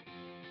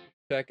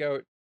 Check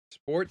out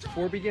Sports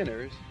for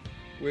Beginners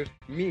with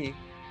me,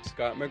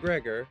 Scott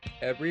McGregor,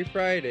 every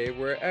Friday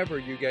wherever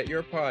you get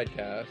your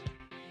podcast.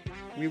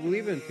 We will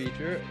even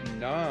feature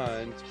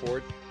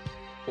non-sports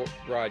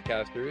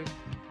broadcasters,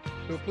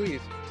 so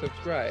please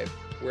subscribe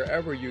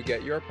wherever you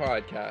get your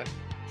podcast.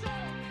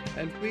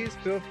 And please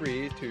feel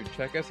free to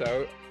check us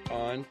out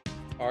on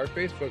our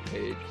Facebook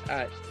page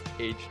at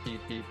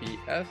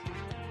https://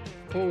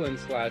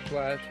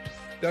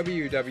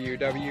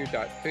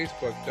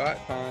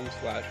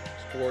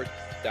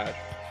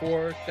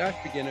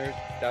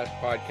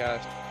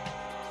 www.facebook.com/sports-for-beginners-podcast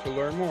to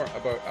learn more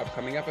about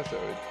upcoming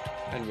episodes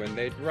and when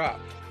they drop.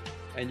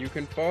 And you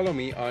can follow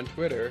me on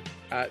Twitter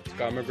at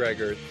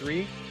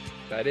ScottMcGregor3,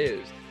 that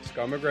is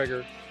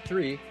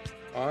ScottMcGregor3,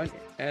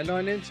 and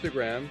on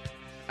Instagram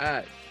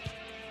at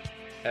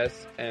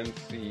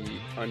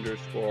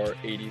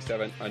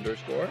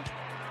SMC_87_.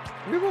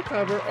 We will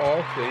cover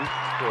all things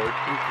sports,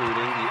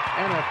 including the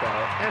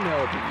NFL,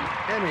 MLB,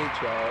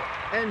 NHL,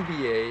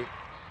 NBA,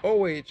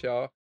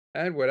 OHL,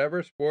 and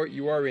whatever sport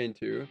you are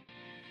into.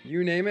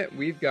 You name it,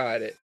 we've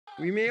got it.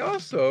 We may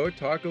also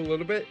talk a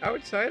little bit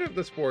outside of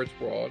the sports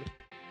world,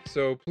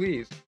 so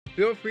please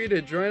feel free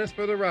to join us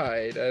for the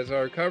ride as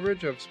our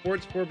coverage of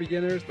Sports for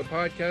Beginners, the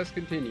podcast,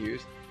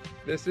 continues.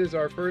 This is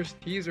our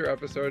first teaser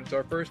episode. It's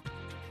our first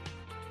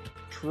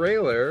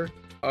trailer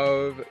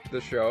of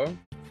the show.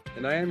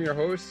 And I am your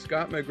host,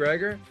 Scott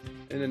McGregor.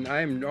 And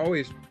I am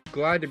always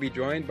glad to be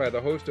joined by the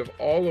host of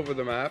All Over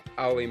the Map,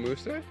 Ali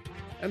Musa,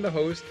 and the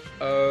host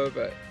of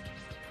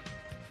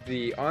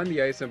the On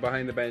the Ice and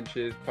Behind the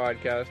Benches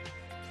podcast,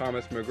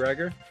 Thomas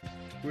McGregor,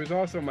 who is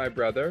also my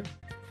brother.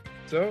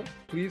 So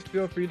please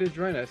feel free to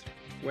join us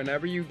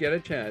whenever you get a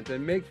chance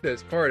and make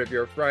this part of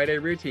your Friday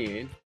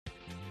routine.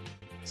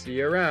 See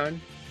you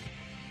around.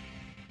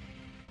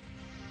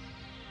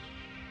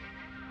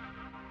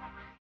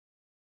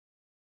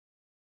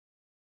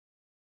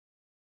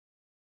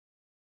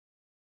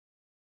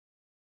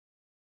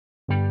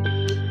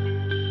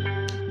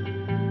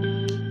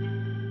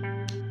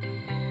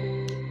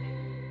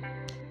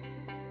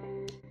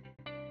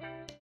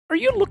 Are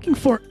you looking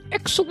for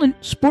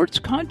excellent sports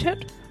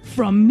content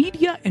from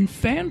media and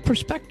fan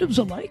perspectives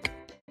alike?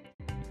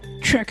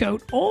 Check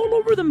out All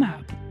Over the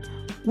Map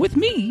with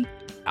me,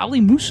 Ali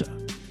Musa,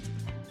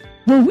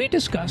 where we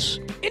discuss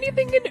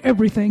anything and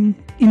everything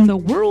in the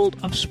world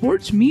of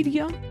sports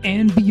media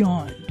and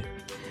beyond.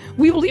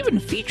 We will even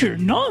feature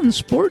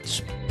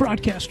non-sports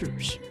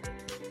broadcasters.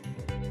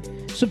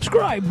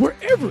 Subscribe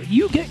wherever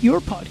you get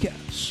your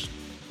podcasts.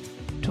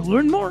 To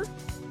learn more,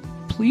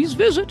 please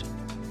visit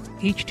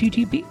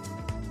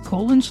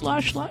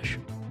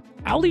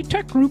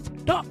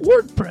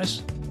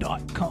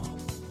http://alitechgroup.wordpress.com.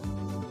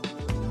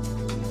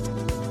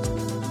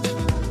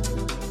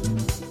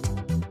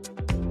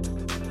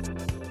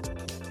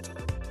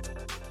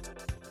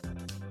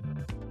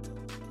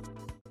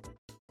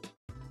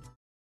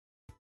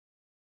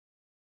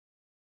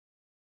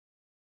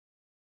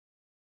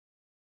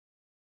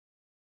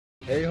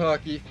 Hey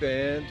hockey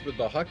fans, with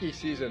the hockey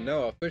season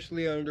now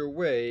officially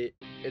underway,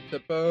 it's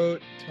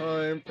about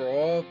time for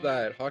all of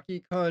that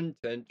hockey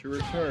content to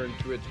return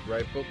to its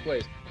rightful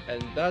place.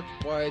 And that's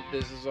why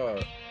this is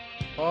a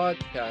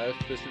podcast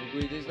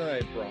specifically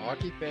designed for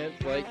hockey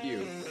fans like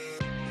you.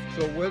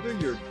 So whether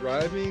you're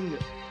driving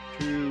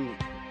to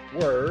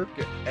work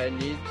and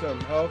need some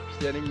help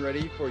getting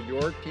ready for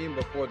your team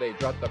before they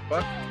drop the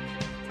puck,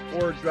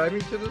 or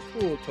driving to the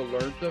school to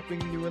learn something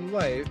new in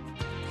life,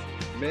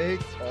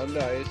 make On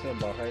the Ice and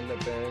Behind the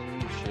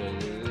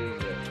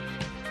Benches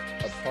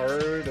a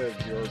part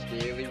of your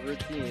daily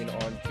routine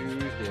on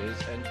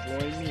Tuesdays, and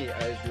join me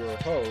as your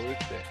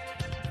host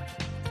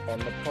on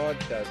the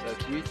podcast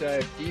as we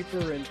dive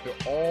deeper into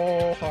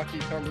all hockey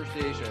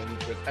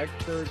conversations with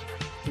experts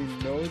who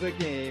know the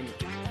game,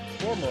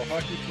 former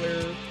hockey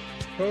players,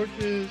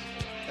 coaches,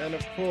 and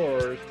of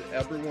course,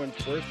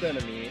 everyone's worst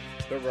enemy,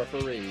 the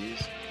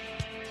referees.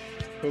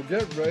 So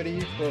get ready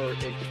for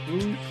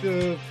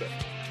exclusive,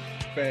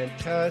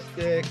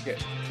 fantastic,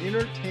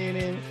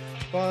 entertaining,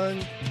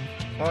 fun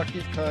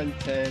hockey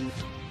content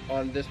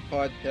on this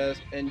podcast,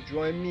 and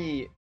join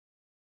me,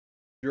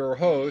 your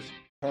host,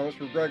 Thomas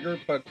McGregor,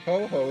 but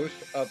co-host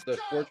of the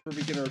Sports for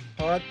Beginners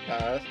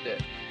podcast,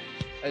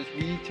 as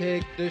we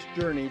take this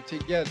journey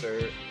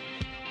together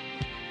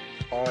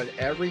on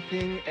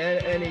everything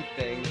and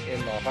anything in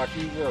the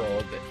hockey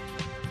world.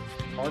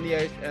 On the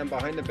Ice and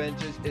Behind the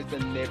Benches is the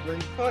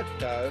neighboring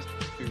podcast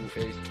to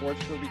a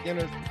Sports for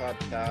Beginners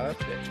podcast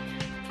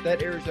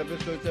that airs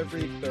episodes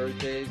every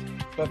Thursdays,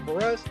 but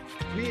for us,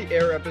 we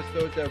air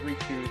episodes every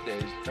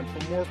Tuesdays. And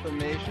for more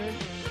information,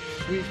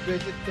 please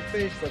visit the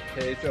Facebook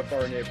page of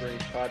our neighboring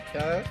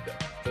podcast,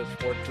 the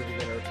Sports for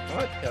Beginners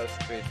podcast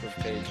Facebook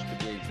page to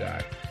be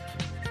exact.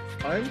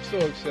 I'm so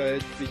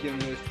excited to begin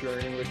this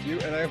journey with you,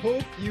 and I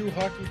hope you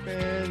hockey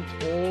fans,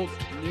 old,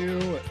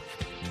 new,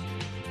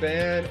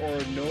 fan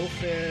or no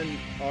fan,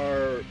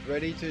 are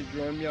ready to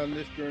join me on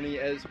this journey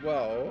as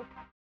well.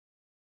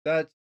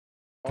 That's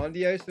On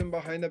the Ice and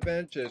Behind the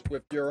Benches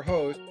with your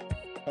host,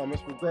 Thomas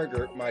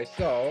McGregor,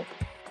 myself,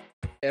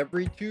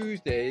 every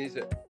Tuesdays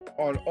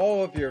on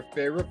all of your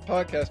favorite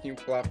podcasting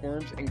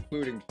platforms,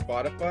 including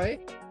Spotify.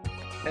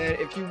 And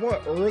if you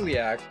want early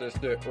access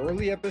to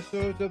early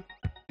episodes of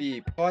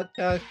the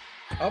podcast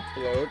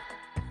upload,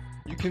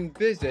 you can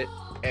visit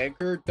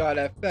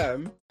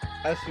anchor.fm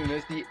as soon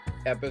as the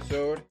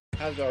episode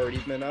has already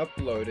been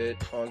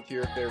uploaded onto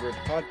your favorite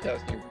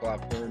podcasting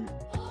platform.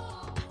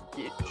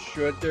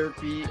 Should there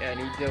be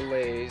any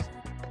delays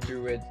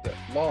to its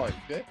launch.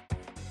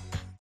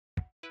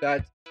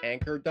 That's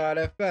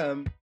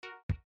Anchor.fm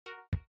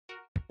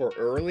for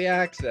early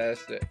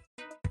access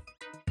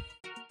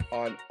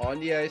on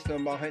the Ice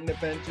and Behind the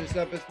Benches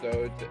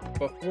episodes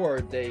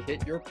before they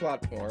hit your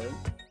platform.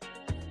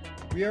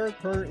 We are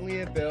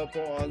currently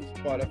available on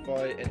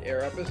Spotify and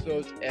air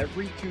episodes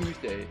every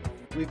Tuesday.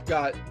 We've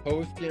got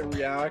post-game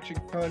reaction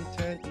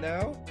content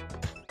now,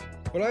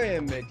 but I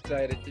am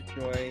excited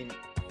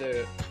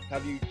to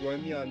have you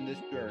join me on this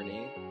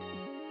journey,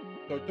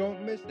 so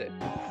don't miss it.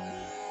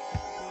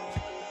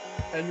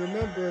 And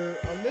remember,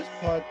 on this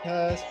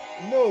podcast,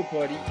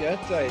 nobody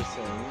gets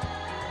icing.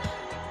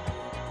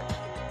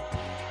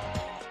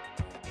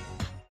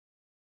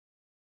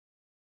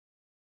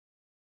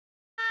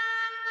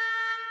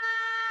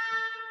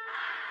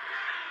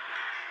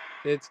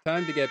 It's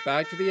time to get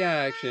back to the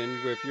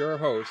action with your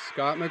host,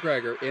 Scott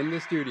McGregor, in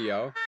the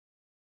studio.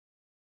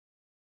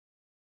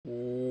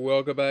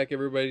 Welcome back,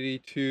 everybody,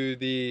 to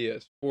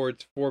the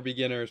Sports for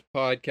Beginners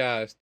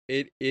podcast.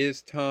 It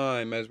is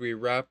time as we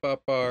wrap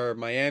up our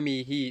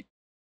Miami Heat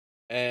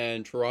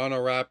and Toronto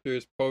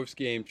Raptors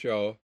post-game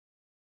show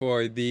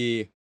for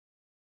the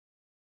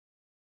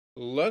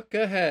look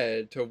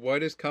ahead to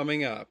what is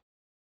coming up.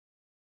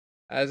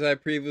 As I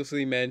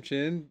previously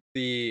mentioned,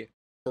 the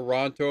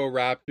Toronto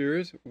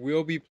Raptors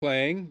will be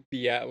playing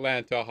the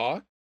Atlanta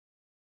Hawks,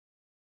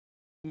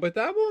 but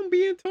that won't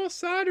be until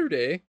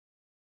Saturday,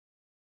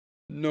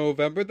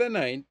 November the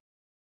 9th.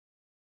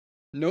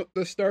 Note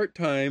the start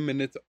time,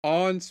 and it's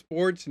on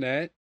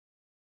Sportsnet.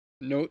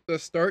 Note the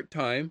start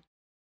time,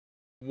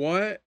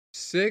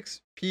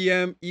 6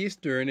 p.m.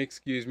 Eastern,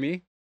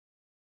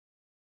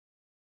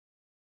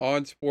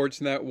 on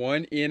Sportsnet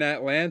 1 in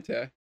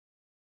Atlanta.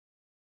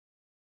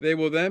 They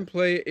will then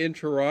play in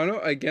Toronto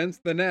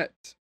against the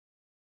Nets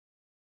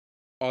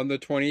on the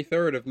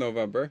 23rd of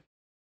November.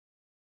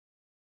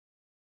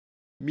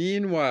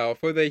 Meanwhile,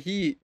 for the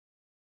Heat,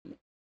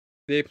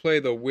 they play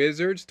the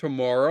Wizards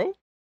tomorrow,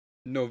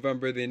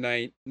 November the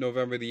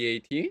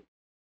 18th.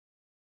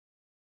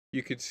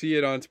 You could see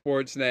it on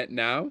Sportsnet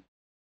now.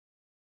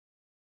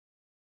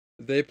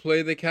 They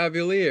play the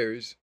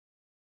Cavaliers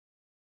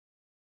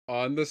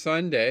on the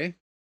Sunday.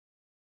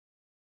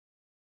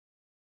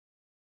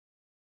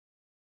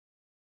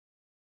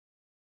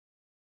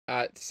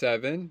 At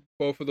 7.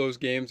 Both of those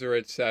games are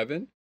at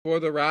 7.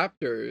 For the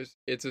Raptors,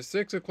 it's a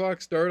 6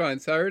 o'clock start on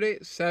Saturday,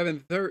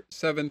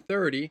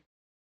 7:30.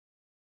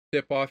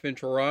 Tip-off in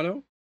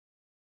Toronto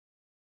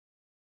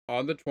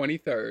on the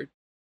 23rd.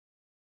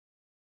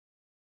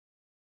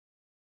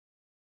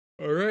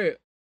 All right,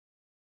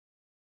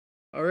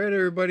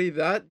 everybody,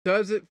 that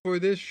does it for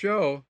this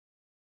show.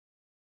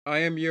 I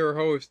am your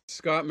host,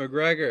 Scott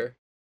McGregor,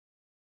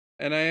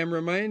 and I am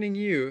reminding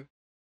you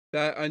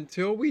that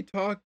until we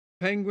talk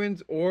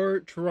Penguins or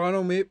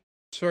Toronto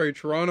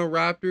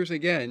Raptors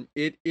again,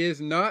 it is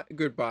not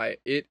goodbye.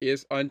 It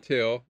is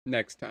until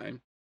next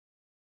time.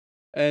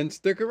 And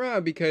stick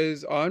around,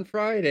 because on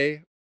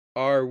Friday,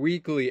 our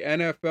weekly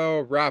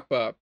NFL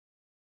wrap-up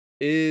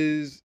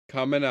is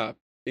coming up,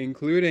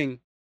 including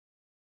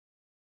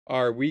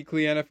our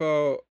weekly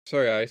NFL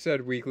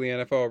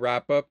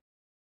wrap-up,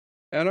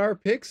 and our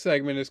pick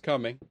segment is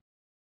coming.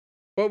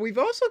 But we've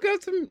also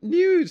got some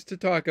news to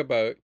talk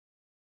about.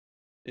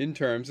 In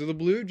terms of the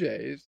Blue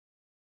Jays,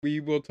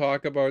 we will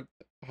talk about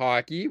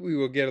hockey. We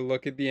will get a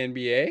look at the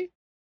NBA.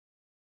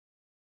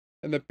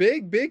 And the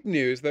big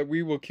news that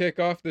we will kick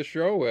off the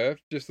show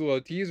with, just a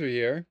little teaser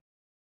here,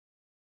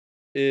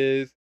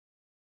 is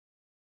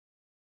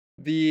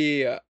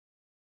the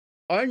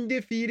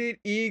undefeated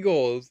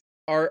Eagles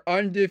are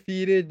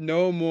undefeated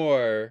no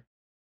more,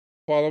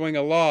 following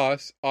a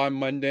loss on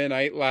Monday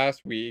night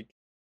last week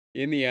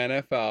in the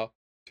NFL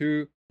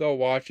to the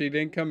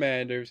Washington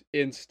Commanders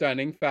in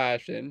stunning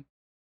fashion.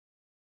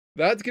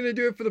 That's going to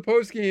do it for the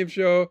post-game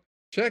show.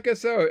 Check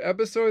us out,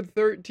 episode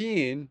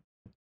 13,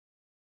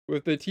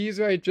 with the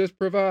teaser I just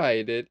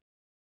provided.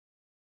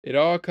 It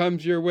all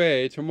comes your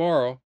way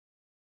tomorrow,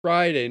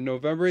 Friday,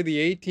 November the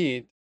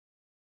 18th,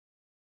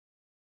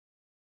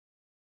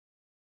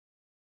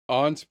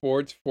 on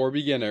Sports for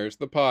Beginners,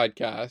 the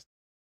podcast.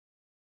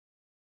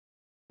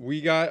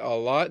 We got a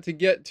lot to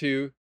get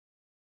to.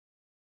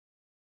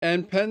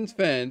 And Pens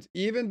fans,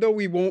 even though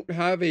we won't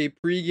have a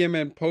pregame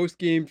and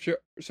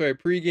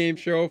pregame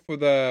show for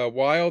the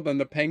Wild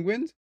and the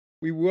Penguins,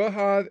 we will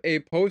have a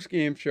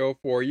postgame show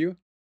for you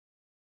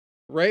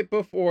right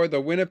before the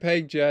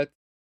Winnipeg Jets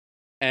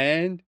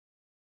and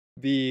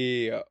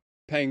the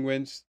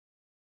Penguins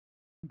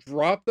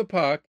drop the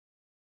puck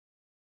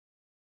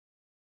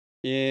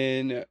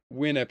in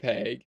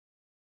Winnipeg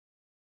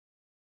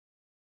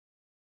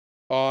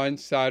on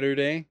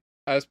Saturday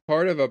as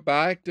part of a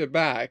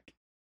back-to-back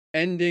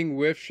ending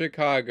with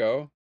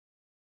Chicago,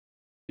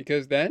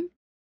 because then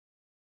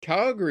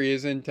Calgary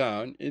is in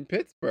town in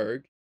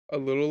Pittsburgh a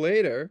little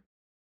later.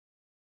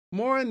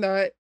 More on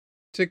that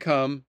to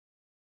come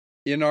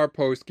in our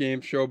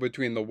post-game show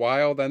between the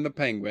Wild and the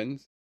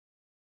Penguins.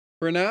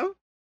 For now,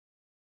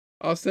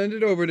 I'll send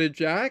it over to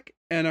Jack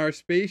and our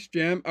Space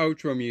Jam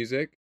outro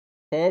music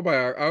followed by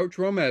our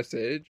outro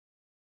message.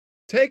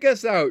 Take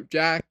us out,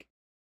 Jack.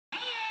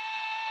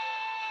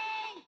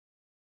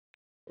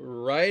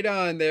 Right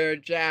on there,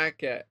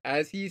 Jack.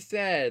 As he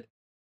said,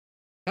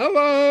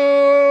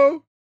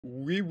 hello!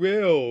 We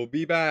will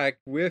be back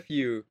with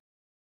you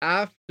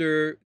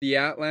after the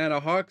Atlanta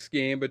Hawks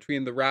game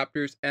between the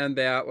Raptors and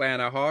the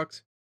Atlanta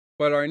Hawks.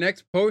 But our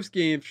next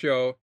post-game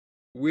show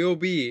will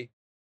be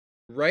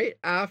right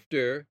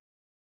after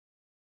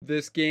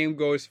this game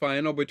goes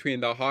final between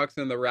the Hawks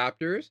and the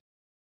Raptors.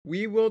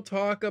 We will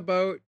talk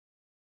about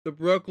the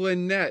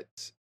Brooklyn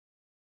Nets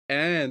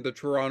and the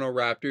Toronto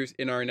Raptors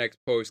in our next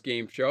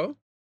post-game show.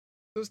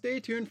 So stay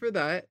tuned for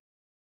that.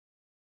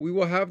 We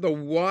will have the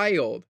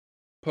Wild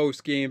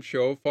post-game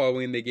show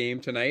following the game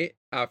tonight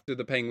after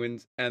the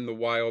Penguins and the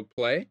Wild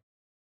play.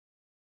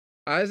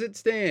 As it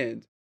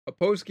stands, a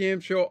post-game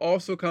show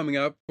also coming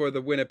up for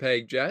the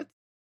Winnipeg Jets.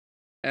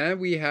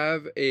 And we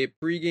have a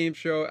pre-game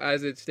show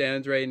as it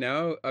stands right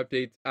now,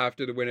 updates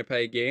after the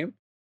Winnipeg game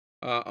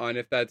on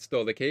if that's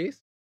still the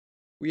case.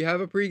 We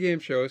have a pre-game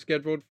show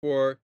scheduled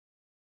for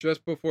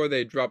just before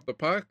they drop the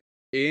puck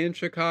in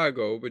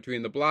Chicago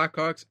between the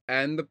Blackhawks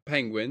and the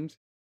Penguins.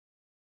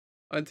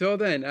 Until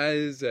then,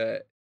 as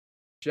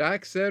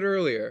Jack said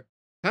earlier,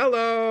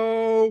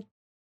 hello!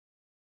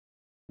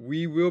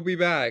 We will be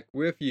back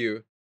with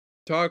you,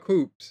 Talk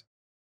Hoops,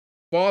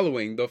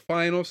 following the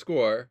final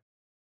score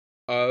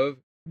of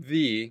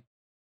the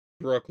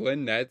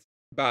Brooklyn Nets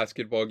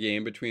basketball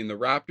game between the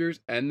Raptors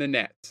and the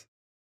Nets.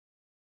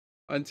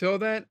 Until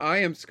then, I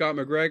am Scott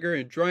McGregor,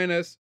 and join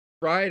us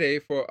Friday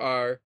for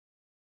our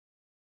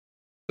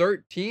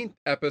 13th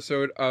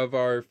episode of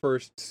our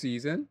first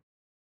season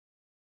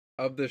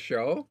of the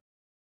show,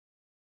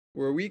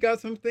 where we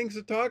got some things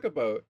to talk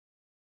about.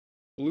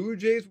 Blue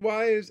Jays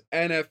wise,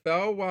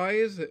 NFL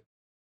wise.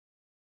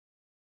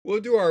 We'll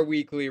do our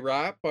weekly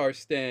wrap, our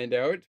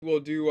standouts.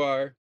 We'll do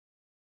our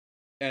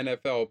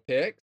NFL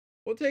picks.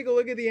 We'll take a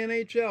look at the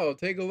NHL.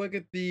 Take a look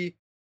at the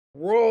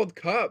World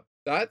Cup.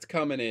 That's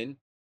coming in.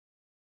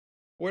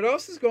 What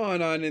else is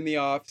going on in the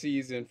off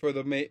season for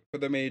the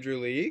major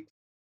leagues?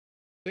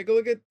 Take a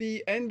look at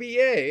the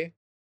NBA.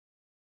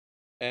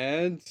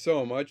 And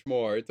so much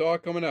more. It's all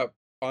coming up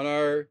on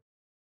our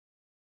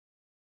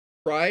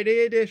Friday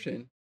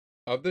edition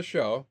of the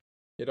show.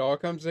 It all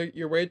comes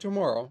your way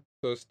tomorrow.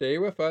 So stay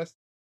with us.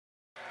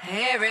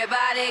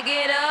 Everybody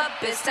get up,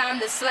 it's time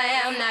to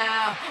slam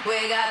now.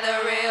 We got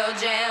the real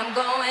jam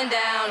going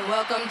down.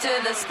 Welcome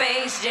to the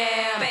Space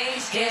Jam.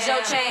 Here's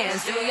your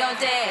chance, do your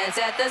dance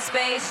at the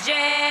Space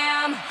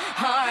Jam.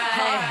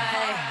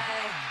 Alright.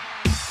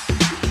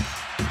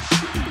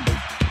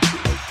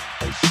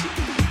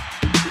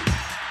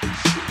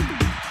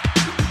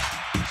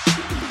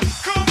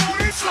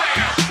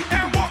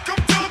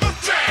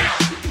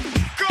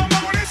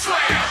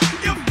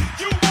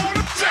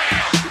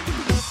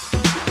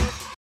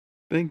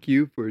 Thank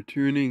you for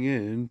tuning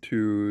in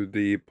to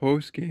the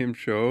post-game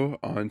show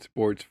on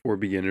Sports for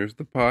Beginners,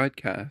 the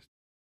podcast.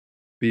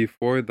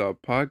 Before the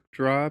puck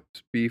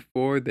drops,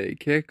 before they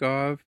kick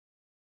off,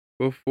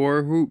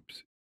 before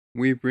hoops,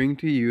 we bring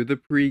to you the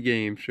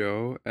pre-game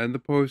show and the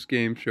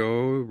post-game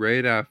show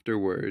right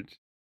afterwards.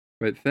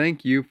 But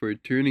thank you for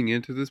tuning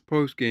into this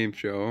post-game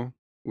show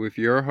with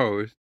your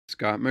host,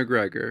 Scott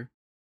McGregor.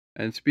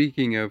 And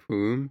speaking of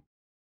whom,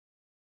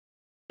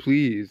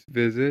 please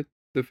visit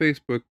the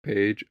Facebook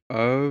page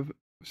of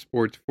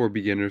Sports for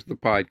Beginners, the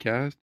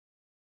podcast,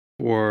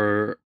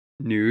 for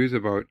news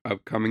about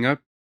upcoming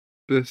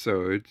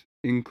episodes,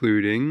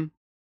 including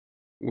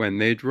when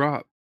they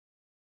drop,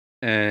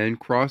 and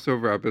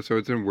crossover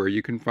episodes and where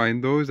you can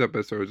find those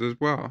episodes as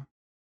well.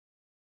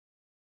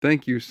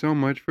 Thank you so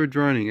much for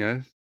joining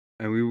us,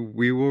 and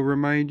we will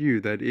remind you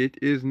that it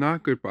is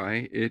not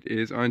goodbye, it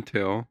is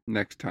until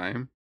next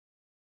time.